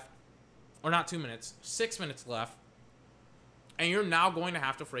 minutes left. Or not 2 minutes, 6 minutes left. And you're now going to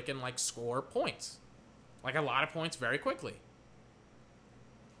have to freaking like score points. Like a lot of points very quickly.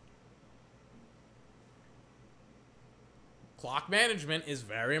 Clock management is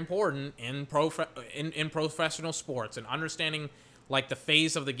very important in professional sports, and understanding like the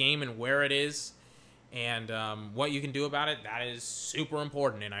phase of the game and where it is and what you can do about it. That is super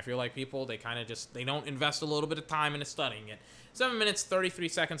important. And I feel like people, they kind of just, they don't invest a little bit of time into studying it. 7 minutes, 33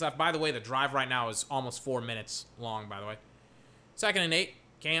 seconds left. By the way, the drive right now is almost 4 minutes long, by the way. 2nd and 8,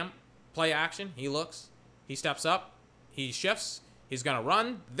 Cam, play action. He looks, he steps up, he shifts, he's going to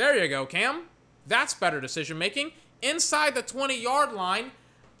run. There you go, Cam. That's better decision making. Inside the 20-yard line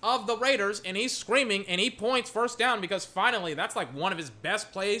of the Raiders, and he's screaming, and he points first down because finally that's like one of his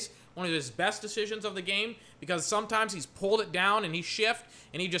best plays, one of his best decisions of the game, because sometimes he's pulled it down and he shifted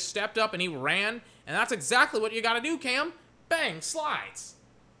and he just stepped up and he ran, and that's exactly what you got to do, Cam. Bang, slides.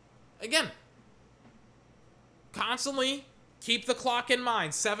 Again, constantly keep the clock in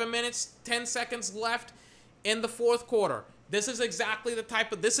mind. 7 minutes, 10 seconds left in the 4th quarter. This is exactly the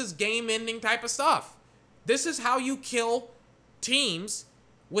type of, this is game-ending type of stuff. This is how you kill teams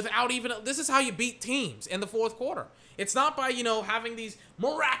without even, this is how you beat teams in the 4th quarter. It's not by, you know, having these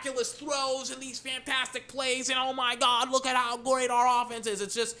miraculous throws and these fantastic plays and, oh my God, look at how great our offense is.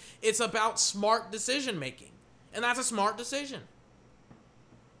 It's just, it's about smart decision making. And that's a smart decision.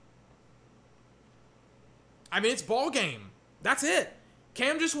 I mean, it's ball game. That's it.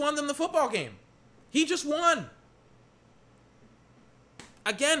 Cam just won them the football game. He just won.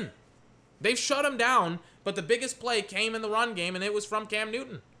 Again, they've shut him down, but the biggest play came in the run game, and it was from Cam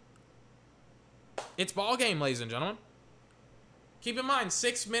Newton. It's ball game, ladies and gentlemen. Keep in mind,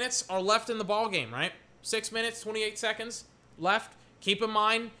 6 minutes are left in the ball game, right? 6 minutes, 28 seconds left. Keep in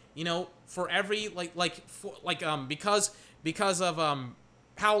mind, you know, for every because of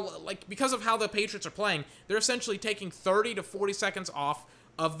how the Patriots are playing, they're essentially taking 30 to 40 seconds off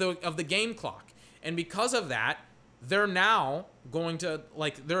of the game clock, and because of that, they're now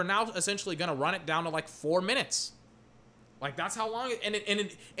essentially going to run it down to like 4 minutes. Like that's how long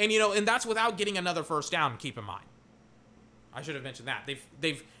and you know, and that's without getting another first down, keep in mind. I should have mentioned that.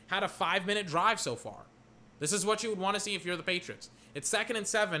 They've had a 5-minute drive so far. This is what you would want to see if you're the Patriots. It's 2nd and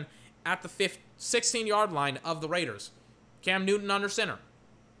 7 at the 16-yard line of the Raiders. Cam Newton under center.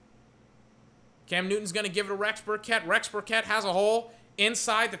 Cam Newton's going to give it to Rex Burkhead. Rex Burkhead has a hole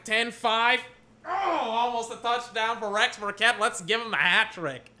inside the 10-5. Oh, almost a touchdown for Rex Burkhead. Let's give him a hat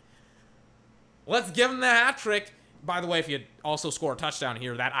trick. Let's give him the hat trick. By the way, if you also score a touchdown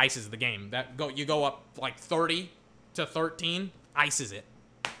here, that ices the game. You go up like 30 to 13, ices it.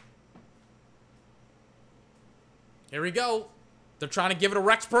 Here we go. They're trying to give it to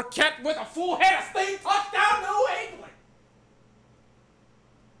Rex Burkhead with a full head of steam. Touchdown, New England.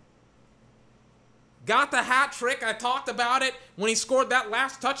 Got the hat trick. I talked about it when he scored that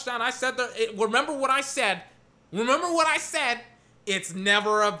last touchdown. I said, remember what I said. Remember what I said. It's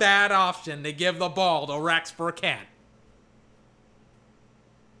never a bad option to give the ball to Rex Burkhead.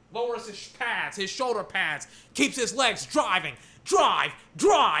 Lowers his pads, his shoulder pads, keeps his legs driving. Drive.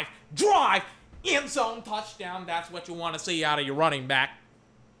 End zone touchdown. That's what you want to see out of your running back.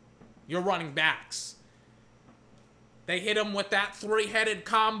 Your running backs. They hit him with that three-headed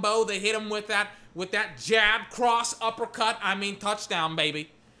combo. They hit him with that jab, cross, uppercut. I mean, touchdown,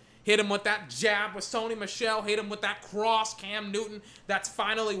 baby. Hit him with that jab with Sony Michel. Hit him with that cross, Cam Newton. That's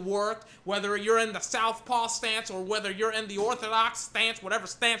finally worked. Whether you're in the southpaw stance or whether you're in the orthodox stance, whatever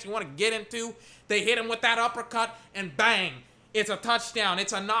stance you want to get into, they hit him with that uppercut, and bang. It's a touchdown.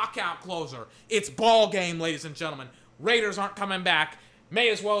 It's a knockout closer. It's ball game, ladies and gentlemen. Raiders aren't coming back. May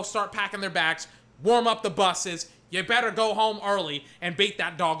as well start packing their bags, warm up the buses. You better go home early and beat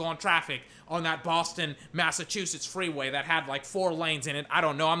that doggone traffic on that Boston, Massachusetts freeway that had like 4 lanes in it. I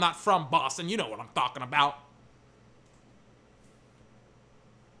don't know. I'm not from Boston. You know what I'm talking about.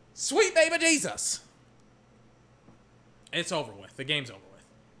 Sweet baby Jesus. It's over with. The game's over with.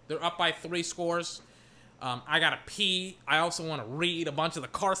 They're up by 3 scores. I gotta pee. I also want to read a bunch of the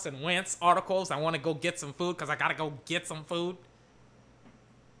Carson Wentz articles. I want to go get some food because I gotta go get some food.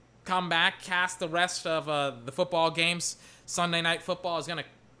 Come back, cast the rest of the football games. Sunday Night Football is gonna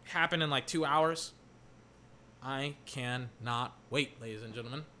happen in like 2 hours. I cannot wait, ladies and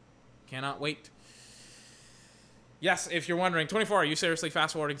gentlemen. Cannot wait. Yes, if you're wondering, 24, are you seriously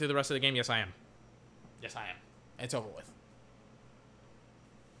fast forwarding through the rest of the game? Yes, I am. Yes, I am. It's over with.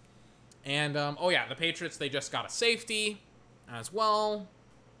 And, oh yeah, the Patriots, they just got a safety as well.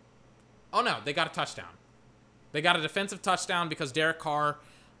 Oh no, they got a touchdown. They got a defensive touchdown because Derek Carr,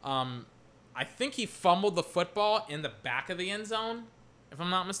 I think he fumbled the football in the back of the end zone, if I'm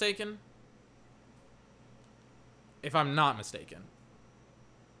not mistaken. If I'm not mistaken.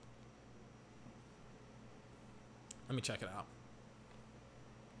 Let me check it out.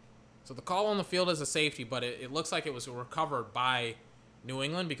 So the call on the field is a safety, but it looks like it was recovered by New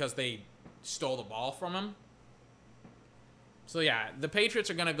England because they stole the ball from him. So yeah, the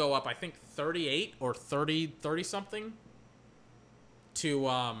Patriots are going to go up, I think, 38 or 30-something to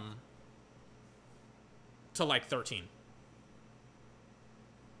like 13.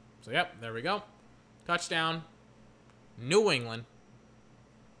 So yep, there we go. Touchdown. New England.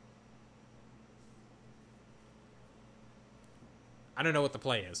 I don't know what the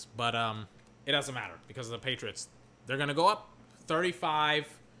play is, but it doesn't matter because of the Patriots. They're going to go up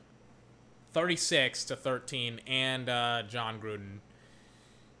 36 to 13, and John Gruden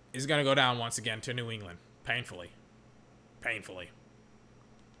is going to go down once again to New England. Painfully. Painfully.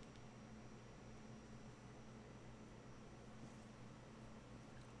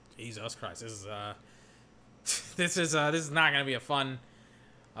 Jesus Christ. This is not going to be a fun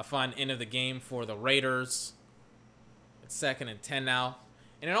end of the game for the Raiders. It's 2nd and 10 now.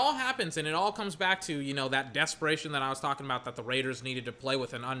 And it all happens, and it all comes back to, you know, that desperation that I was talking about that the Raiders needed to play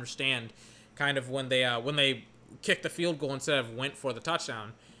with and understand kind of when they kicked the field goal instead of went for the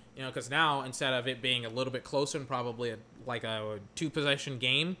touchdown. You know, because now, instead of it being a little bit closer and probably like a 2-possession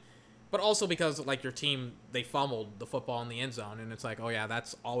game, but also because, like, your team, they fumbled the football in the end zone, and it's like, oh, yeah,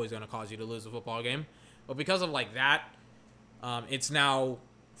 that's always going to cause you to lose a football game. But because of, like, that, it's now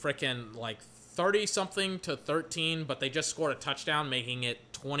freaking, like, 30-something to 13, but they just scored a touchdown, making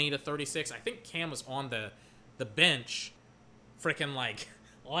it 20 to 36. I think Cam was on the bench, freaking, like,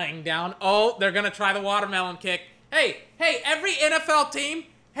 laying down. Oh, they're going to try the watermelon kick. Hey, every NFL team,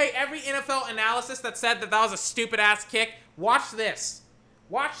 every NFL analysis that said that was a stupid-ass kick, watch this.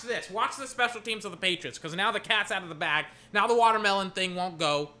 Watch this. Watch the special teams of the Patriots, because now the cat's out of the bag. Now the watermelon thing won't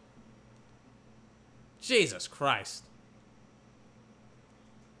go. Jesus Christ.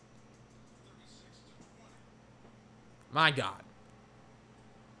 My God.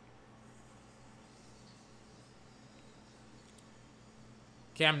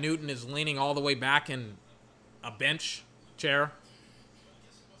 Cam Newton is leaning all the way back in a bench chair.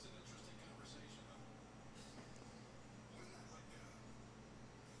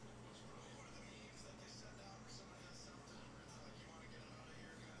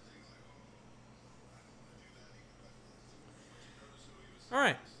 All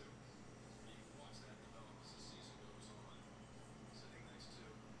right.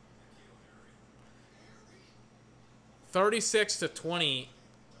 36 to 20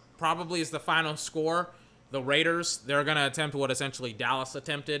 probably is the final score. The Raiders, they're going to attempt what essentially Dallas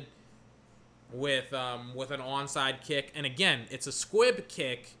attempted with an onside kick. And again, it's a squib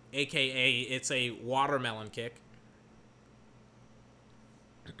kick, a.k.a. it's a watermelon kick.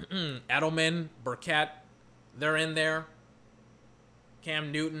 Edelman, Burkett, they're in there.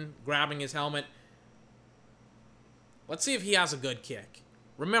 Cam Newton grabbing his helmet. Let's see if he has a good kick.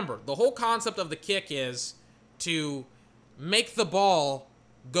 Remember, the whole concept of the kick is to make the ball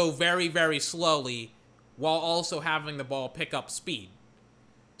go very, very slowly while also having the ball pick up speed.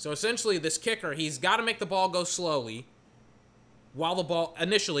 So essentially, this kicker, he's got to make the ball go slowly while the ball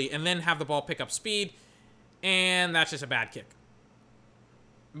initially, and then have the ball pick up speed. And that's just a bad kick.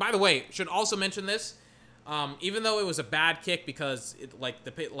 By the way, should also mention this. Even though it was a bad kick because it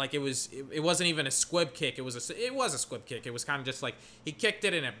wasn't even a squib kick. It was a squib kick. It was kind of just like he kicked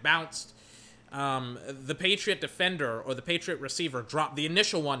it and it bounced. The Patriot defender or the Patriot receiver dropped the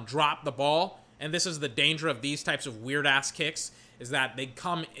initial one, dropped the ball, and this is the danger of these types of weird ass kicks is that they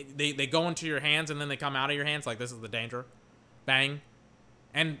go into your hands and then they come out of your hands. Like, this is the danger. Bang.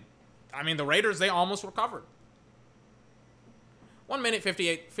 And I mean, the Raiders, they almost recovered. 1 minute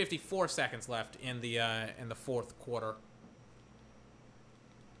 54 seconds left in the fourth quarter.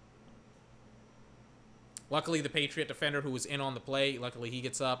 Luckily, the Patriot defender who was in on the play, luckily he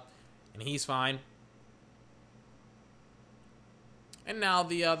gets up and he's fine. And now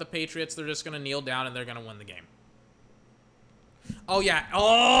the Patriots, they're just gonna kneel down and they're gonna win the game. Oh yeah!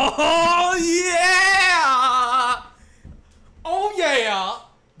 Oh yeah! Oh yeah!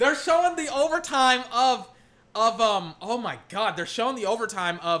 They're showing the overtime of oh my god, they're showing the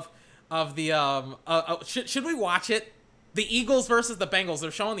overtime of the should we watch it? The Eagles versus the Bengals.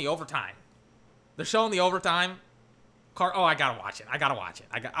 They're showing the overtime. They're showing the overtime. Oh, I gotta watch it.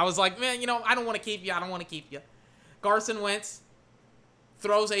 I was like, man, I don't want to keep you. Carson Wentz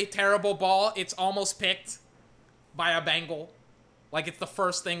throws a terrible ball. It's almost picked by a Bengal. Like, it's the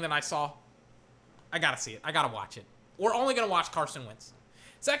first thing that I saw. I gotta see it. I gotta watch it. We're only gonna watch Carson Wentz.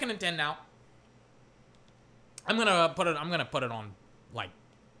 2nd and 10 now. I'm gonna put it on like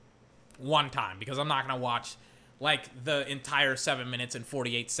one time because I'm not gonna watch like the entire 7 minutes and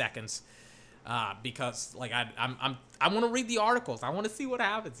 48 seconds because like I want to read the articles. I want to see what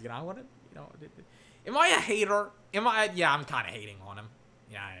happens. I want to Am I a hater? Yeah, I'm kind of hating on him.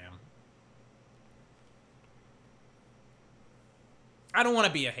 Yeah, I am. I don't want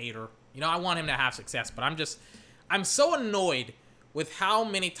to be a hater. I want him to have success, but I'm so annoyed with how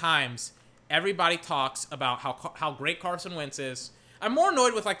many times everybody talks about how great Carson Wentz is. I'm more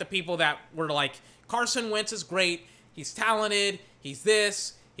annoyed with like the people that were like, Carson Wentz is great, he's talented, he's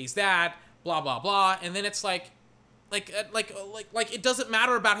this, he's that, blah blah blah, and then it's like it doesn't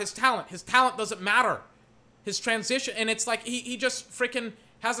matter about his talent. His talent doesn't matter. His transition, and it's like he just freaking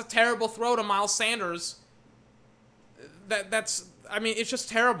has a terrible throw to Miles Sanders. It's just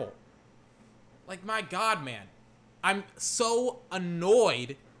terrible. Like, my God, man. I'm so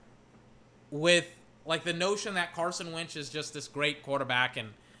annoyed with, like, the notion that Carson Wentz is just this great quarterback, and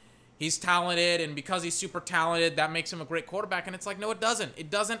he's talented, and because he's super talented, that makes him a great quarterback, and it's like, no, it doesn't. It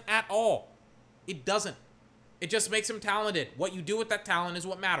doesn't at all. It doesn't. It just makes him talented. What you do with that talent is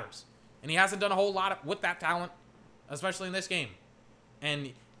what matters. And he hasn't done a whole lot with that talent, especially in this game.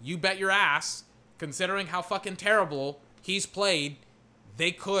 And you bet your ass, considering how fucking terrible he's played,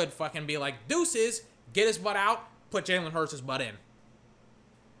 they could fucking be like, deuces, get his butt out, put Jalen Hurts' butt in.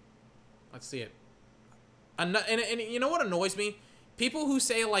 Let's see it. And you know what annoys me? People who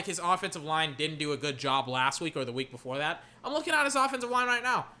say, like, his offensive line didn't do a good job last week or the week before that. I'm looking at his offensive line right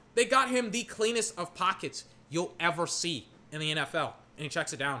now. They got him the cleanest of pockets you'll ever see in the NFL. And he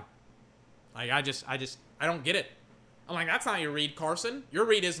checks it down. Like, I don't get it. I'm like, that's not your read, Carson. Your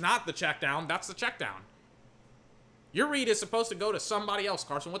read is not the check down. That's the check down. Your read is supposed to go to somebody else,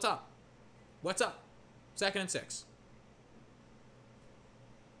 Carson. What's up? What's up? 2nd and 6.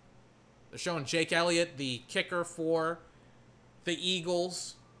 They're showing Jake Elliott, the kicker for the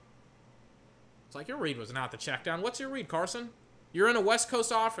Eagles. It's like, your read was not the check down. What's your read, Carson? You're in a West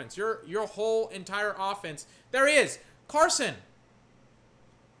Coast offense. Your whole entire offense. There he is. Carson.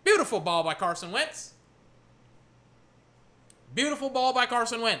 Beautiful ball by Carson Wentz. Beautiful ball by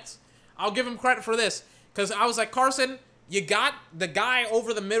Carson Wentz. I'll give him credit for this. Because I was like, Carson, you got the guy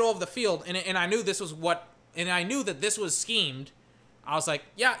over the middle of the field. And I knew this was and I knew that this was schemed. I was like,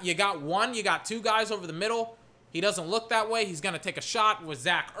 yeah, you got two guys over the middle. He doesn't look that way. He's going to take a shot with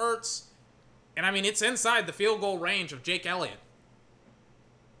Zach Ertz. And I mean, it's inside the field goal range of Jake Elliott.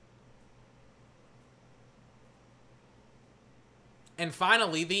 And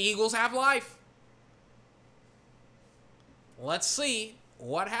finally, the Eagles have life. Let's see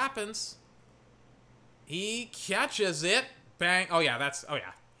what happens. He catches it. Bang. Oh, yeah,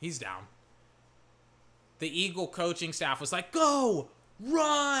 he's down. The Eagle coaching staff was like, go,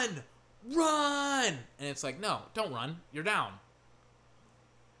 run. And it's like, no, don't run. You're down.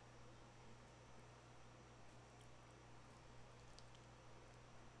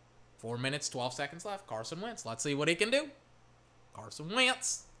 Four minutes, 12 seconds left. Carson Wentz. Let's see what he can do. Carson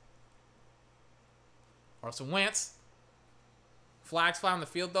Wentz. Flags fly on the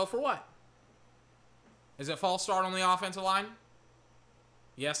field, though, for what? Is it false start on the offensive line?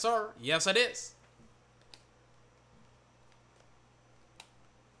 Yes, sir. Yes, it is.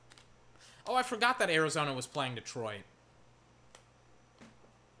 Oh, I forgot that Arizona was playing Detroit.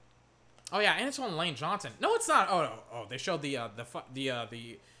 Oh yeah, and it's on Lane Johnson. No, it's not. Oh, no. Oh, they showed the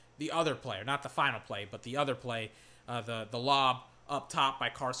other player, not the final play, but the other play, the lob up top by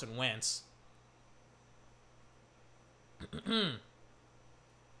Carson Wentz.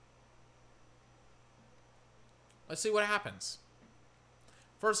 Let's see what happens.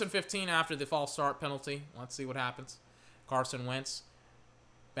 1st and 15 after the false start penalty. Let's see what happens. Carson Wentz.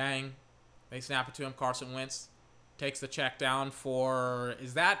 Bang. They snap it to him. Carson Wentz takes the check down for...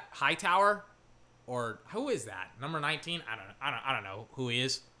 Is that Hightower? Or who is that? Number 19? I don't know who he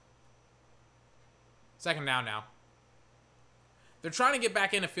is. 2nd down now. They're trying to get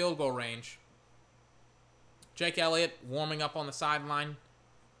back into field goal range. Jake Elliott warming up on the sideline.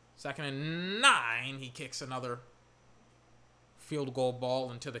 2nd and 9. He kicks another field goal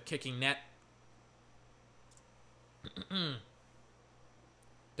ball into the kicking net.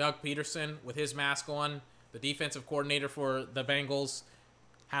 Doug Peterson with his mask on. The defensive coordinator for the Bengals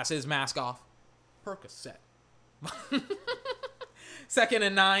has his mask off. Percocet. 2nd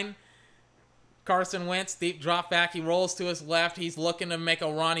and 9. Carson Wentz, deep drop back. He rolls to his left. He's looking to make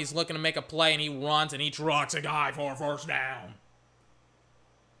a run. He's looking to make a play, and he runs, and he trucks a guy for a 1st down.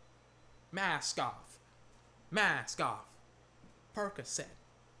 Mask off. Mask off. Percocet.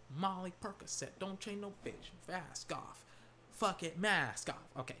 Molly Percocet. Don't change no bitch. Mask off. Fuck it. Mask off.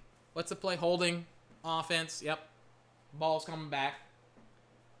 Okay. What's the play? Holding. Offense. Yep. Ball's coming back.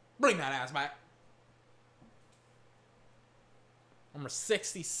 Bring that ass back. Number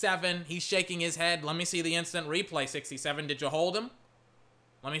 67. He's shaking his head. Let me see the instant replay. 67. Did you hold him?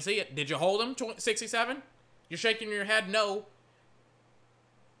 Let me see it. Did you hold him? 67? You're shaking your head? No.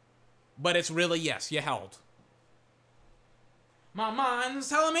 But it's really yes. You held. My mind's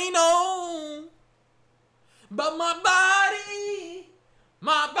telling me no. But my body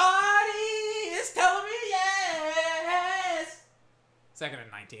is telling me yes. 2nd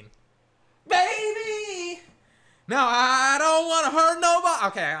and 19. Baby. Now I don't want to hurt nobody.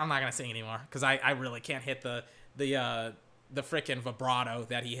 Okay, I'm not gonna sing anymore because I really can't hit the frickin' vibrato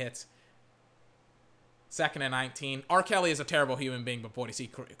that he hits. 2nd and 19. R. Kelly is a terrible human being, but boy does he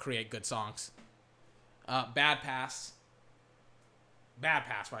create good songs. Bad pass. Bad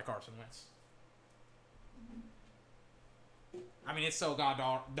pass by Carson Wentz. I mean, it's so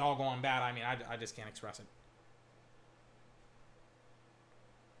doggone bad. I mean, I just can't express it.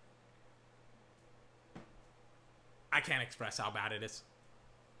 I can't express how bad it is.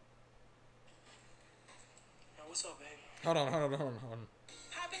 Yo, what's up, baby? Hold on. Pop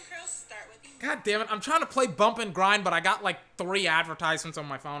and curls start with you. God damn it. I'm trying to play Bump and Grind, but I got like 3 advertisements on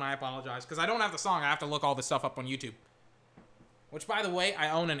my phone. I apologize. Because I don't have the song. I have to look all this stuff up on YouTube. Which, by the way, I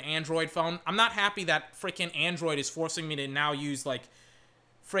own an Android phone. I'm not happy that freaking Android is forcing me to now use, like,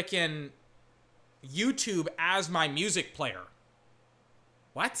 freaking YouTube as my music player.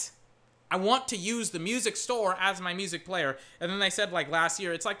 What? I want to use the music store as my music player. And then they said, like, last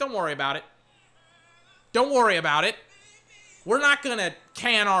year, it's like, don't worry about it. Don't worry about it. We're not going to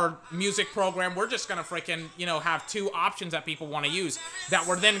can our music program. We're just going to freaking, have 2 options that people want to use that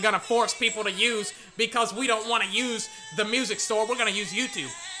we're then going to force people to use because we don't want to use the music store. We're going to use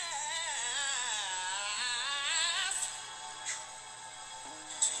YouTube.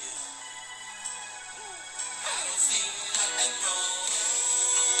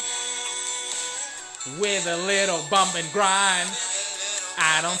 With a little bump and grind,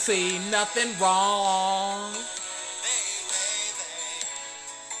 I don't see nothing wrong.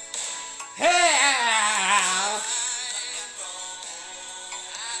 Hell,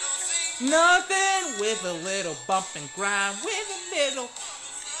 nothing with a little bump and grind, with a little.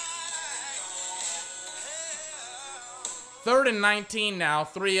 3rd and 19 now,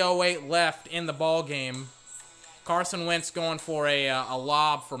 3:08 left in the ball game. Carson Wentz going for a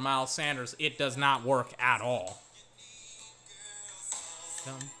lob for Miles Sanders. It does not work at all.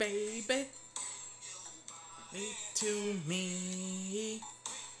 Come, baby, lead to me.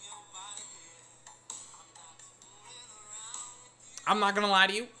 I'm not going to lie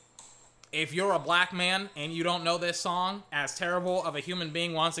to you. If you're a black man and you don't know this song, as terrible of a human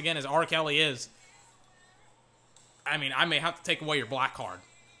being once again as R. Kelly is, I mean, I may have to take away your black card.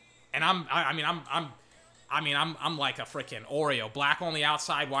 And I'm like a freaking Oreo. Black on the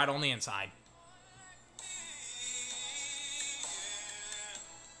outside, white on the inside.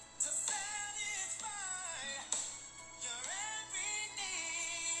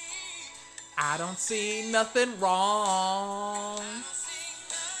 I don't see nothing wrong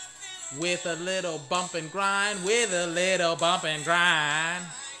with a little bump and grind, with a little bump and grind.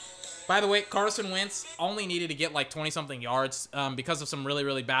 By the way, Carson Wentz only needed to get like 20-something yards because of some really,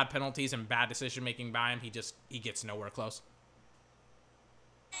 really bad penalties and bad decision-making by him. He gets nowhere close.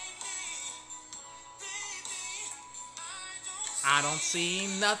 I don't see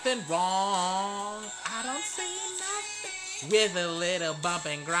nothing wrong. I don't see nothing with a little bump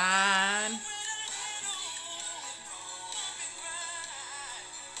and grind.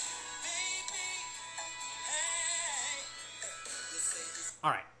 All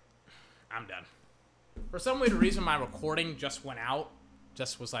right, I'm done. For some weird reason, my recording just went out.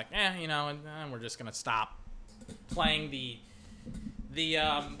 Just was like, you know, and we're just gonna stop playing the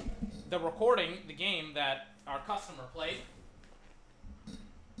recording, the game that our customer played.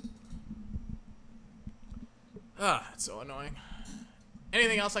 It's so annoying.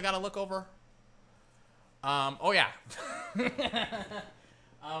 Anything else I gotta look over? Oh yeah. If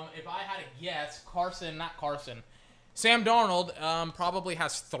I had to guess, Sam Darnold probably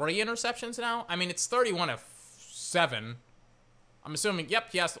has 3 interceptions now. I mean, it's 31-7. I'm assuming,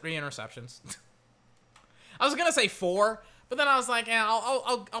 yep, he has 3 interceptions. I was gonna say 4, but then I was like, yeah,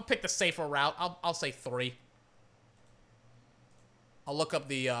 I'll pick the safer route. I'll say 3. I'll look up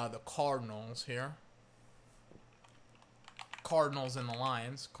the Cardinals here. Cardinals and the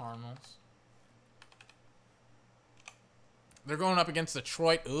Lions. Cardinals. They're going up against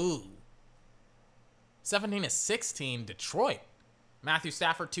Detroit. Ooh. 17-16, Detroit. Matthew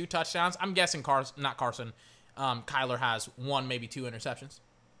Stafford, 2 touchdowns. I'm guessing Kyler has 1, maybe 2 interceptions.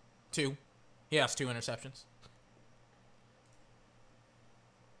 2. He has 2 interceptions.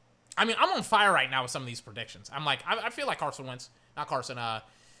 I mean, I'm on fire right now with some of these predictions. I'm like, I feel like freaking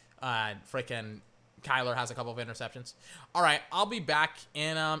Kyler has a couple of interceptions. All right, I'll be back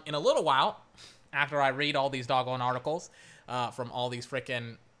in a little while after I read all these doggone articles from all these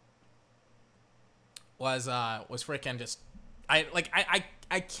freaking was freaking just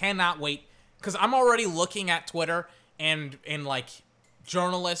I cannot wait because I'm already looking at Twitter and like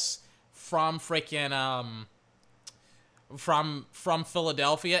journalists from freaking from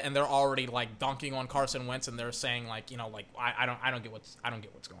Philadelphia, and they're already like dunking on Carson Wentz, and they're saying like, you know, like I don't get what's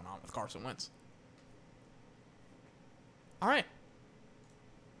going on with Carson Wentz. All right.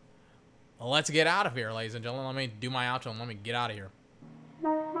 Well, let's get out of here, ladies and gentlemen. Let me do my outro and let me get out of here.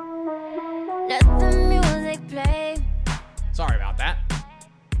 Let the music play. Sorry about that.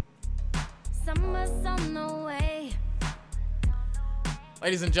 Summer's on the way.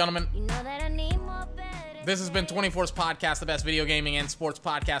 Ladies and gentlemen, You know that I need more better. this has been 24's Podcast, the best video gaming and sports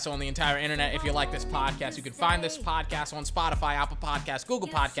podcast on the entire internet. If you like this podcast, you can find this podcast on Spotify, Apple Podcasts, Google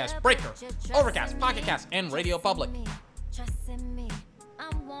Podcasts, Breaker, Overcast, Pocket Cast, and Radio Public.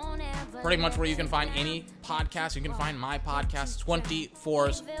 Pretty much where you can find any podcast, you can find my podcast,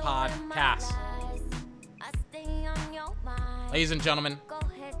 24's Podcast. Ladies and gentlemen,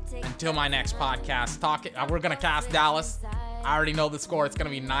 until my next podcast, we're going to cast Dallas. I already know the score. It's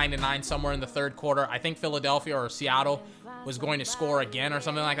going to be 9-9 somewhere in the third quarter. I think Philadelphia or Seattle was going to score again or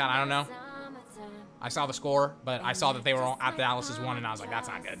something like that. I don't know. I saw the score, but I saw that they were all at Dallas's 1, and I was like, that's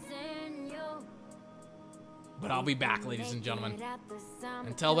not good. But I'll be back, ladies and gentlemen.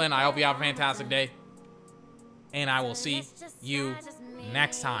 Until then, I hope you have a fantastic day. And I will see you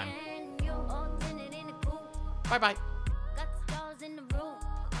next time. Bye-bye.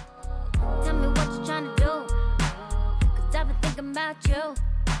 Tell me what you're trying to do, 'cause I've been thinking about you.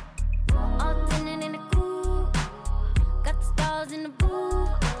 All tinted in the cool, got the stars in the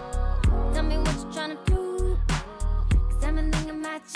booth. Tell me what you're trying to do, 'cause I've been thinking about you.